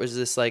similar where it was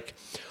this like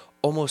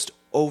almost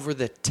over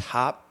the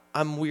top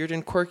I'm weird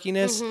and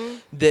quirkiness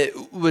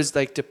that was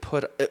like to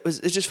put it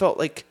just felt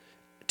like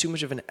too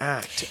much of an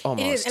act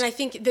almost. It is, and I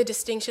think the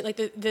distinction, like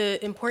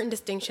the important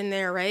distinction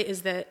there, right,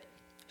 is that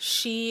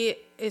she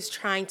is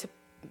trying to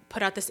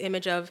put out this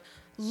image of,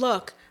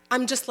 look,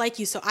 I'm just like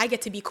you, so I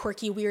get to be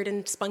quirky, weird,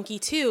 and spunky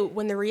too,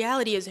 when the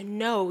reality is,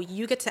 no,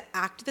 you get to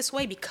act this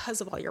way because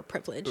of all your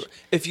privilege.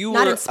 If you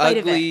were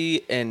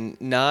ugly and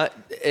not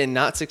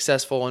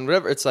successful and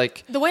whatever, it's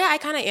like... The way I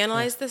kind of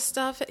analyze this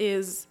stuff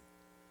is,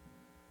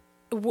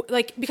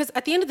 like, because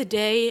at the end of the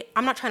day,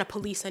 I'm not trying to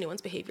police anyone's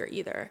behavior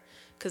either,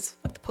 because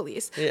fuck the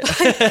police. Yeah.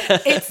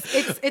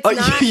 It's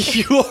not...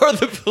 You are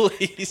the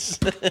police.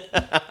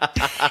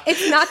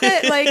 It's not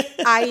that, like,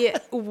 I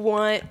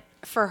want...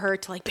 for her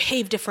to like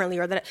behave differently,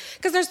 or that,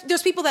 because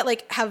there's people that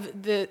like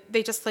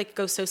they just like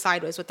go so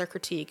sideways with their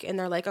critique and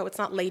they're like, oh, it's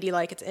not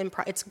ladylike,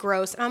 it's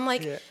gross, and I'm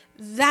like,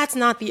 that's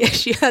not the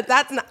issue.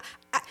 That's not,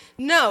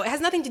 no, it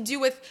has nothing to do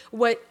with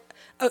what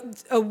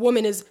a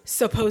woman is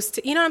supposed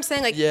to, you know what I'm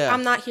saying? Like,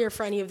 I'm not here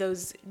for any of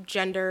those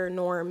gender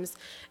norms.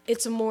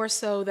 It's more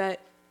so that,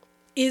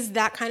 is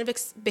that kind of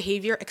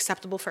behavior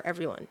acceptable for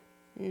everyone?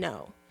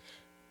 No.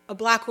 A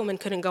black woman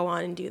couldn't go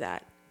on and do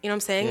that. You know what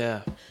I'm saying?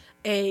 Yeah.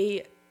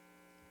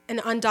 An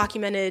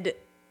undocumented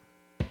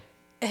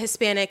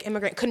Hispanic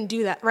immigrant couldn't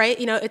do that, right?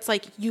 You know, it's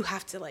like you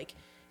have to like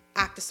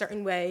act a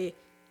certain way.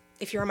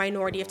 If you're a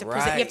minority, you have to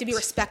present, you have to be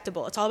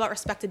respectable. It's all about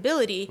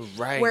respectability.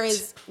 Right.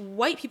 Whereas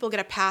white people get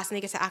a pass and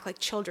they get to act like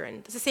children.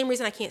 That's the same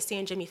reason I can't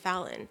stand Jimmy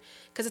Fallon,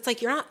 because it's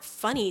like, you're not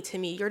funny to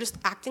me. You're just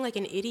acting like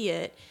an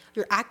idiot.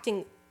 You're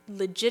acting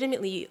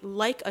legitimately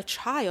like a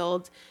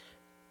child.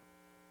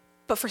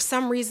 But for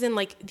some reason,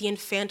 like the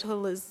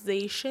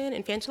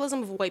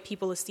infantilism of white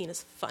people is seen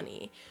as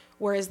funny.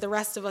 Whereas the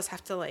rest of us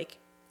have to like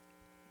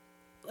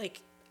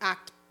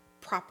act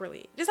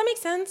properly. Does that make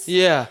sense?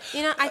 Yeah.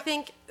 You know, I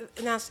think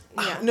that's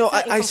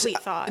incomplete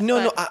thought.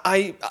 No,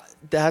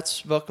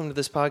 that's welcome to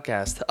this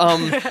podcast.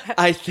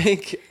 I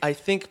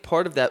think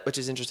part of that, which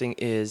is interesting,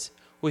 is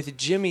with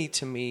Jimmy,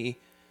 to me,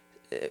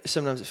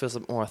 sometimes it feels a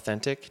bit more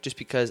authentic, just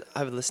because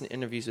I've listened to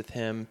interviews with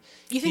him.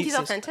 You think he's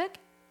authentic?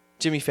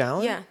 Jimmy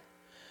Fallon? Yeah.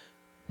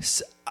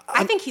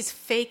 I think he's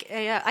fake.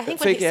 I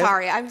think when he's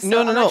sorry. I'm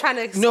not trying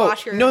to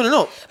squash your...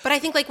 No. But I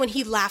think like when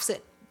he laughs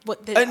at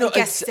what the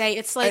guests say,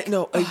 it's like...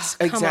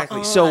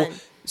 exactly. So,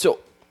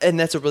 and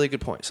that's a really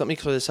good point. So let me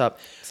clear this up.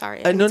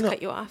 Sorry, I didn't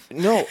cut you off.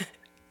 No,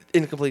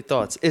 incomplete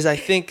thoughts. Is I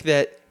think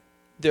that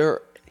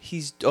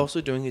he's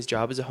also doing his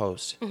job as a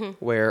host,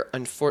 where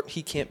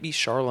he can't be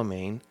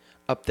Charlemagne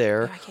up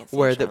there,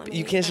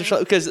 you can't say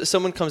Charlemagne, because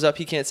someone comes up,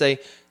 he can't say,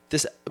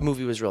 this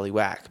movie was really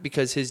whack,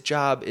 because his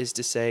job is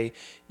to say,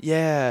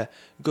 yeah,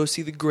 go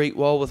see The Great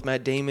Wall with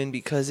Matt Damon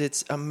because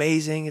it's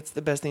amazing. It's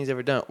the best thing he's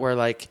ever done. Where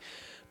like,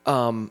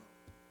 so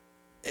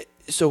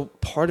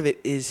part of it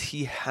is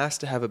he has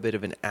to have a bit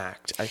of an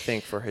act, I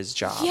think, for his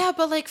job. Yeah,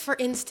 but like, for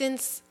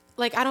instance,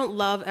 like, I don't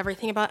love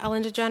everything about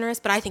Ellen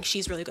DeGeneres, but I think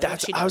she's really good at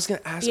what she does. I was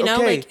going to ask, you know,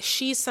 like,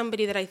 she's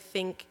somebody that I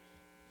think,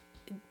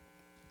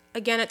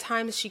 again, at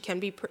times she can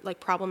be like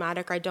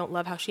problematic, or I don't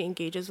love how she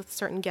engages with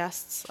certain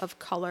guests of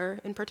color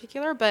in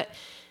particular, but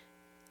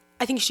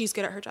I think she's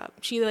good at her job.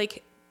 She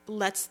like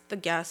lets the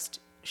guest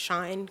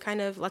shine,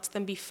 kind of lets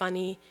them be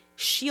funny.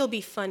 She'll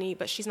be funny,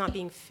 but she's not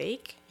being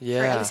fake.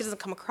 Yeah. Or at least it doesn't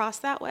come across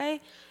that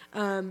way.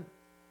 And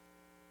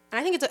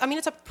I think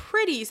it's a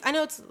pretty, I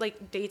know it's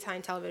like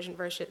daytime television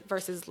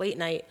versus late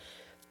night,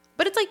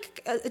 but it's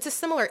like, it's a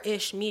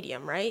similar-ish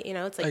medium, right? You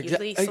know, it's like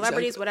usually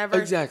celebrities, whatever.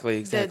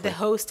 Exactly. The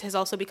host has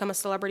also become a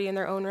celebrity in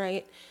their own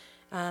right.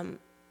 And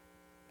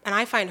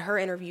I find her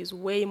interviews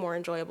way more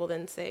enjoyable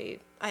than, say,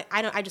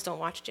 I just don't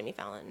watch Jimmy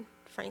Fallon,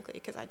 frankly,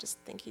 because I just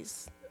think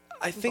he's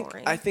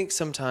boring. I think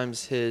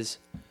sometimes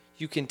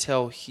you can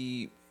tell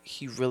he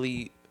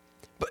really,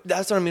 but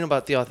that's what I mean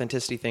about the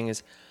authenticity thing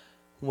is,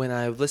 when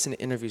I listen to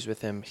interviews with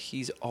him,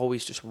 he's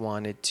always just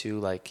wanted to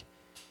like,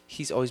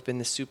 he's always been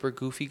this super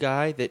goofy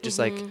guy that just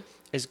like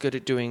is good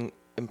at doing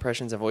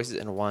impressions and voices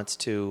and wants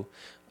to.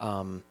 I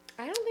don't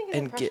think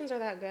his impressions are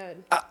that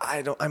good.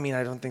 I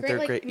don't think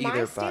they're great either.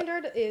 My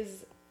standard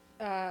is,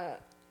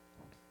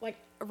 like,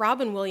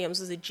 Robin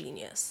Williams was a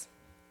genius.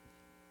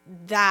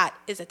 That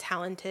is a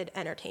talented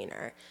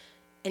entertainer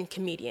and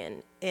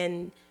comedian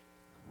and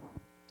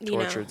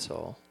tortured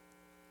soul.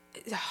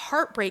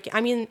 Heartbreaking.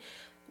 I mean,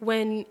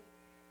 when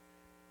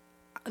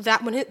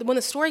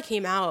the story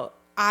came out,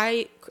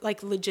 I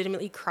like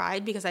legitimately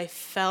cried because I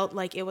felt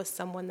like it was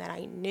someone that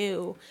I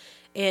knew,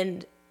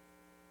 and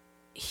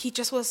he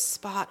just was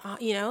spot on,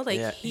 you know,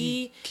 like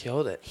he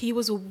killed it. He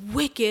was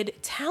wicked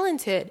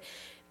talented.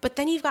 But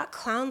then you've got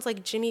clowns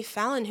like Jimmy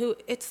Fallon, who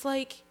it's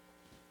like,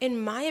 in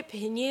my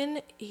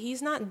opinion,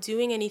 he's not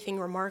doing anything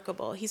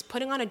remarkable. He's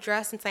putting on a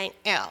dress and saying,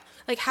 ew.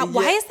 Like,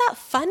 why is that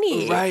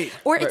funny? Right.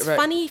 Or it's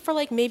funny for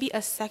like maybe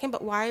a second,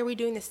 but why are we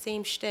doing the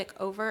same shtick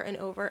over and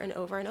over and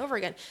over and over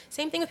again?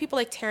 Same thing with people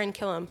like Taran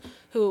Killam,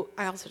 who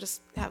I also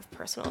just have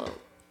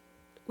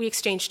we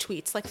exchanged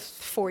tweets like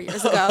 4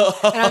 years ago,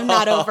 and I'm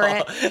not over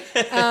it.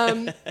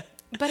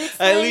 But it's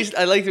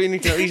I like when you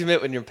can at least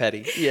admit when you're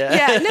petty. Yeah.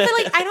 Yeah. No,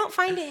 but like I don't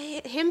find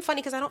him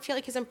funny because I don't feel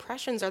like his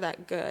impressions are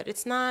that good.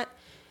 It's not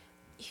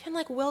even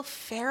like Will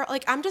Ferrell.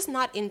 Like I'm just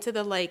not into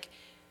the like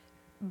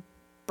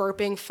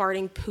burping,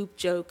 farting, poop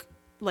joke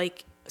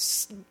like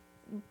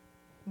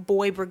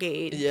boy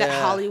brigade that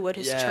Hollywood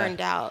has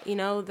turned out. You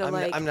know,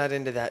 I'm not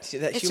into that. See,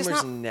 that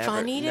humor's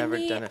never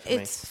done it for me.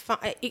 It's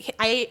fine.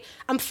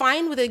 I'm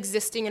fine with it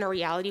existing in a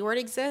reality where it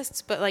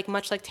exists, but like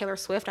much like Taylor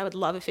Swift, I would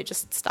love if it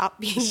just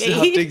stopped being made.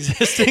 Stopped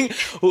existing.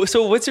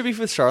 So what's your beef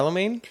with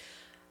Charlemagne?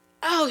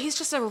 Oh, he's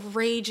just a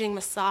raging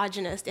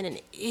misogynist and an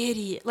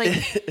idiot. Like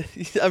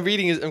I'm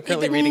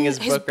currently reading his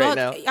book right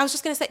now. I was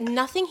just gonna say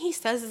nothing he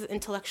says is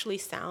intellectually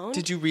sound.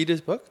 Did you read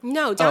his book?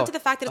 No, down to the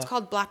fact that it's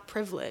called Black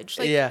Privilege.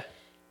 Like, yeah.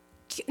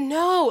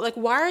 No, like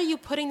why are you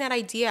putting that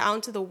idea out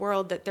into the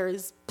world that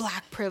there's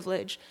black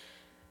privilege?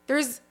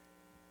 There's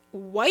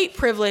white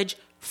privilege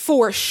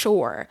for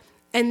sure.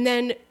 And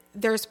then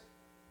there's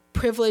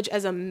privilege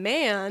as a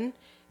man.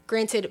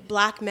 Granted,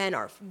 black men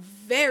are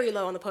very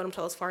low on the totem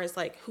pole as far as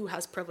like who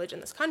has privilege in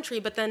this country.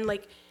 But then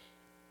like,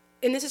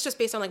 and this is just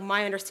based on like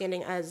my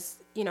understanding as,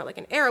 you know, like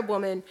an Arab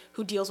woman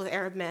who deals with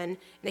Arab men and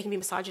they can be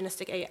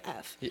misogynistic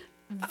AF. Yeah.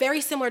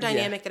 Very similar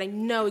dynamic that I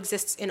know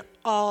exists in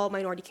all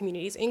minority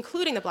communities,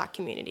 including the black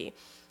community.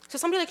 So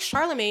somebody like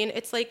Charlemagne,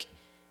 it's like,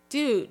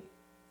 dude,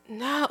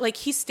 no, like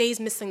he stays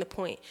missing the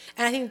point.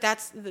 And I think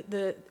that's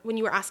the when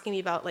you were asking me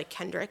about like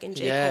Kendrick and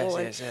J. Cole,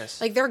 and,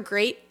 like they're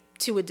great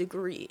to a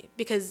degree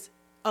because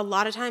a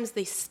lot of times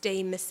they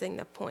stay missing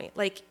the point.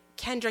 Like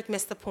Kendrick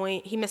missed the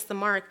point. He missed the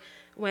mark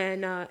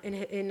when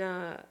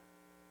in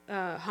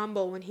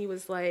Humble when he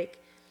was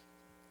like,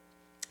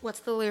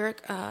 what's the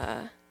lyric?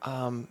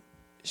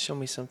 Show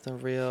me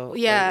something real.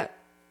 Yeah.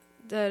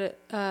 Show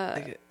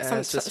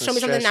me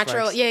something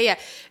natural. Marks. Yeah.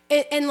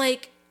 And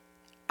like,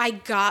 I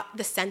got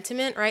the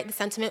sentiment, right? The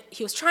sentiment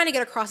he was trying to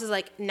get across is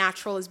like,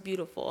 natural is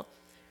beautiful.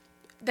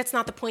 That's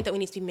not the point that we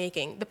need to be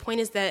making. The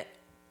point is that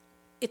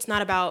it's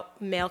not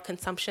about male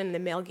consumption and the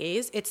male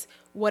gaze. It's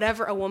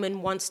whatever a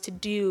woman wants to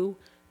do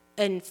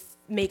and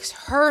makes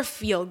her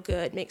feel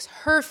good, makes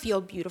her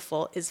feel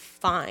beautiful is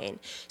fine.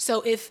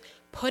 So if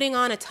putting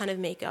on a ton of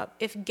makeup,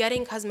 if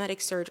getting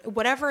cosmetic surgery,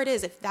 whatever it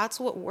is, if that's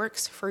what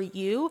works for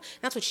you,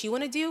 that's what you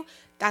want to do,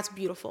 that's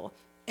beautiful.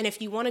 And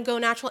if you want to go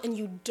natural and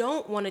you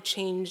don't want to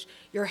change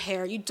your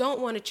hair, you don't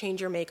want to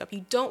change your makeup,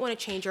 you don't want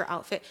to change your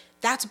outfit,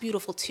 that's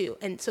beautiful too.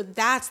 And so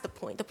that's the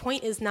point. The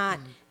point is not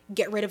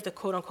get rid of the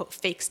quote unquote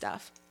fake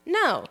stuff.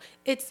 No,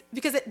 it's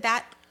because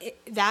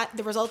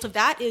the result of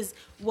that is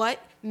what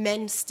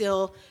men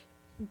still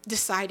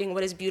deciding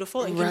what is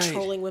beautiful and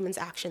controlling women's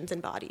actions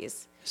and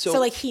bodies. So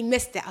like he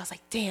missed it. I was like,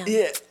 damn.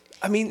 Yeah,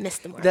 I mean,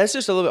 missed the mark. That's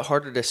just a little bit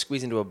harder to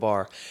squeeze into a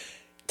bar.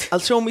 I'll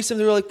show me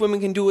something where like women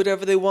can do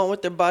whatever they want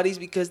with their bodies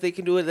because they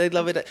can do it. They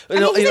love it. He's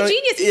a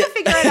genius. He can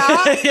figure it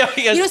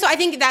out. So I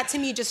think that to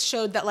me just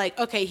showed that like,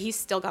 okay, he's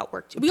still got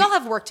work to do. We all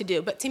have work to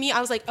do. But to me,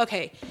 I was like,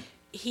 okay,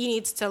 he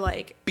needs to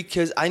like.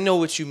 Because I know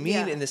what you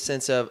mean in the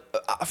sense of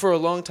for a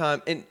long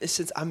time, and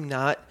since I'm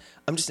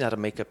just not a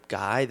makeup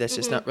guy. That's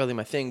just not really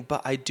my thing.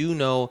 But I do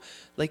know,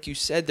 like you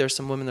said, there's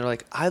some women that are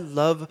like, I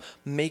love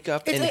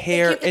makeup and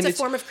hair. It's a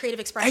form of creative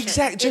expression.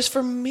 Exactly. Just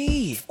for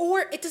me.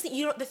 Or it doesn't,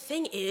 the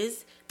thing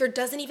is, there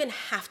doesn't even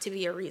have to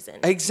be a reason.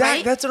 Exactly.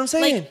 Right? That's what I'm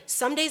saying. Like,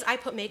 some days I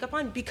put makeup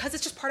on because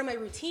it's just part of my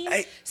routine.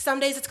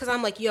 Some days it's because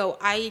I'm like,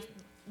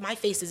 my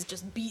face is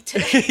just beat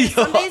today.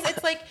 Some days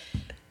it's like,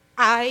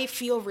 I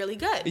feel really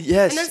good.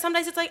 Yes. And then some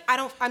days it's like I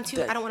don't want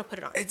to put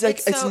it on. It's like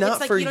it's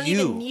not for you. You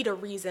don't even need a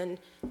reason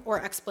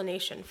or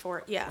explanation for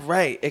it. Yeah.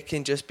 Right. It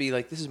can just be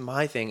like, this is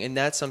my thing, and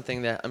that's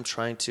something that I'm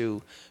trying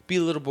to be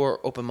a little more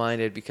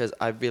open-minded because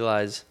I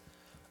realize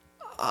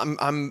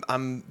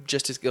I'm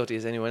just as guilty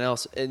as anyone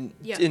else in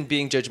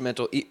being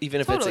judgmental,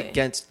 even if it's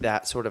against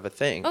that sort of a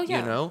thing. Oh, yeah.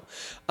 You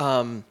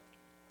know,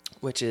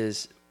 which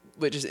is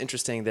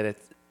interesting that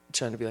it's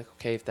trying to be like,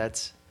 okay, if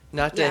that's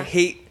not to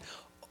hate.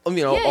 All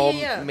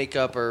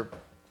makeup or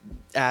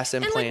ass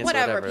implants, and like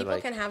whatever. People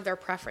like, can have their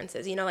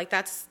preferences, like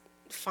that's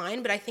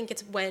fine. But I think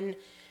it's when,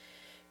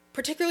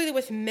 particularly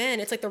with men,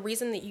 it's like the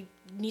reason that you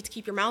need to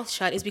keep your mouth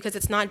shut is because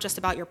it's not just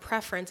about your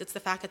preference. It's the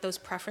fact that those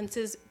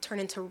preferences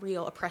turn into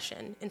real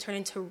oppression and turn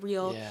into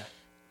real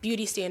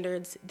beauty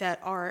standards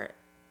that are,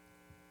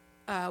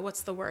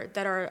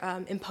 that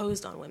are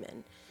imposed on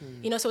women.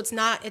 So it's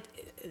not,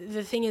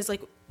 the thing is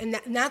like, and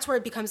that's where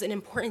it becomes an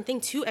important thing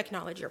to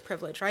acknowledge your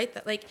privilege, right?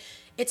 That like,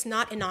 it's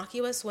not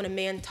innocuous when a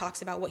man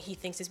talks about what he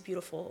thinks is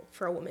beautiful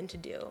for a woman to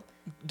do.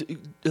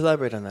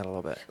 Elaborate on that a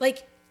little bit.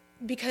 Like,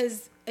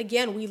 because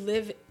again, we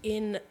live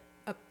in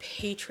a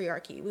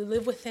patriarchy. We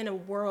live within a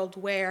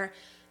world where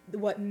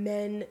what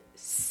men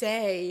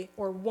say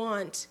or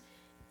want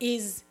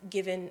is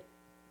given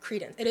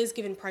credence. It is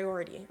given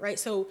priority, right?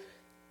 So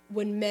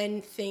when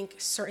men think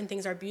certain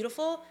things are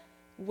beautiful,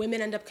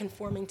 women end up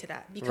conforming to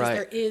that because Right.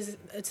 there is,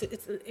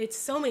 it's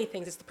so many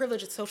things. It's the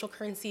privilege, it's social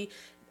currency,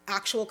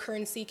 actual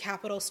currency,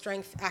 capital,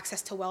 strength,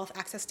 access to wealth,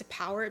 access to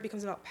power. It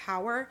becomes about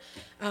power.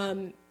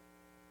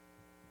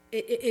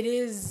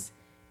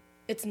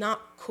 It's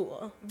not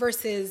cool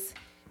versus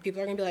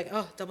people are gonna be like,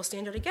 oh, double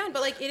standard again.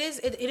 But like it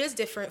is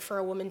different for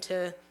a woman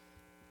to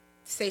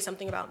say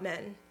something about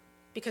men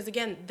because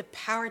again, the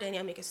power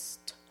dynamic is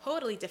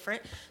totally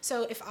different.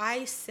 So if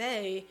I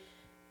say,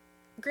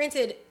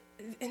 granted,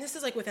 and this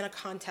is like within a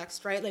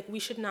context, right? Like we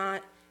should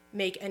not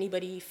make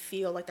anybody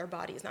feel like their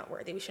body is not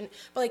worthy. We shouldn't,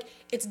 but like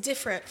it's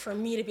different for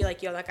me to be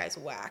like, yo, that guy's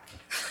whack.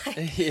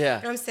 Like, Yeah. You know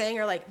what I'm saying?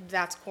 Or like,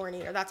 that's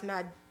corny or that's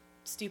mad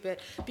stupid.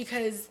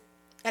 Because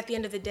at the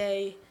end of the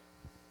day,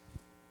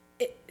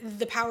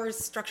 the power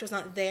structure is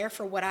not there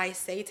for what I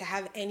say to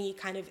have any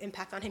kind of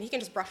impact on him. He can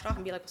just brush it off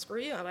and be like, well,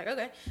 screw you. I'm like,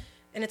 okay.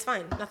 And it's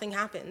fine. Nothing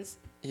happens.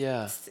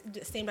 Yeah.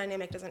 The same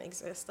dynamic doesn't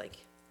exist like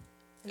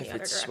in the If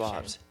other it's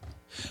direction.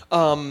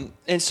 swapped.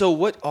 And so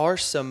what are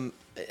some,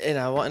 and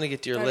I want to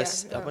get to your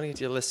list. Yeah. I want to get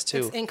to your list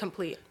too. It's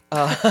incomplete.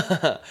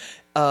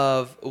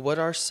 Of what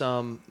are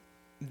some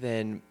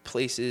then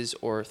places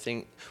or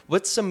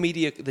what's some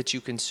media that you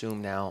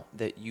consume now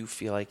that you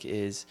feel like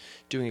is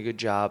doing a good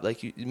job?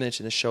 Like you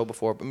mentioned the show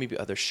before, but maybe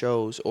other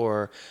shows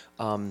or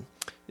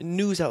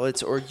news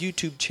outlets or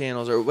YouTube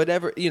channels or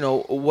whatever,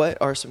 what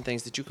are some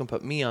things that you can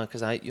put me on?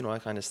 Cause I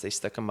kind of stay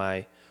stuck in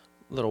my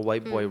little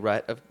white boy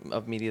rut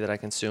of media that I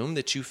consume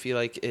that you feel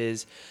like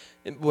is,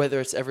 whether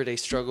it's Everyday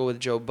Struggle with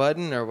Joe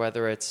Budden or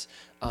whether it's,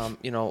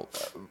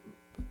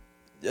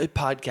 a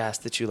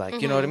podcast that you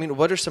like, you know what I mean?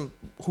 Who are some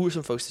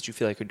folks that you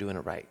feel like are doing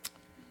it right?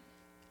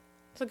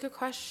 It's a good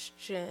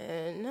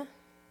question.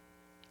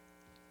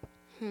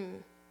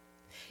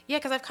 Yeah,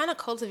 because I've kind of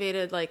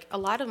cultivated, like, a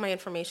lot of my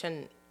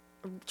information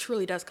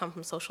truly does come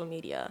from social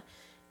media.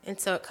 And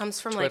so it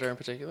comes from, Twitter in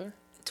particular?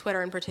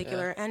 Twitter in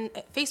particular, Yeah. and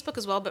Facebook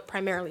as well, but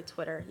primarily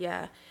Twitter,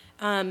 yeah.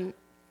 From,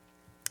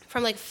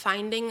 like,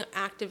 finding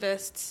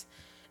activists,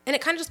 and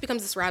it kind of just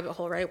becomes this rabbit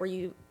hole, right,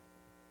 where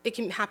it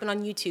can happen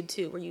on YouTube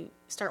too, where you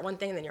start one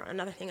thing and then you're on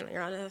another thing and then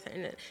you're on another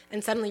thing.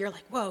 And suddenly you're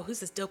like, whoa, who's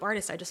this dope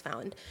artist I just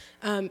found?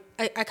 I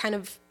kind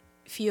of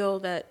feel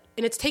that,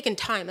 and it's taken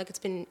time, like it's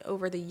been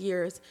over the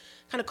years,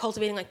 kind of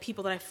cultivating like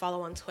people that I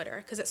follow on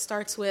Twitter. Because it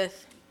starts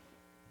with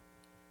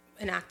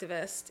an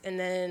activist and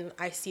then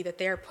I see that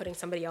they're putting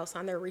somebody else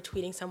on, they're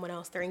retweeting someone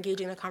else, they're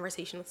engaging in a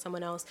conversation with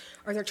someone else,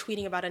 or they're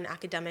tweeting about an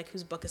academic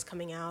whose book is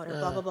coming out or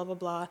blah, blah, blah, blah,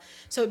 blah.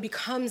 So it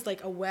becomes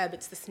like a web.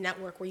 It's this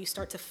network where you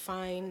start to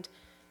find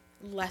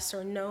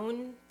lesser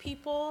known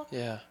people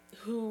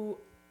who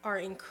are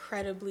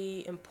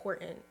incredibly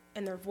important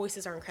and their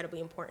voices are incredibly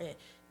important.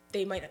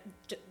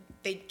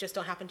 They just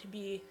don't happen to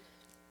be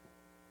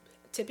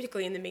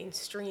typically in the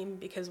mainstream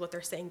because what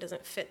they're saying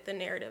doesn't fit the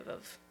narrative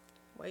of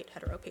white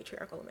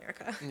heteropatriarchal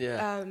America.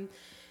 Yeah.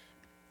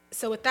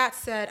 So with that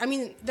said, I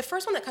mean, the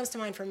first one that comes to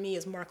mind for me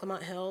is Mark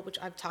Lamont Hill, which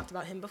I've talked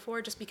about him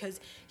before, just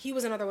because he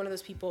was another one of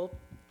those people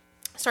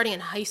starting in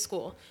high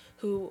school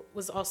who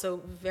was also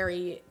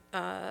very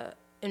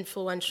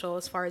influential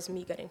as far as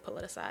me getting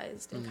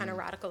politicized and kind of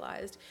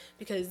radicalized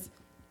because,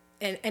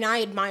 and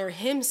I admire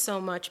him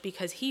so much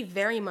because he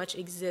very much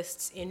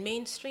exists in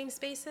mainstream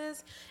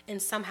spaces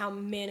and somehow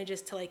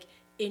manages to like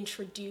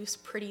introduce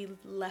pretty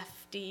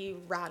lefty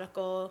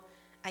radical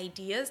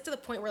ideas to the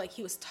point where like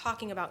he was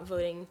talking about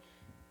voting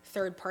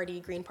third party,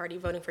 Green Party,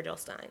 voting for Jill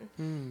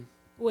Stein,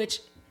 which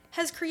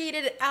has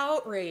created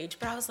outrage.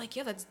 But I was like,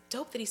 yo, that's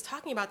dope that he's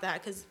talking about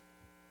that because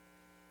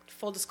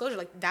full disclosure,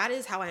 like that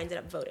is how I ended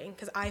up voting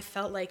because I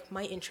felt like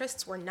my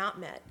interests were not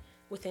met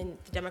within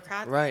the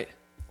Democratic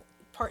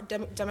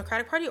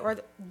Party or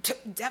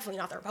definitely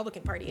not the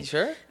Republican Party. You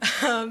sure?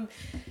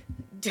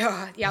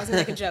 Yeah, I was gonna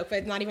make a joke,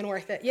 but not even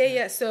worth it.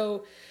 Yeah.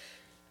 So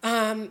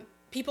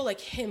people like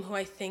him who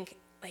I think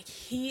like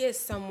he is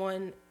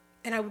someone,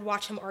 and I would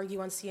watch him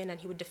argue on CNN.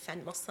 He would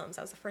defend Muslims.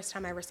 That was the first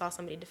time I ever saw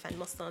somebody defend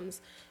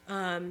Muslims.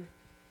 And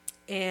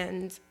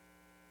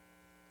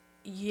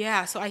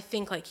yeah, so I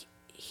think like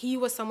he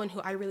was someone who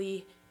I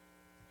really,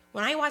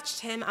 when I watched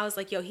him, I was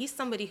like, yo, he's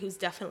somebody who's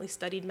definitely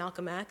studied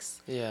Malcolm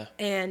X. Yeah.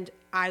 And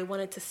I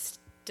wanted to,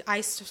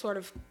 I sort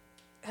of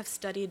have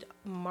studied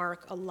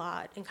Mark a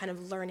lot and kind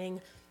of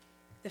learning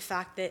the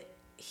fact that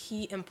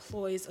he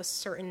employs a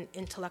certain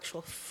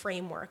intellectual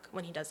framework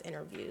when he does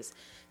interviews.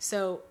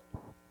 So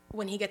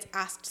when he gets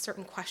asked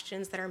certain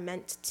questions that are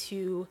meant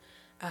to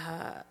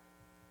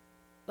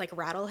like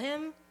rattle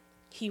him,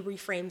 he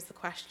reframes the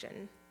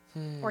question.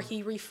 Or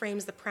he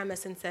reframes the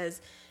premise and says,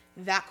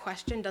 that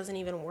question doesn't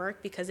even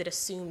work because it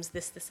assumes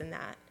this, this, and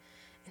that.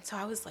 And so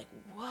I was like,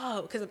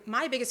 whoa, because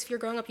my biggest fear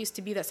growing up used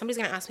to be that somebody's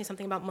going to ask me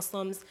something about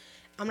Muslims,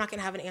 I'm not going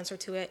to have an answer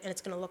to it, and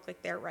it's going to look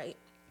like they're right.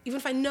 Even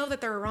if I know that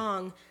they're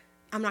wrong,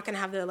 I'm not going to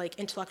have the like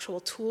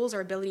intellectual tools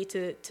or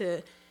ability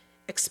to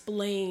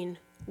explain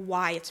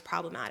why it's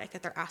problematic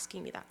that they're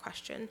asking me that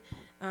question.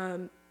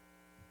 So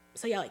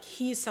yeah, like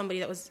he's somebody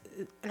that was,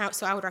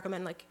 so I would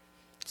recommend like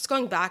just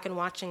going back and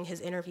watching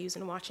his interviews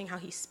and watching how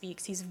he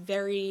speaks, he's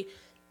very,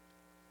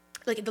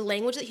 like, the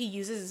language that he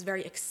uses is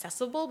very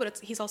accessible, but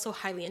he's also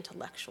highly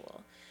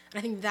intellectual. And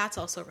I think that's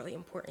also really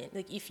important.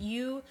 Like, if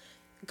you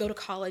go to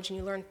college and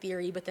you learn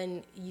theory, but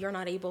then you're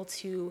not able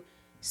to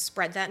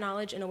spread that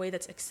knowledge in a way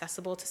that's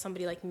accessible to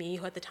somebody like me,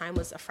 who at the time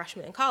was a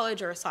freshman in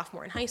college or a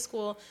sophomore in high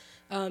school,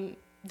 then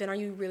are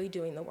you really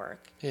doing the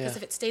work? Because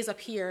if it stays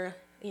up here,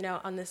 you know,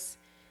 on this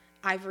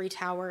ivory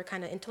tower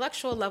kind of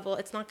intellectual level,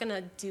 it's not going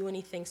to do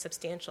anything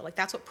substantial. Like,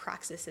 that's what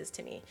praxis is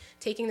to me.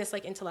 Taking this,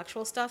 like,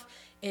 intellectual stuff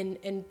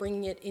and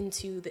bringing it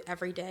into the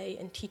everyday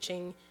and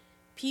teaching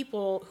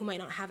people who might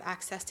not have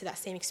access to that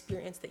same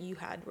experience that you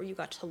had, where you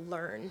got to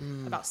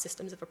learn about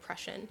systems of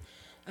oppression.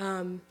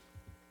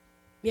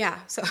 Yeah,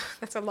 so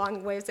that's a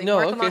long way of saying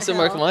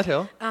Marquemont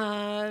Hill.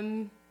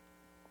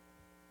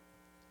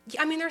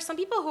 I mean, there are some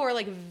people who are,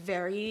 like,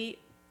 very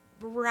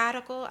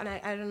radical, and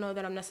I don't know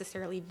that I'm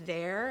necessarily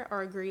there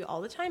or agree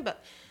all the time,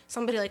 but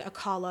somebody like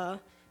Akala,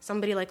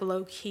 somebody like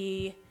Low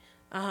Key,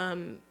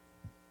 who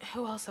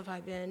else have I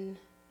been?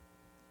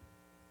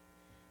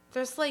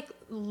 There's, like,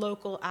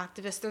 local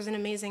activists. There's an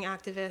amazing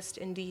activist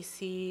in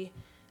DC.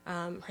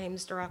 Her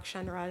name's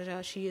Daraksha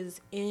Raja. She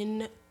is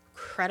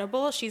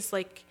incredible. She's,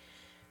 like,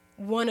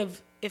 one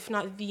of, if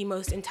not the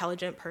most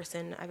intelligent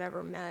person I've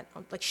ever met.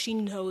 Like, she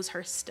knows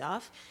her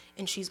stuff,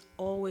 and she's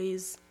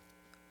always,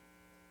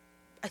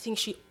 I think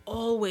she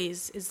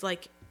always is,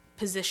 like,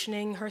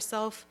 positioning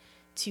herself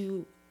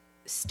to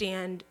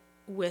stand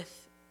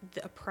with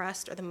the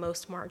oppressed or the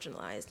most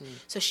marginalized.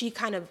 So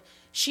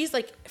she's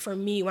like, for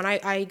me, when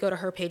I go to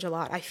her page a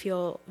lot, I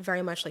feel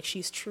very much like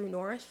she's true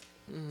north,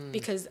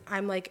 because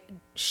I'm like,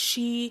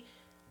 she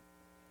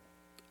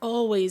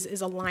always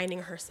is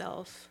aligning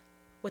herself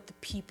with the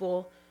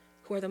people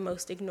who are the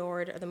most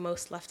ignored or the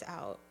most left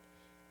out,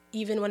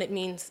 even when it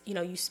means, you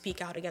know, you speak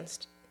out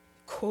against,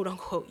 quote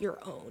unquote, your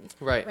own.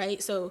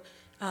 Right. So,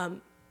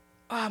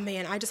 oh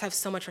man, I just have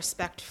so much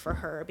respect for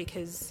her,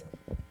 because,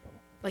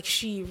 like,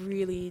 she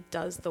really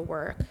does the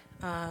work.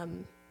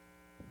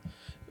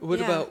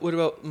 What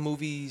about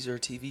movies or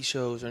TV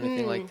shows or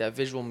anything like that,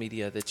 visual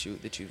media that you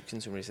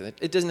consume recently?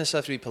 It doesn't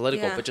necessarily have to be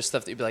political, but just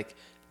stuff that you'd be like,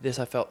 this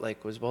I felt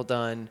like was well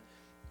done,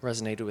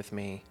 resonated with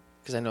me.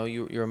 Because I know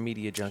you're a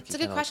media junkie. It's a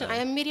good question. I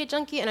am a media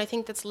junkie, and I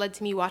think that's led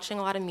to me watching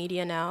a lot of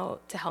media now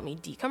to help me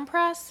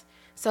decompress.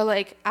 So,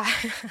 like,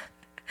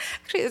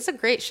 actually, it's a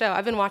great show.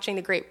 I've been watching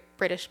The Great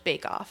British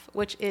Bake Off,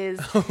 which is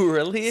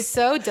really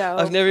so dope.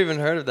 I've never even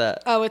heard of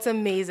that. Oh, it's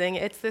amazing.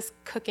 It's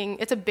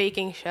a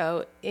baking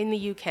show in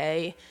the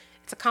UK.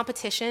 It's a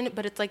competition,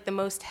 but it's, like, the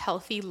most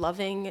healthy,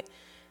 loving,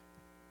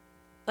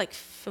 like,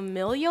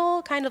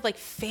 familial kind of, like,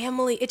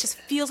 family. It just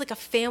feels like a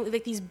family.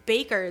 Like, these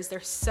bakers, they're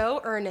so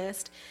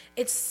earnest.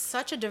 It's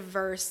such a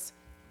diverse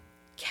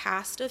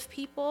cast of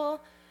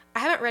people. I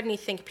haven't read any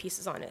think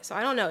pieces on it, so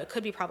I don't know. It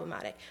could be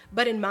problematic.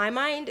 But in my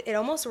mind, it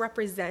almost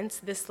represents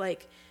this,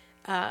 like,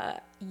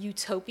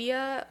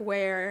 utopia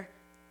where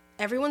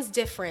everyone's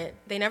different.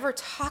 They never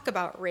talk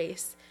about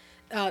race.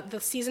 The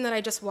season that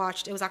I just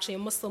watched, it was actually a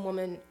Muslim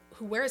woman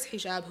who wears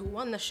hijab who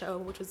won the show,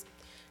 which was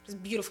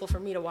just beautiful for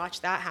me to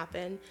watch that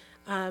happen.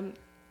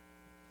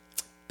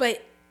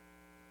 But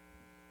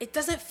it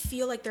doesn't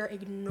feel like they're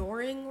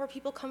ignoring where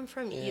people come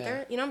from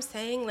either. You know what I'm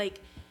saying?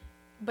 Like,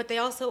 but they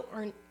also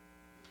aren't.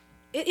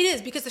 It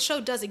is, because the show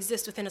does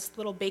exist within a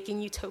little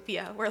baking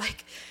utopia where,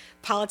 like,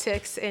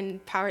 politics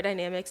and power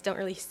dynamics don't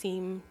really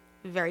seem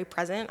very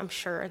present. I'm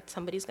sure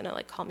somebody's gonna,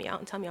 like, call me out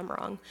and tell me I'm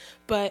wrong,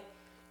 but,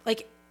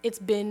 like, it's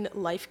been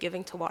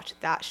life-giving to watch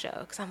that show,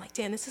 because I'm like,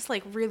 damn, this is,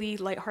 like, really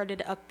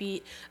lighthearted,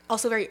 upbeat,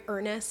 also very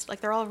earnest.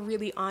 Like, they're all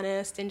really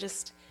honest and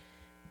just,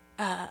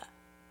 I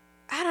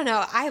don't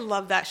know. I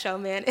love that show,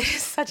 man. It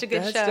is such a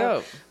good show.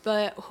 Dope.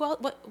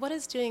 But what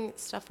is doing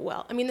stuff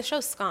well? I mean, the show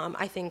Scum,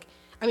 I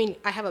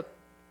have a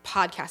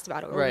podcast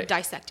about it where we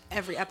dissect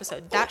every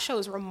episode. That show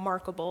is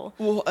remarkable.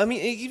 Well, I mean,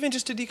 even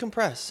just to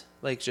decompress,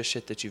 like, just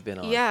shit that you've been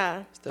on.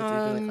 Yeah. Stuff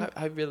that you'd be like,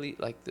 I really,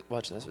 like,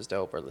 watching this was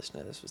dope, or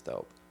listening to this was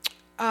dope.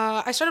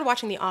 I started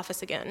watching The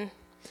Office again,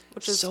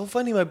 which is so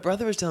funny. My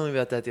brother was telling me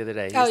about that the other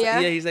day.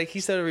 He's like, he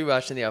started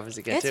rewatching The Office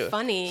again, too. It's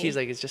funny. He's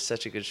like, it's just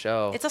such a good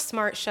show. It's a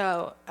smart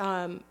show.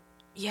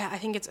 Yeah, I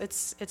think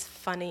it's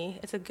funny.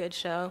 It's a good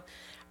show.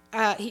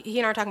 He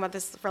and I were talking about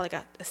this for, like,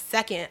 a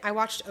second. I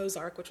watched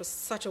Ozark, which was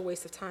such a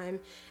waste of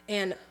time.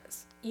 And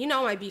you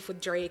know my beef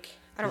with Drake.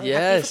 I don't really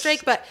have beef with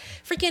Drake, but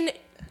freaking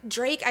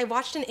Drake, I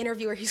watched an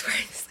interview where he's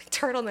wearing this, like,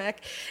 turtleneck,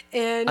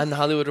 and I'm the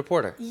Hollywood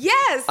Reporter.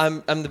 Yes,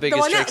 I'm the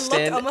biggest Drake stan.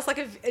 The one that looked almost like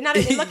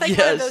it looked like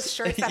one of those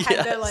shirts that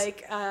had the,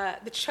 like,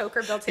 the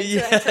choker built into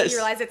it, until you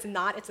realize it's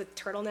not. It's a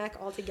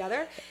turtleneck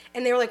altogether.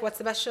 And they were like, "What's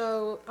the best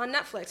show on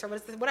Netflix?" or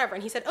whatever.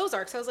 And he said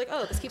Ozark. So I was like,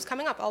 "Oh, this keeps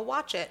coming up. I'll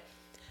watch it."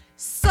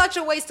 Such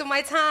a waste of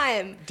my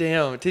time.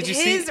 Damn. Did you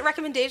see? His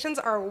recommendations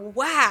are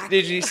whack.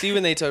 Did you see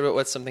when they talked about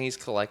what's something he's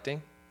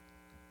collecting?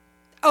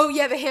 Oh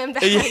yeah, the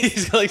handbags. Yeah,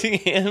 he's collecting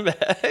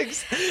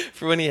handbags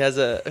for when he has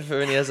a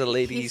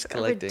lady he's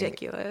collecting.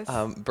 Ridiculous.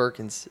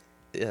 Birkins,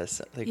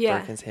 yes, like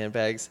Birkins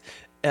handbags.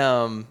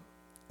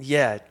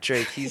 Yeah,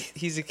 Drake.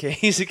 He's a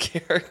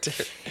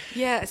character.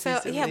 Yeah. So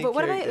yeah, but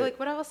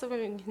what else have I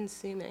been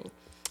consuming?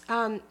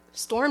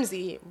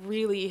 Stormzy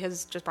really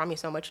has just brought me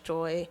so much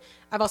joy.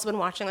 I've also been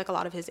watching like a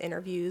lot of his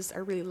interviews. I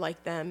really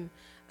like them.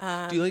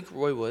 Do you like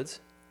Roy Woods?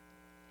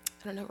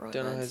 I don't know Roy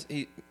Woods.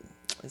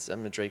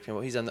 I'm a Drake fan.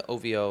 Well, he's on the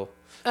OVO.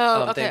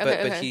 Okay.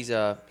 But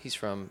he's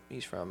from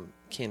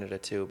Canada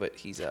too. But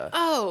he's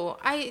Oh,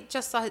 I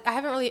just saw. I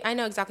haven't really. I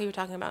know exactly what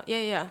you're talking about.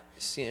 Yeah.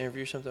 See an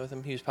interview or something with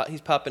him. He's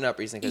popping up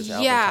recently because yeah.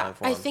 album time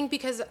for him. I think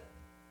because.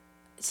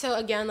 So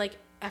again, like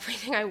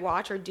everything I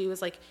watch or do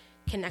is like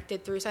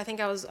connected through. So I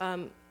think I was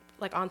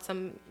like on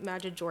some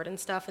Majid Jordan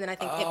stuff, and then I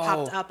think it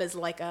popped up as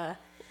like a.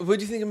 What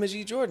do you think of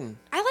Majid Jordan?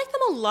 I like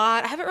them a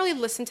lot. I haven't really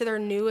listened to their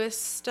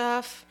newest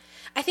stuff.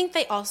 I think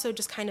they also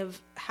just kind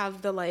of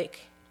have the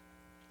like.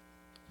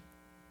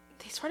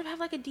 They sort of have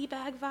like a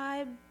D-bag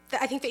vibe.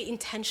 I think they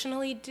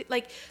intentionally do,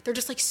 like they're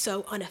just like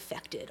so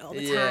unaffected all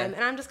the time,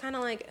 and I'm just kind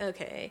of like,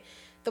 okay.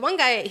 The one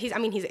guy, he's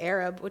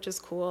Arab, which is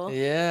cool.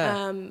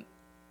 Yeah.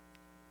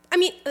 I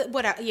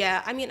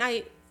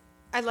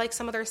like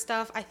some of their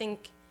stuff. I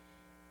think.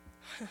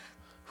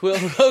 Who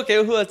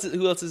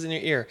else is in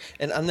your ear?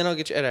 And then I'll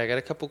get you, Ed. I got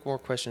a couple more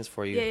questions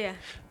for you. Yeah.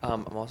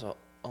 I'm also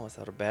almost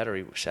out of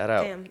battery. Shout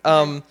out.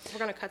 Damn. We're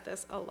gonna cut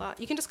this a lot.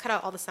 You can just cut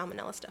out all the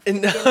salmonella stuff.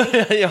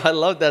 Yeah, I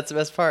love that. That's the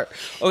best part.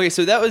 Okay,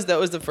 so that was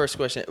the first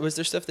question. Was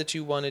there stuff that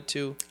you wanted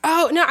to?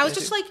 Oh no, I was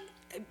just like,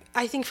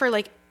 I think for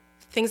like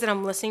things that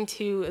I'm listening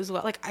to as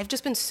well. Like I've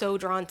just been so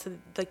drawn to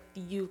like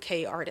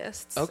UK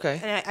artists. Okay.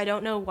 And I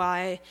don't know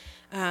why.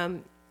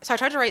 So I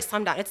tried to write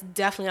some down. It's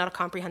definitely not a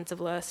comprehensive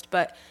list,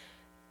 but.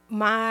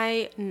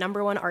 My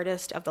number one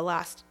artist of the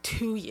last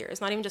 2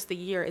 years, not even just the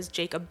year, is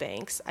Jacob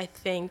Banks. I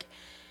think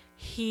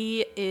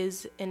he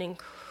is an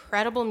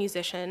incredible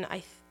musician.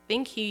 I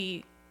think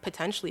he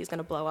potentially is going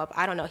to blow up.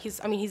 I don't know. He's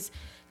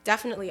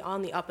definitely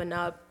on the up and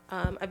up.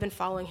 I've been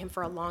following him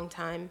for a long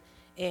time,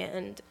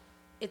 and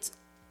it's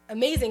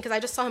amazing because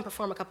I just saw him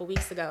perform a couple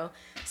weeks ago.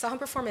 Saw him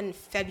perform in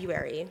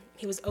February.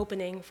 He was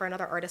opening for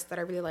another artist that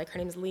I really like. Her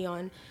name is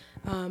Leon.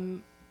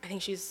 I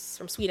think she's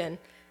from Sweden.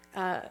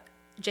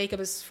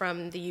 Jacob is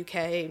from the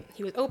UK.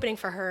 He was opening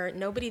for her.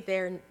 Nobody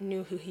there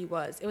knew who he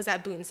was. It was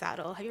at Boot and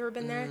Saddle. Have you ever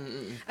been there?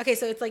 Okay,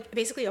 so it's like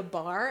basically a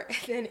bar, and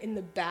then in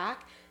the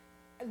back,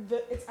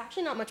 it's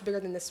actually not much bigger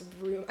than this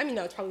room. I mean,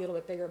 no, it's probably a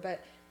little bit bigger,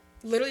 but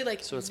literally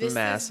like so it's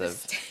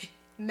massive.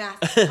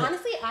 Massive.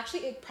 Honestly,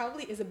 actually, it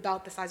probably is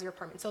about the size of your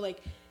apartment. So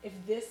like, if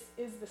this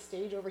is the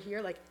stage over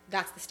here, like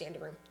that's the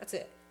standing room. That's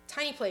it.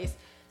 Tiny place.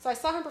 So I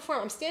saw him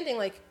perform. I'm standing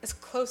like as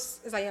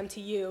close as I am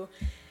to you.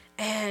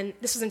 And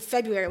this was in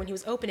February when he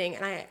was opening,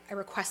 and I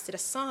requested a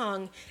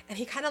song, and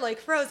he kind of like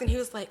froze, and he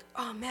was like,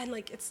 "Oh man,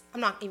 like I'm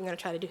not even gonna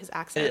try to do his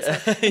accent."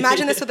 So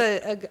imagine this with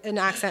an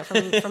accent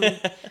from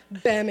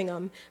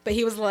Birmingham, but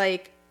he was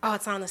like, "Oh,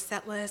 it's not on the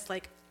set list.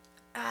 Like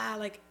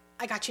I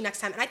got you next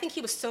time." And I think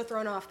he was so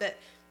thrown off that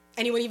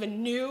anyone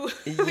even knew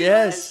who he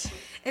was.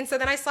 And so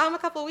then I saw him a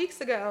couple of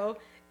weeks ago,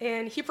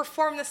 and he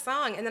performed the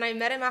song, and then I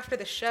met him after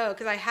the show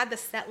because I had the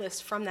set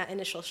list from that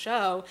initial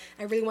show.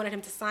 I really wanted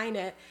him to sign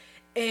it.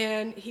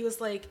 And he was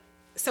like,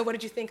 "So what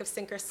did you think of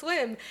Sink or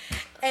Swim?"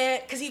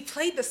 And because he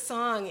played the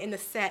song in the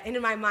set, and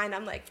in my mind,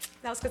 I'm like,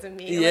 "That was because of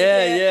me."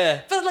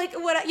 Yeah. But like,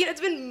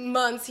 it's been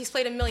months. He's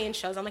played a million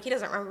shows. I'm like, he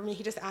doesn't remember me.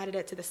 He just added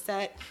it to the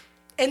set.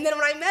 And then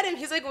when I met him,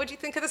 he's like, "What'd you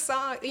think of the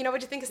song?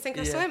 What'd you think of Sink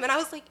or Swim?" And I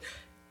was like,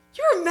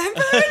 "You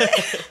remember?"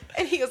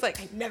 And he was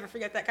like, "I never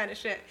forget that kind of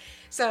shit."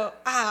 So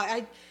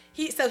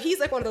he's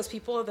like one of those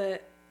people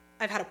that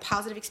I've had a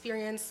positive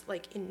experience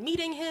like in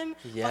meeting him.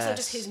 Yes. Also,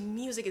 just his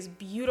music is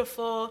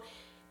beautiful.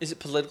 Is it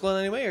political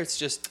in any way, or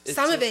it's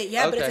some of it?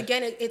 Yeah, okay. But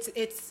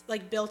it's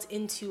like built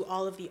into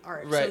all of the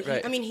art. Right, so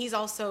right. I mean, he's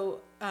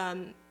also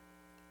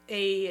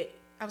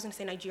I was going to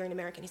say Nigerian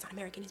American. He's not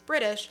American. He's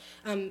British.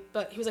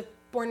 But he was like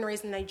born and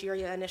raised in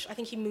Nigeria. And I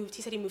think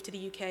he said he moved to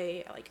the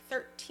UK at like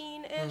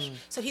 13-ish.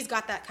 So he's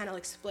got that kind of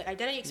like split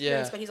identity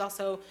experience. Yeah. But he's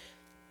also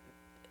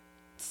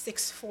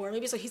 6'4",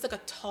 maybe. So he's like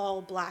a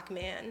tall black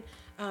man.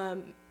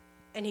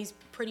 And he's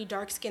pretty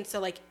dark skinned. So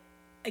like,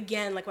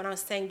 again, like when I was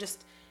saying,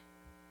 just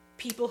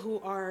people who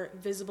are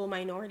visible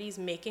minorities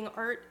making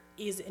art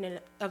is in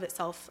and of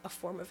itself a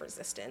form of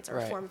resistance or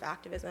a form of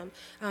activism.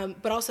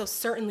 But also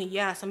certainly,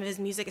 some of his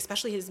music,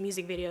 especially his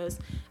music videos,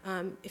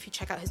 if you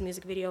check out his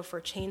music video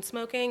for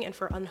Chainsmoking and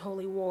for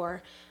Unholy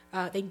War,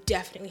 they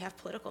definitely have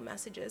political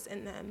messages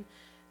in them.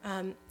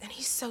 And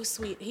he's so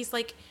sweet. He's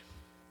like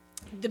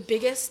the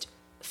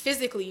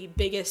physically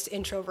biggest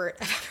introvert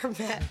I've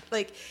ever met.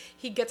 Like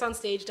he gets on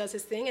stage, does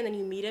his thing, and then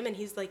you meet him and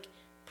he's like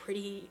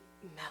pretty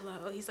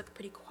mellow. He's like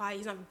pretty quiet.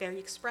 He's not very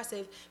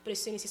expressive, but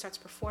as soon as he starts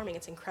performing,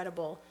 it's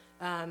incredible.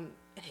 And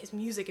his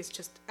music is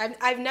just,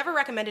 I've never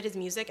recommended his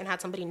music and had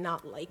somebody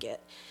not like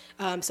it.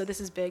 So this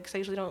is big.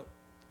 So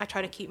I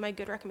try to keep my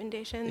good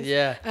recommendations.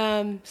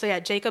 Yeah.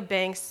 Jacob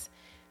Banks,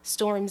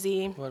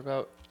 Stormzy. What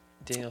about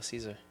Daniel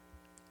Caesar?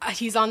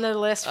 He's on the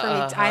list for me.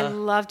 I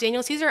love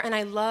Daniel Caesar, and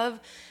I love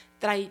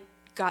that I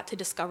got to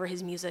discover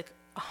his music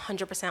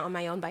 100% on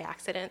my own by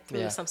accident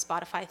through some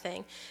Spotify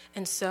thing.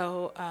 And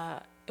so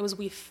it was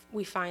We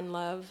Find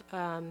Love.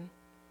 And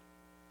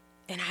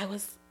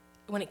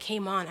when it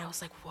came on, I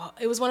was like, whoa.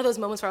 It was one of those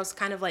moments where I was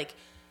kind of like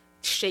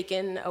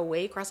shaken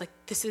awake, where I was like,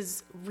 this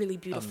is really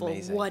beautiful.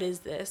 Amazing. What is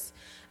this?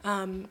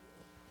 Kevin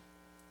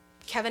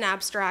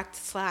Abstract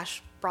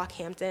 /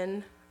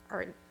 Brockhampton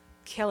are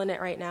killing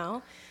it right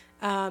now.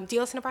 Do you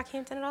listen to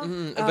Brockhampton at all?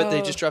 But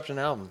they just dropped an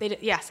album. They did,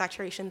 yeah,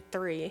 Saturation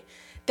 3.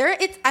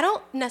 I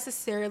don't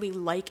necessarily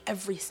like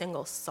every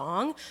single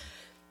song.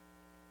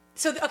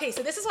 So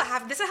this is what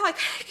happens. This is how I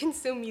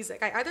consume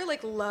music. I either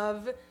like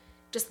love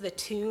just the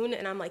tune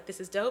and I'm like, this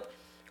is dope,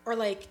 or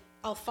like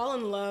I'll fall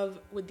in love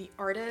with the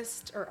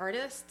artist or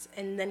artists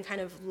and then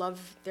kind of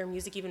love their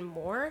music even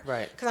more.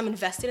 Right. Because I'm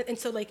invested in it. And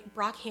so like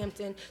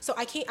Brockhampton,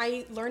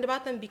 I learned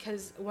about them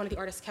because one of the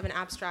artists, Kevin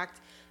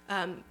Abstract,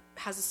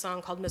 has a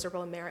song called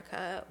Miserable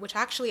America, which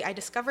actually I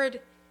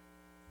discovered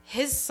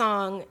his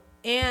song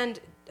and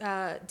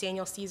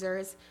Daniel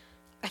Caesar's.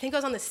 I think I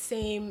was on the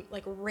same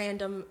like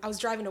random. I was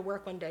driving to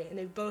work one day and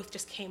they both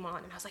just came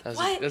on, and I was like,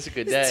 "What? That's a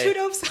good This is day. 2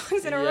 dope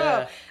songs in a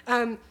row."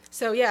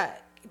 So yeah,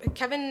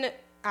 Kevin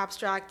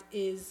Abstract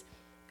is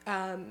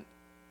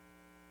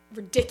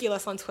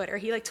ridiculous on Twitter.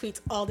 He like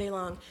tweets all day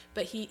long,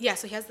 but he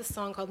has this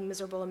song called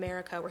Miserable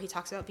America where he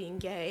talks about being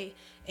gay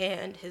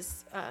and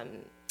his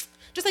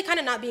just like kind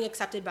of not being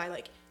accepted by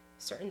like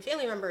certain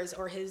family members,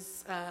 or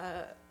his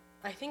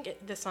I think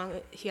the song,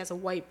 he has a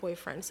white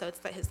boyfriend, so it's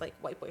that his like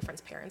white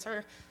boyfriend's parents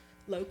are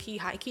low-key,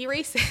 high-key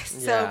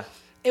racist. Yeah. So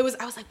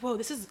I was like, whoa,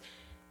 this is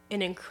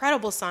an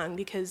incredible song,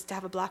 because to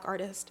have a black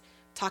artist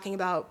talking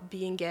about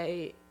being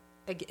gay,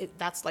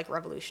 that's like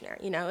revolutionary.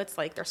 You know, it's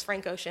like there's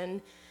Frank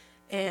Ocean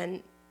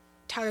and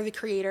Tyler, the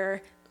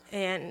Creator,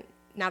 and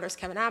now there's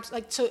Kevin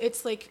Abstract. Like, so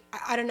it's like,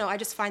 I don't know, I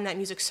just find that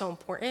music so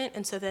important.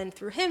 And so then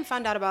through him,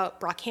 found out about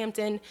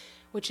Brockhampton,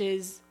 which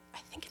is, I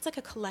think it's like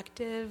a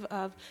collective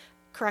of,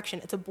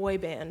 it's a boy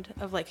band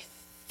of like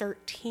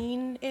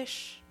 13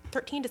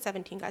 to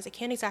 17 guys. I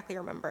can't exactly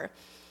remember.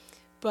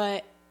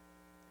 But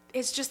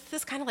it's just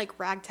this kind of like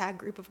ragtag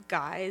group of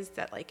guys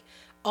that like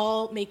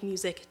all make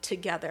music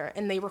together.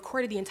 And they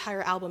recorded the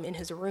entire album in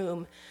his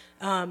room.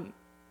 And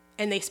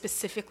they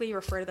specifically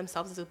refer to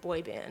themselves as a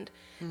boy band.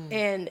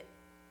 And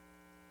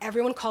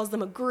everyone calls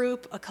them a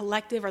group, a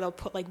collective, or they'll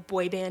put like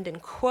boy band in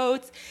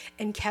quotes.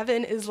 And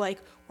Kevin is like,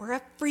 we're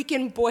a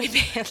freaking boy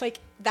band. Like,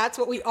 that's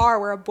what we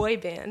are. We're a boy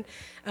band.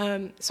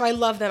 So I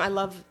love them. I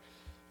love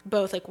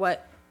both like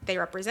what they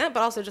represent, but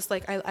also just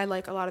like I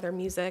like a lot of their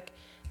music.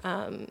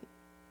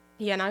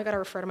 Yeah, now I got to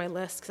refer to my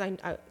list because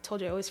I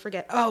told you I always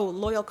forget. Oh,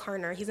 Loyal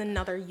Carner. He's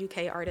another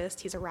UK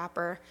artist. He's a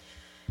rapper.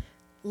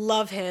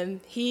 Love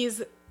him.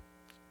 He's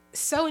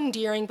so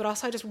endearing, but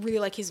also I just really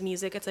like his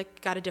music. It's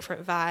like got a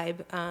different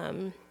vibe.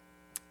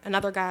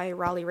 Another guy,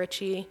 Raleigh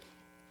Ritchie.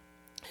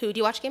 Do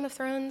you watch Game of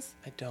Thrones?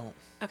 I don't.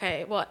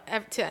 Okay, well,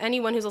 to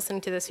anyone who's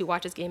listening to this who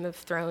watches Game of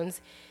Thrones,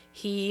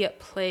 he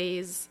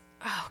plays,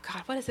 oh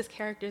God, what is his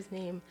character's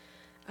name?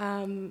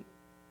 Damn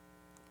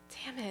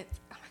it.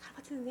 Oh my God,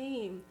 what's his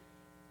name?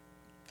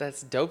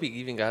 That's dope. He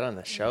even got on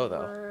the show,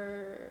 though.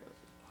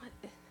 What?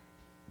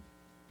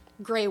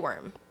 Grey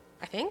Worm,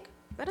 I think.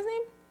 Is that his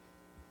name?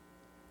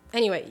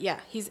 Anyway, yeah,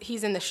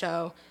 he's in the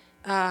show.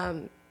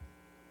 And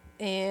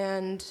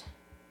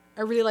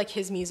I really like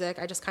his music.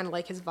 I just kind of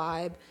like his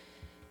vibe.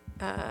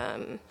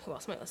 Who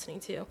else am I listening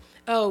to?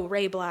 Oh,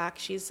 Ray Black.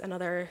 She's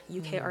another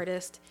UK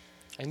artist.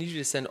 I need you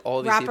to send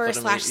all these rapper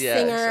people to me. /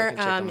 singer. So I can check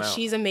them out.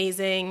 She's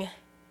amazing.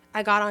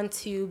 I got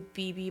onto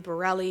BB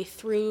Borelli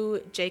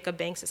through Jacob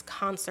Banks'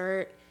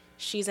 concert.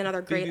 She's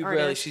another great BB artist.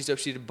 Borelli, she's dope.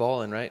 She did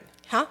Ballin', right?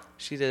 Huh?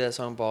 She did that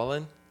song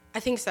Ballin'. I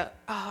think so.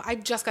 Oh, I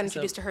just got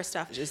introduced to her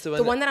stuff. It's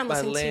the one that I'm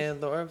my listening to.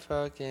 landlord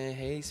fucking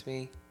hates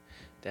me.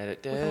 We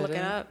can look it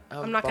up.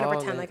 I'm not going to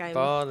pretend like I'm...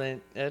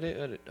 Ballin'.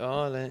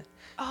 Oh, wait.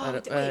 I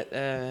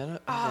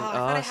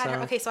thought I had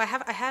her. Okay, so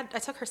I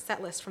took her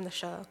set list from the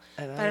show,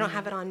 but I don't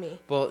have it on me.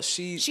 Well,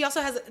 she also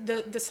has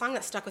the song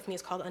that stuck with me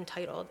is called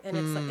Untitled, and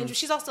it's like, and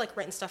she's also like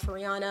written stuff for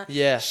Rihanna.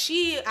 Yeah,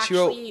 she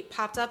actually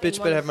popped up.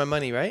 Bitch Better Have My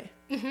Money, right?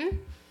 Mm-hmm.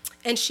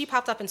 And she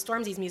popped up in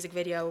Stormzy's music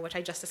video, which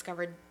I just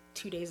discovered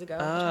 2 days ago.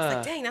 I was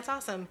like, dang, that's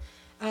awesome.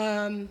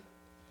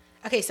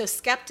 Okay, so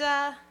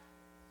Skepta.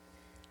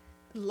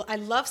 I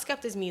love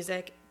Skepta's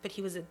music, but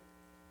he was he's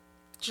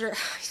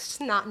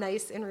just not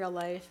nice in real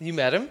life. You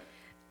met him?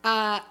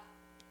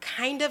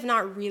 Kind of,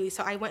 not really.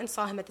 So I went and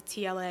saw him at the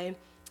TLA,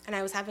 and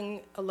I was having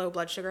a low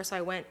blood sugar, so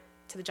I went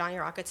to the Johnny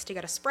Rockets to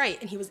get a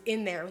Sprite, and he was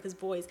in there with his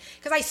boys.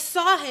 Because I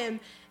saw him,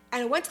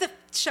 and I went to the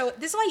show.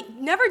 This is why,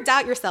 never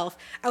doubt yourself.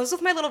 I was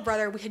with my little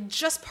brother. We had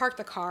just parked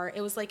the car.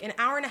 It was like an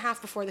hour and a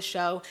half before the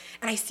show,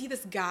 and I see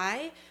this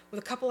guy with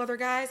a couple other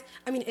guys.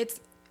 I mean,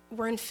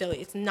 we're in Philly.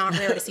 It's not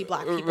rare to see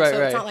black people, right.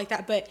 It's not like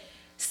that. But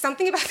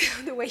something about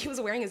the way he was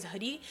wearing his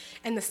hoodie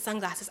and the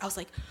sunglasses, I was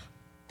like,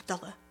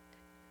 Abdullah,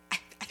 I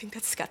think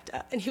that's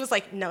Skepta. And he was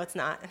like, no, it's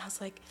not. And I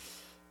was like,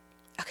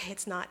 okay,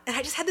 it's not. And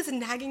I just had this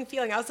nagging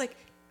feeling. I was like,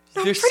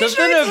 no, there's something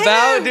something sure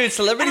about, him. dude,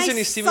 celebrities when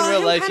you see them in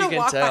real life, you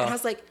can tell. And I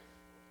was like,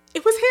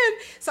 it was him.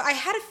 So I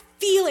had a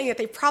feeling that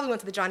they probably went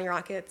to the Johnny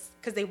Rockets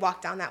because they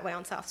walked down that way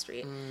on South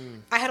Street.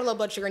 I had a low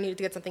blood sugar, needed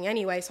to get something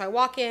anyway, so I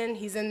walk in,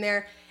 he's in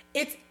there.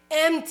 It's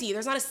empty.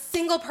 There's not a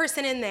single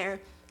person in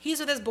there. He's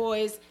with his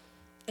boys,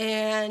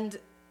 and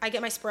I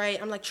get my Sprite.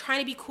 I'm like trying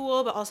to be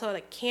cool, but also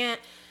like can't.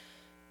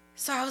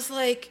 So I was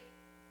like,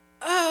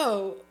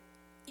 oh,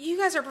 you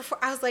guys are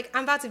I was like,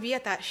 I'm about to be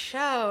at that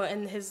show,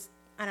 and his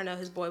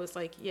boy was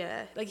like,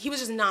 yeah. Like, he was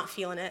just not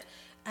feeling it.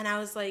 And I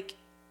was like,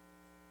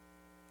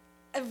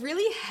 I'm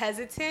really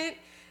hesitant,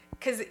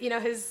 because, you know,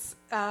 his,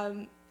 how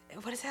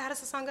does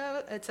the song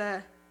go? It's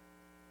I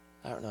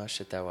don't know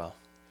shit that well.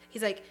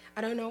 He's like,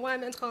 I don't know why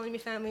man's calling me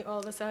family all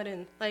of a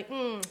sudden. Like,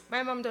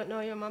 my mom don't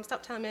know your mom.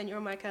 Stop telling man you're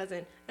my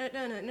cousin.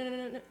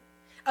 No.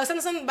 Oh,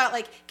 something about,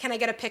 like, can I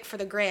get a pic for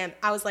the gram?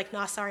 I was like,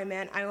 nah, sorry,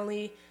 man. I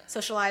only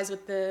socialize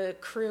with the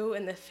crew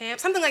and the fam.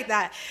 Something like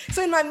that.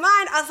 So in my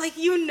mind, I was like,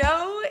 you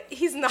know,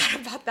 he's not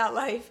about that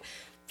life.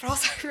 But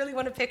also, I really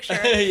want a picture.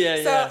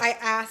 So I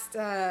asked,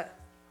 I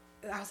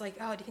was like,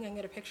 oh, do you think I can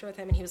get a picture with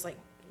him? And he was like,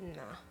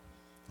 nah.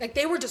 Like,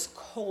 they were just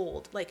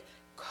cold. Like,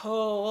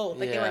 cold.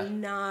 Like, they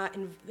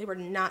were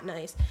not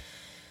nice.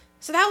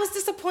 So that was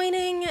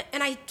disappointing,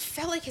 and I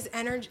felt like his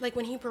energy, like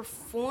when he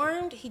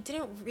performed, he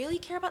didn't really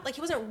care about, like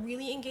he wasn't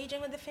really engaging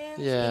with the fans.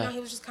 Yeah. You know,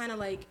 he was just kind of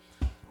like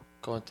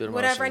going through the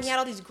whatever, motions. and he had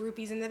all these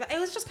groupies in there. It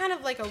was just kind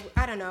of like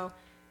I don't know.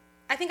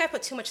 I think I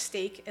put too much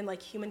stake in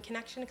like human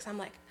connection, because I'm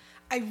like,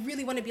 I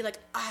really want to be like,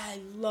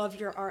 I love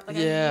your art, like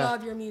I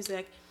love your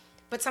music.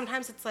 But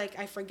sometimes it's like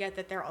I forget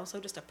that they're also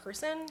just a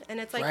person, and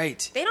it's like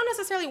they don't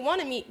necessarily want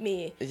to meet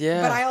me.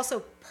 Yeah. But I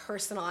also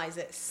personalize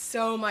it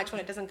so much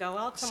when it doesn't go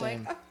well, because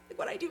I'm like, oh,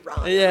 what I do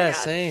wrong. Yeah,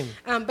 same.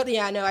 But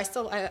yeah, no,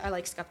 I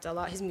like Skepta a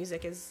lot. His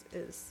music is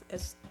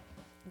as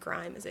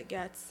grime as it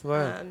gets.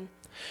 Right.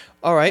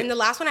 All right. And the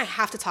last one I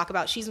have to talk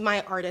about, she's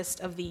my artist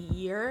of the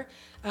year.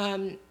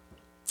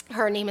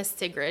 Her name is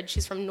Sigrid.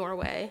 She's from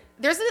Norway.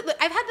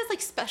 I've had this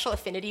like special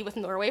affinity with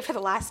Norway for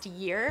the last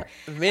year.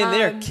 Man,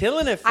 they are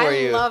killing it for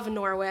you. I love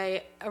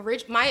Norway.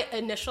 My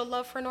initial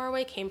love for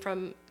Norway came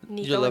from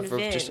Nico Your love and for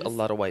Vinz. just a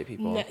lot of white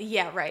people. No,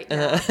 yeah, right.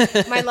 No.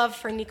 My love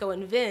for Nico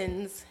and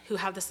Vinz, who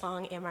have the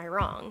song "Am I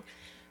Wrong,"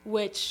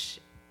 which,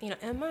 you know,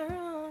 am I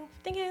wrong?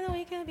 Thinking that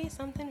we could be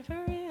something for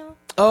real.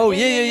 Oh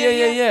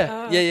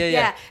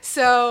yeah.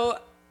 So.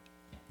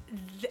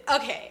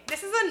 Okay,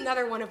 this is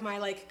another one of my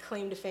like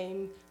claim to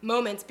fame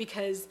moments,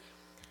 because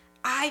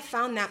I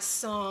found that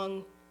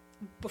song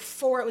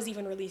before it was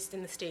even released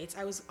in the States.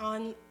 I was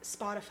on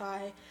Spotify.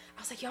 I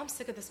was like, yo, I'm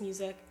sick of this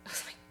music. It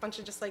was like a bunch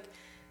of just like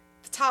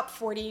the top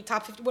 40,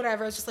 top 50,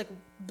 whatever. It was just like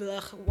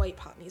blech, white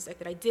pop music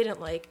that I didn't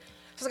like.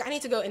 So I was like, I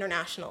need to go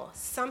international.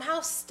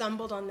 Somehow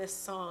stumbled on this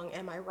song,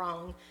 Am I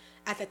Wrong?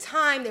 At the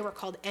time, they were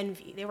called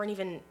Envy. They weren't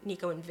even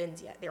Nico and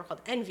Vinz yet. They were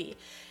called Envy.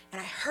 And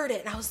I heard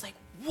it, and I was like,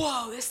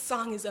 whoa, this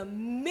song is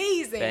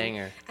amazing.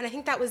 Banger. And I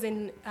think that was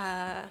in,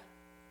 it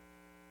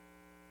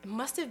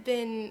must have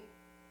been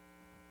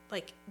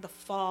like the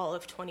fall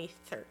of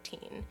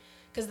 2013.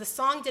 Because the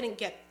song didn't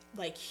get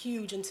like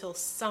huge until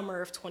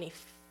summer of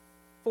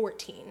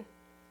 2014.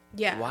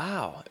 Yeah.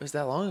 Wow, it was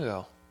that long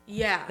ago.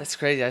 Yeah. That's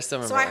crazy. I still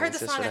remember. So I heard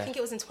the song, I think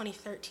it was in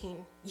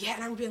 2013. Yeah,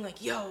 and I'm being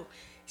like, yo,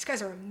 these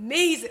guys are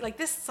amazing. Like,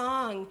 this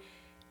song,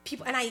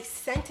 people, and I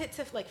sent it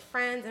to like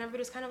friends, and everybody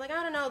was kind of like,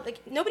 I don't know, like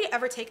nobody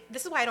ever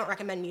this is why I don't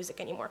recommend music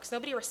anymore, because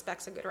nobody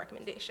respects a good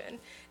recommendation.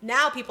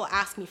 Now people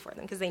ask me for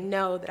them because they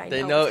know that I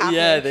know what's happening.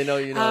 Yeah, they know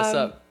you know what's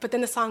up. But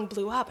then the song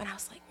blew up, and I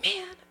was like,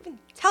 man, I've been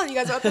telling you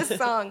guys about this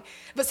song.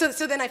 But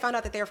so then I found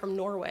out that they were from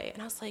Norway,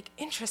 and I was like,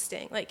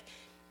 interesting. Like,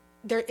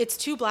 it's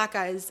two black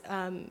guys.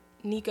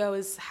 Nico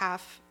is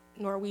half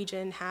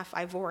Norwegian, half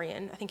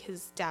Ivorian. I think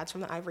his dad's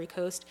from the Ivory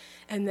Coast.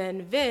 And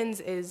then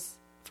Vinz is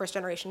first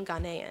generation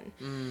Ghanaian.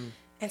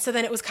 And so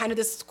then it was kind of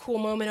this cool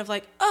moment of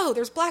like, oh,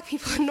 there's black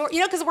people in Norway, you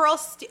know, because we're all,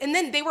 and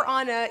then they were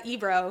on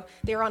Ebro.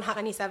 They were on Hot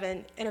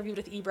 97, interviewed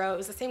with Ebro. It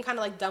was the same kind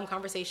of like dumb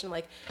conversation,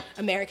 like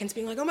Americans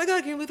being like, oh my God,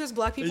 can you believe there's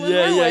black people in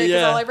Norway?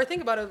 Because all I ever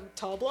think about are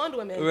tall blonde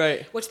women.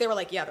 Right. Which they were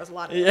like, yeah, there's a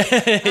lot of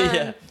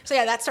them. So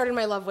yeah, that started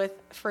my love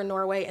for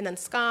Norway. And then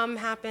Skam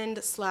happened,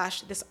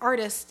 / this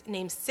artist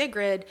named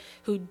Sigrid,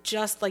 who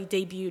just like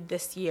debuted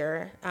this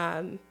year.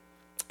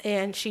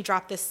 And she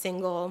dropped this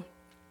single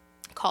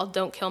called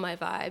Don't Kill My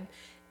Vibe.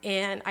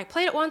 And I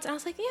played it once, and I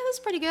was like, yeah, this is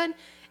pretty good.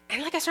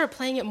 And like I started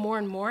playing it more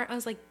and more. I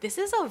was like, this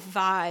is a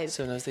vibe.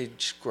 Sometimes they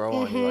just grow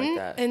on you like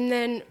that. And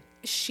then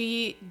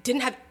she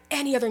didn't have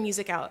any other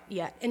music out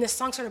yet. And this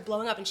song started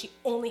blowing up, and she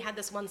only had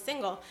this one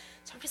single.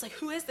 So I'm just like,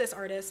 who is this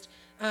artist?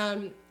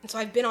 And so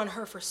I've been on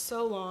her for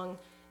so long.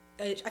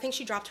 I think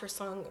she dropped her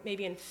song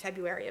maybe in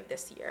February of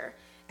this year.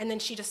 And then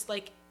she just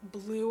like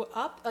blew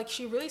up. Like,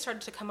 she really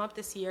started to come up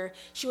this year.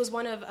 She was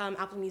one of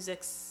Apple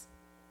Music's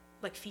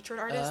like featured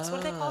artists.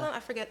 What do they call them?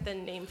 I forget the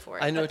name for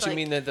it. I know what you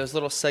mean. That those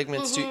little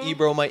segments too.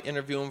 Ebro might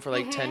interview him for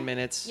like 10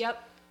 minutes.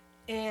 Yep.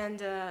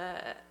 And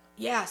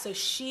so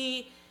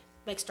she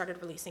like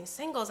started releasing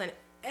singles, and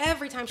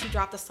every time she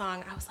dropped a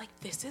song, I was like,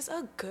 this is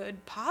a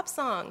good pop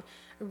song.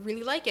 I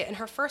really like it. And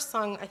her first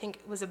song, I think,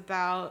 was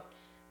about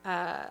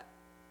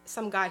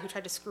some guy who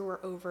tried to screw her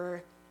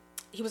over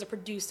he was a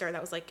producer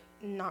that was like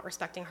not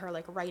respecting her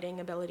like writing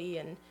ability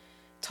and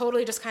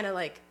totally just kind of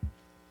like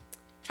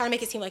trying to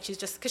make it seem like she's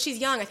just, because she's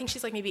young. I think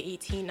she's like maybe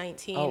 18,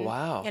 19. Oh,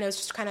 wow. And it was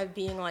just kind of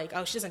being like,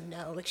 oh, she doesn't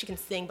know. Like, she can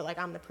sing, but like,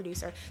 I'm the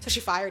producer. So she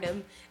fired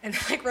him and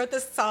like wrote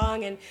this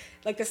song and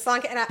like this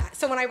song. And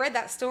so when I read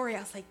that story, I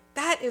was like,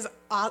 that is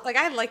awesome. Like,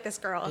 I like this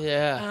girl.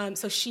 Yeah.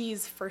 So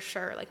she's for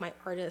sure like my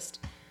artist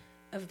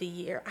of the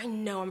year. I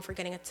know I'm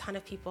forgetting a ton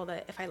of people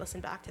that if I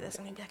listen back to this,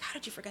 I'm going to be like, how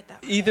did you forget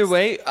that? Either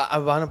way, I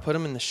want to put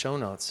them in the show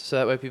notes so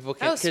that way people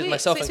can, sweet,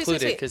 myself sweet,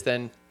 included, sweet. because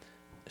then...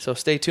 So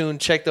stay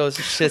tuned. Check those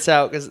shits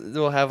out because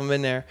we'll have them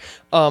in there.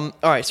 All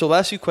right. So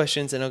last few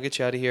questions, and I'll get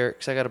you out of here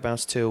because I got to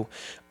bounce too.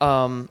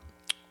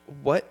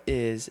 What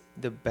is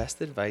the best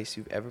advice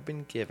you've ever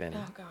been given?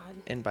 Oh, God.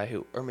 And by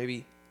who? Or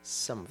maybe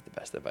some of the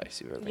best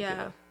advice you've ever been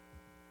given.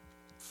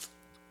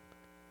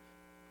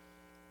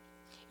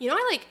 You know,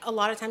 I like a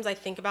lot of times I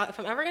think about if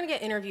I'm ever going to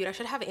get interviewed, I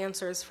should have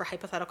answers for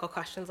hypothetical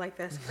questions like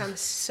this because I'm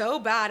so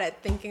bad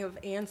at thinking of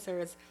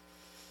answers.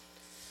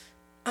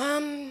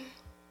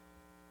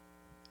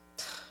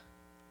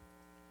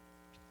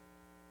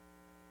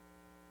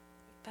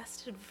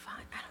 Best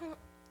advice.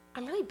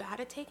 I'm really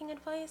bad at taking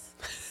advice.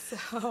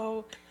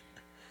 So,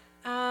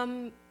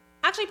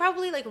 actually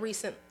probably like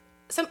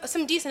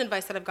some decent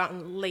advice that I've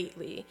gotten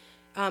lately,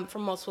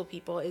 from multiple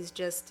people is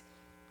just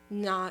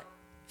not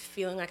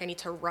feeling like I need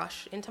to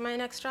rush into my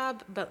next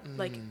job, but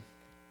like,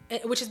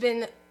 which has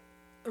been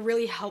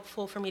really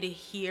helpful for me to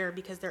hear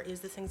because there is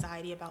this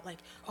anxiety about like,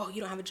 oh,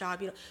 you don't have a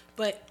job,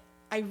 but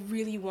I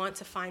really want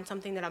to find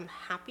something that I'm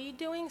happy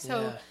doing.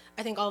 So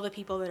I think all the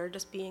people that are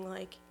just being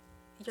like,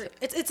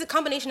 it's a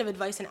combination of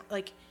advice and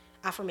like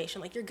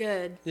affirmation. Like, you're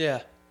good.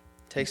 Yeah.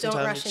 Take some Don't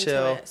time rush to into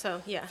chill. it.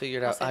 So yeah.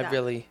 Figure it out.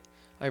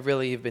 I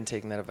really have been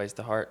taking that advice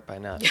to heart by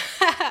not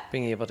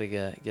being able to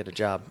get a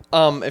job.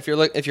 If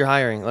you're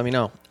hiring, let me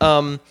know.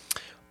 All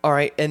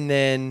right, and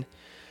then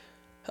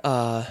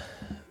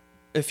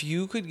if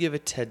you could give a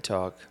TED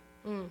Talk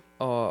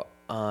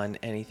on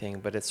anything,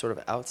 but it's sort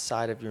of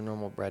outside of your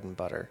normal bread and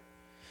butter,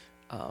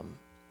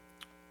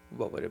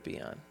 what would it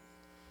be on?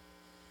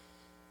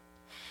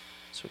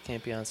 So it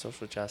can't be on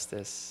social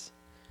justice.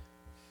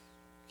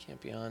 Can't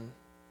be on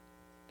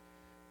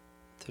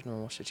the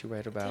normal shit you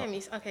write about. Damn,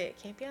 okay, it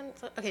can't be on.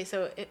 Okay,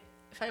 so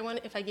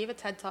if I gave a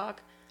TED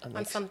Talk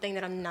on something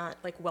that I'm not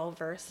like well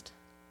versed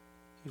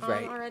on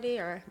already,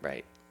 or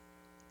right.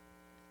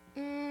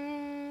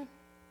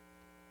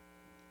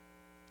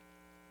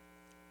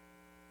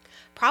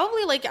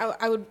 Probably like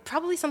I would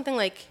probably something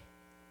like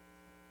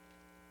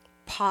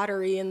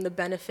pottery and the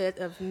benefit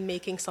of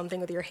making something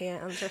with your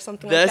hands or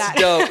something like that.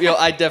 That's dope. Yo,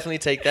 I definitely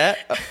take that.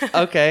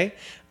 Okay.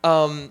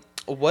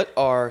 What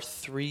are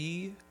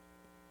 2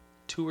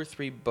 or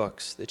 3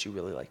 books that you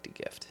really like to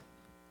gift?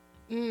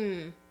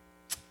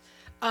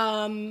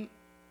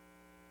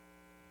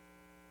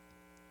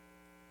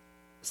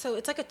 So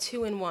it's like a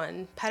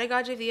 2-in-1.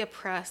 Pedagogy of the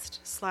Oppressed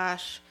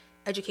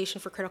 / Education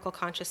for Critical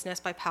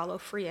Consciousness by Paulo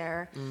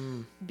Freire.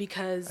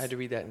 Because I had to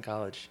read that in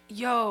college.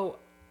 Yo,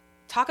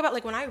 talk about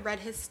like when I read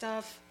his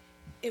stuff,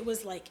 it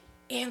was like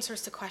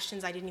answers to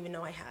questions I didn't even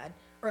know I had,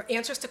 or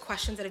answers to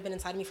questions that have been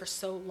inside me for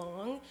so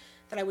long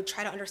that I would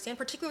try to understand,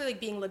 particularly like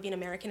being Libyan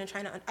American and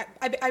trying to,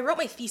 I wrote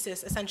my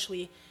thesis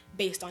essentially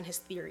based on his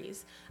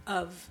theories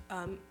of,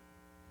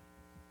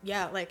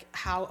 like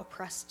how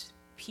oppressed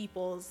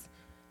peoples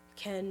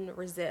can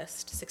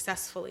resist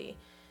successfully.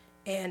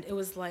 And it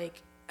was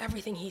like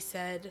everything he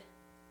said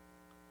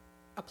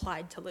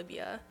applied to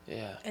Libya.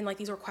 Yeah. And like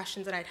these were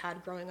questions that I'd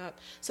had growing up.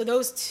 So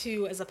those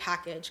 2 as a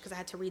package, because I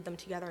had to read them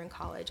together in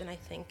college, and I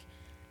think,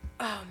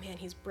 oh man,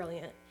 he's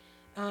brilliant.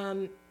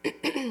 Can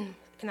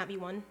that be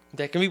one?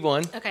 That can be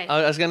one. Okay.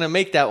 I was gonna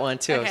make that one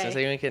too. Okay. So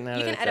you're making you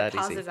can edit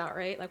pauses out,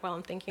 right? Like while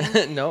I'm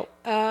thinking. Nope.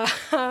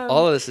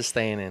 All of this is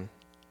staying in.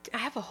 I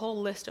have a whole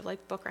list of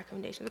like book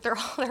recommendations, but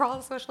they're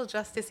all social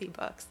justice-y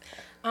books.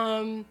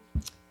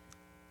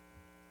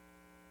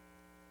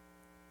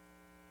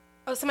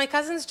 So my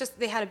cousins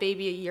they had a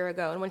baby a year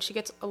ago, and when she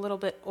gets a little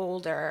bit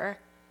older,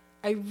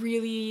 I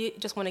really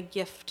just want to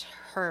gift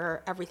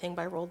her everything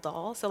by Roald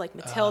Dahl. So like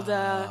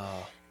Matilda,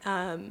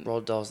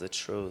 Roald Dahl's the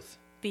truth.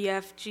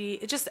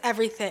 BFG, just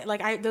everything.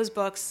 Like those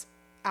books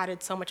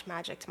added so much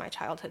magic to my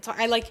childhood. So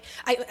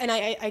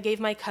I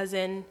gave my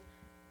cousin,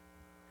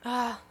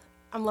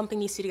 I'm lumping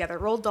these 2 together.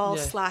 Roald Dahl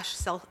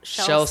 /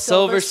 Shel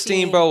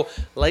Silverstein, bro.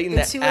 Light in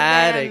the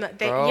attic,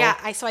 bro.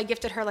 So I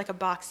gifted her like a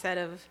box set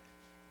of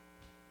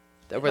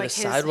where the his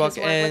sidewalk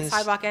ends.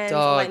 Sidewalk ends,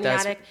 Dog, Light in the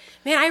Attic.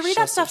 Man, I read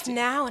that stuff Silverstein.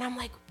 now, and I'm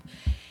like,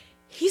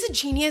 he's a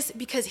genius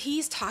because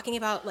he's talking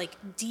about like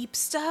deep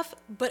stuff,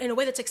 but in a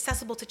way that's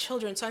accessible to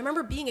children. So I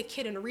remember being a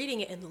kid and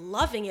reading it and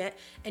loving it,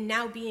 and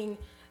now being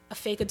a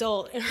fake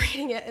adult and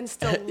reading it and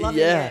still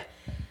loving it.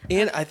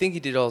 And I think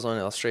he did all his own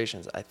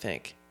illustrations, I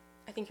think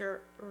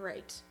you're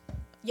right.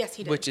 Yes,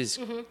 he did. Which is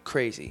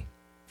crazy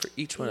for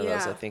each one of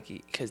those. I think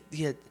because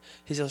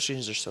his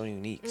illustrations are so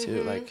unique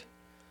too. Like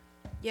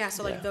Yeah,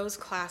 so like those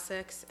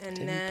classics, and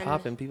then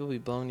popping, people be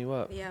blowing you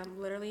up. Yeah,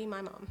 literally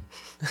my mom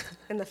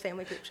in the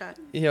family group chat.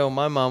 Yo,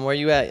 my mom, where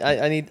you at?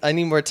 I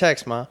need more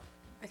text, Ma.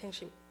 I think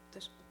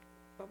does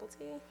bubble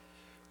tea.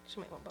 She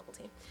might want bubble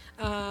tea.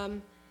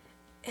 And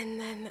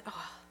then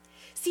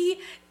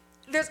see,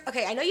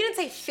 I know you didn't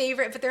say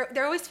favorite, but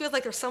there always feels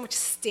like there's so much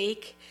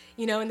stake,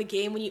 in the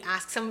game when you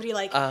ask somebody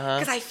like,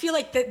 because I feel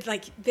like that,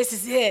 like this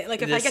is it.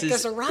 Like if I get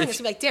this wrong, it's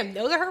like, damn,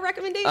 those are her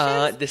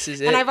recommendations. This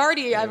is it. And I've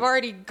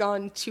already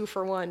gone 2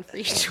 for 1 for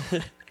each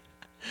one.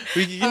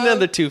 We can get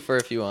another 2 for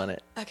if you want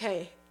it.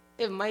 Okay,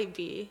 it might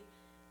be.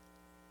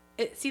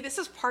 See, this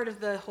is part of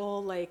the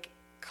whole like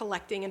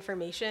collecting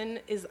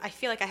information. Is I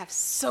feel like I have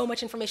so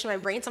much information in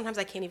my brain. Sometimes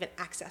I can't even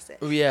access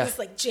it. Yeah, it's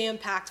like jam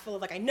packed full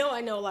of like I know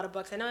a lot of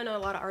books. I know a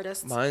lot of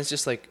artists. Mine's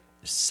just like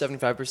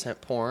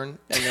 75% porn,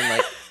 and then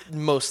like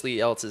mostly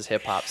else is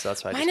hip hop. So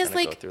that's why I just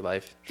kind of go through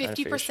life.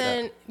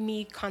 50%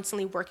 me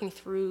constantly working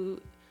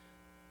through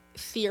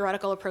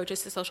theoretical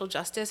approaches to social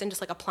justice and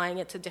just like applying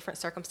it to different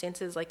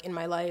circumstances, like in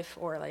my life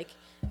or like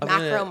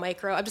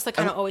micro. I'm just like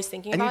kind of always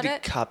thinking about it. I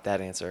need to cop that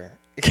answer.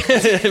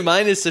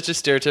 Mine is such a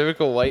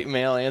stereotypical white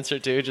male answer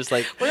too. Just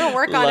like we're gonna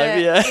work on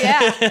it.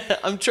 Yeah.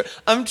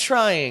 I'm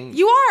trying.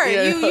 You are.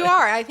 Yeah. You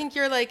are. I think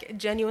you're like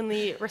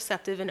genuinely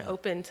receptive and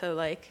open to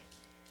like.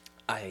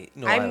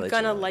 I'm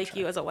gonna like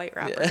you as a white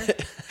rapper.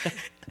 Yeah.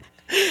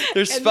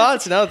 There's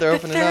spots now. They're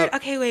opening up.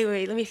 Okay,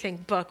 wait. Let me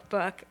think.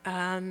 Book.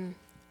 And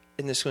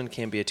this one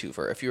can be a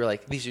 2-fer. If you were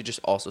like, these are just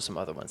also some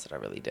other ones that I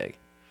really dig.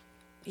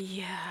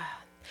 Yeah.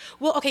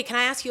 Well, okay. Can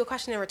I ask you a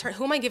question in return?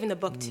 Who am I giving the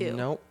book to?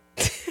 Nope.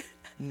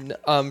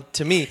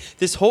 To me,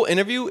 this whole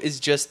interview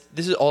is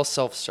all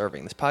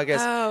self-serving. This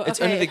podcast,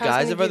 it's under the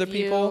guise of other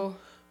people,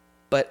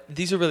 but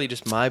these are really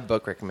just my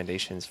book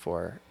recommendations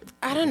for.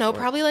 I don't know.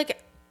 Probably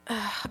like.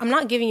 I'm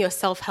not giving you a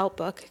self-help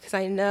book because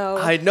I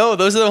know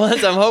those are the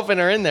ones I'm hoping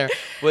are in there.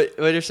 What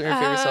are some of your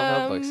favorite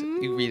self-help books?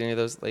 You read any of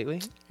those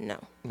lately? No.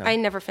 I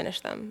never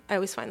finish them. I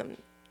always find them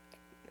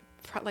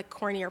like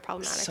corny or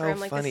problematic. So I'm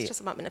like, funny. this is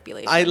just about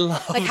manipulation. I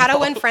love like how to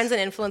win friends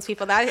and influence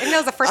people. I think that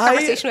was the first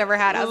conversation we ever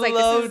had. I was like,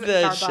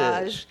 this is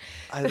garbage. Shit.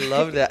 I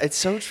love that. It's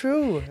so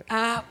true.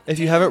 If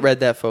you haven't read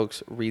that,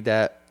 folks, read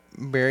that.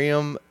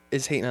 Miriam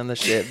is hating on the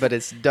shit, but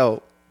it's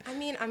dope. I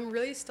mean, I'm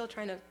really still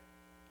trying to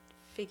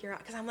figure out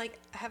because I'm like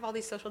I have all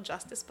these social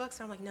justice books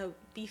and I'm like no,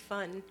 be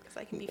fun because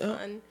I can be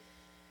fun.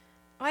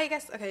 Oh, I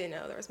guess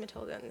there was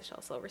Matilda and Michelle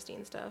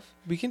Silverstein stuff.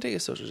 We can take a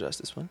social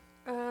justice one.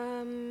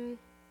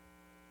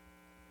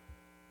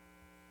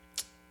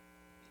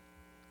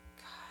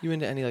 You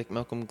into any like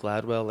Malcolm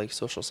Gladwell like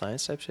social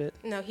science type shit?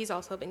 No, he's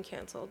also been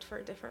canceled for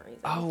a different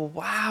reason. Oh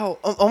wow!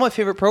 All my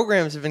favorite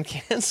programs have been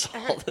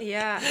canceled.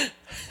 Yeah,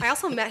 I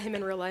also met him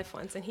in real life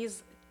once, and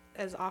he's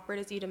as awkward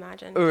as you'd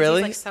imagine. Oh,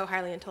 really? He's like so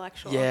highly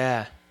intellectual.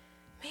 Yeah.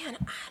 Man,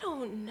 I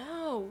don't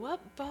know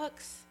what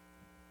books.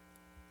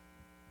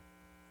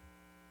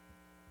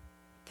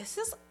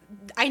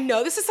 I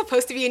know this is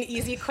supposed to be an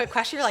easy, quick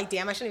question. You're like,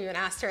 damn, I shouldn't even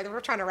ask her.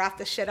 We're trying to wrap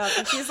this shit up,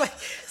 and she's like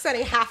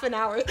spending half an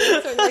hour.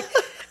 So like,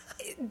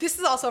 this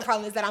is also a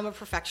problem is that I'm a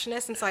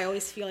perfectionist, and so I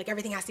always feel like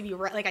everything has to be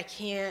right. Like I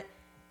can't.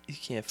 You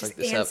can't fuck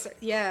this up.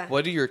 Yeah.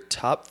 What are your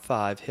top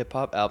 5 hip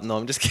hop albums? No,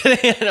 I'm just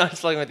kidding. No, I'm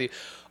just fucking with you.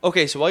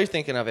 Okay, so while you're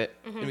thinking of it,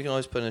 and we can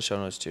always put in the show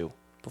notes too.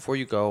 Before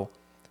you go,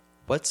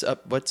 what's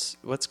up?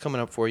 What's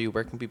coming up for you?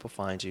 Where can people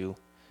find you?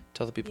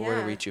 Tell the people where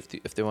to reach you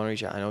if they want to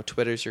reach out. I know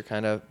Twitter's your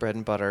kind of bread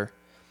and butter.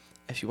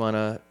 If you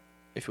wanna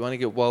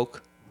get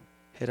woke,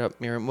 hit up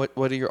Miriam. What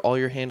are all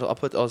your handles? I'll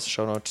put those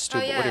show notes too.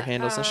 But what are your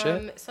handles and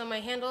shit? So my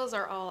handles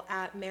are all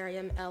at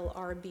Miriam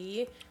LRB,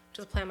 which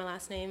is a play on my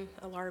last name,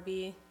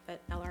 LRB,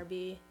 but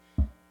LRB.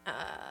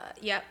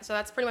 Yeah, so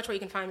that's pretty much where you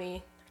can find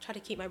me. I try to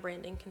keep my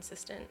branding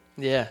consistent.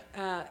 Yeah.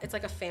 It's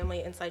like a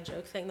family inside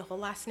joke thing, the whole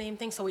last name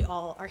thing. So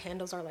our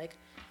handles are like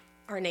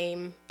our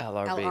name,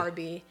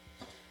 LRB.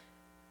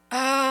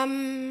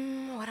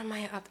 What am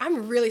I up?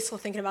 I'm really still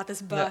thinking about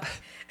this book.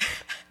 Yeah.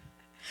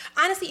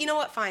 Honestly, you know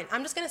what? Fine.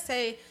 I'm just going to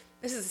say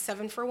this is a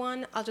 7 for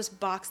 1. I'll just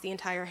box the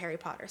entire Harry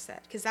Potter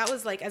set. Because that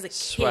was like, as a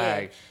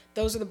kid,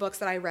 those are the books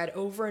that I read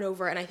over and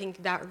over. And I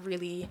think that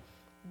really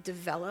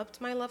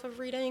developed my love of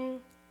reading.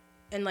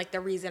 And like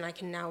the reason I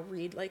can now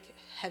read like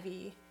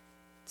heavy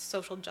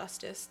social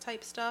justice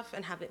type stuff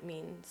and have it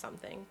mean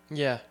something.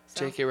 Yeah.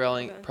 So, J.K.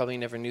 Rowling probably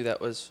never knew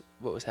that was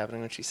what was happening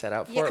when she set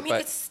out for it. Yeah, I mean,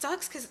 it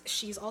sucks because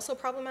she's also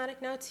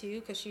problematic now, too,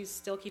 because she's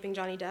still keeping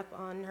Johnny Depp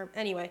on her.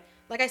 Anyway,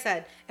 like I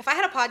said, if I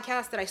had a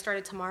podcast that I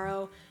started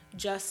tomorrow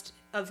just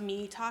of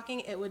me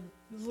talking, it would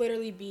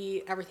literally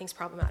be everything's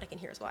problematic and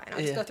here's why. And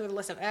I'll just go through the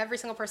list of every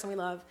single person we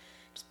love,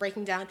 just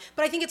breaking down.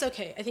 But I think it's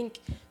okay. I think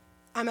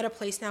I'm at a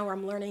place now where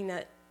I'm learning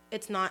that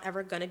it's not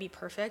ever going to be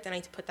perfect, and I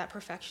need to put that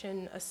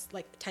perfection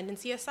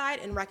tendency aside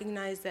and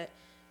recognize that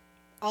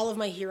all of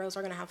my heroes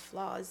are going to have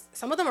flaws.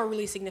 Some of them are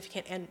really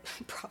significant and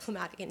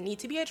problematic and need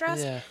to be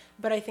addressed,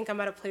 but I think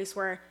I'm at a place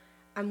where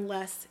I'm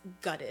less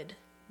gutted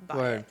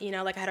by it. You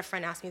know, like I had a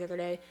friend ask me the other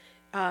day,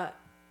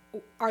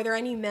 are there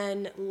any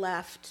men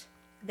left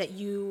that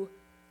you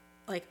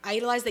like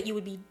idolize that you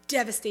would be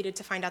devastated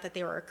to find out that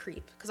they were a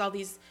creep? Because all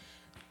these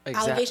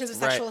allegations of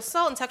sexual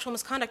assault and sexual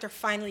misconduct are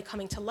finally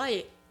coming to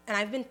light. And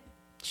I've been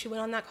chewing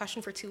on that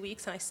question for 2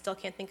 weeks, and I still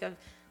can't think of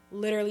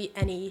literally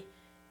any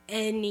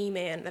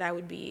man that I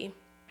would be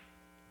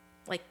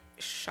like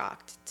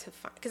shocked to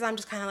find, because I'm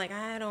just kind of like,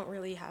 I don't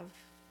really have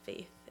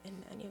faith in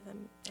any of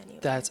them anyway.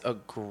 That's a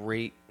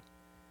great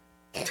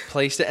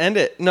place to end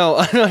it. No,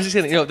 I'm just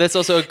kidding. That's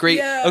also a great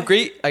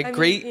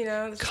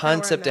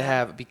concept to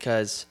have,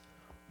 because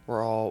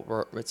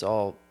it's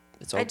all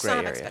I gray don't area.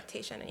 have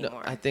expectation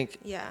anymore. No, I think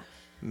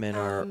men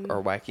are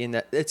wacky, and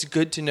that it's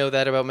good to know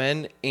that about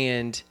men,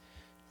 and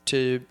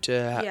to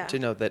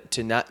know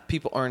that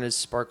people aren't as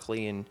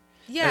sparkly, and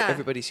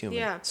everybody's human.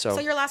 Yeah. So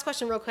your last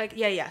question, real quick.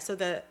 Yeah. So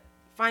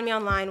find me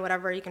online,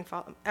 whatever you can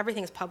follow.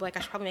 Everything is public. I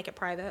should probably make it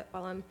private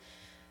while I'm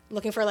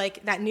looking for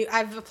like that new.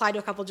 I've applied to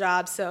a couple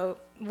jobs, so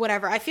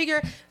whatever. I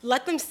figure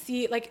let them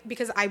see, like,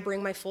 because I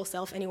bring my full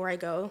self anywhere I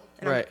go,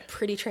 and I'm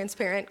pretty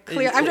transparent.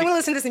 Clear. I'm going to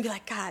listen to this and be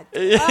like, God.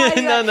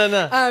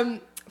 No.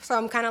 So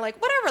I'm kind of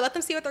like, whatever. Let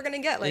them see what they're going to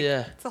get. Like,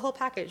 it's the whole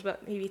package,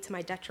 but maybe to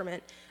my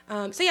detriment.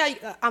 I'm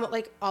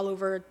like all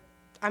over.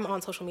 I'm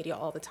on social media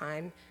all the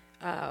time.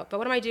 But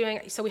what am I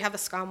doing? So we have the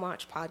Scum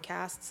Watch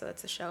podcast. So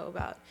it's a show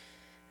about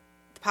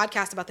the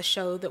podcast about the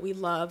show that we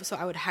love. So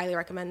I would highly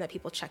recommend that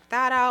people check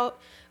that out.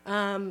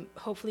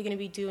 Hopefully going to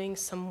be doing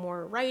some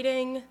more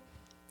writing.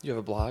 You have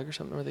a blog or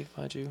something where they can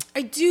find you?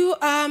 I do.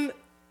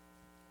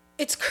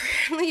 It's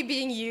currently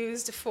being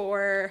used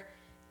for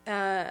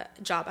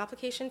job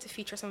application to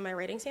feature some of my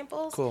writing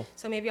samples. Cool.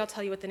 So maybe I'll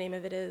tell you what the name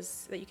of it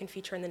is that you can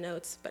feature in the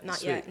notes, but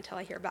not yet until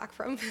I hear back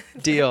from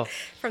Deal.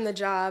 from the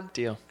job.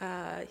 Deal.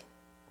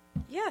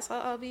 So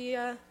I'll be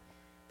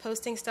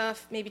posting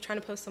stuff, maybe trying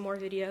to post some more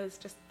videos,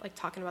 just like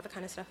talking about the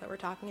kind of stuff that we're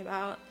talking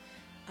about,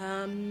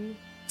 and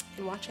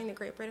watching the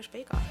Great British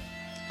Bake Off.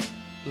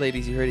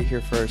 Ladies, you heard it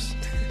here first.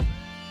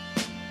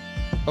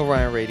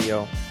 Orion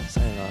Radio,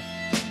 signing off.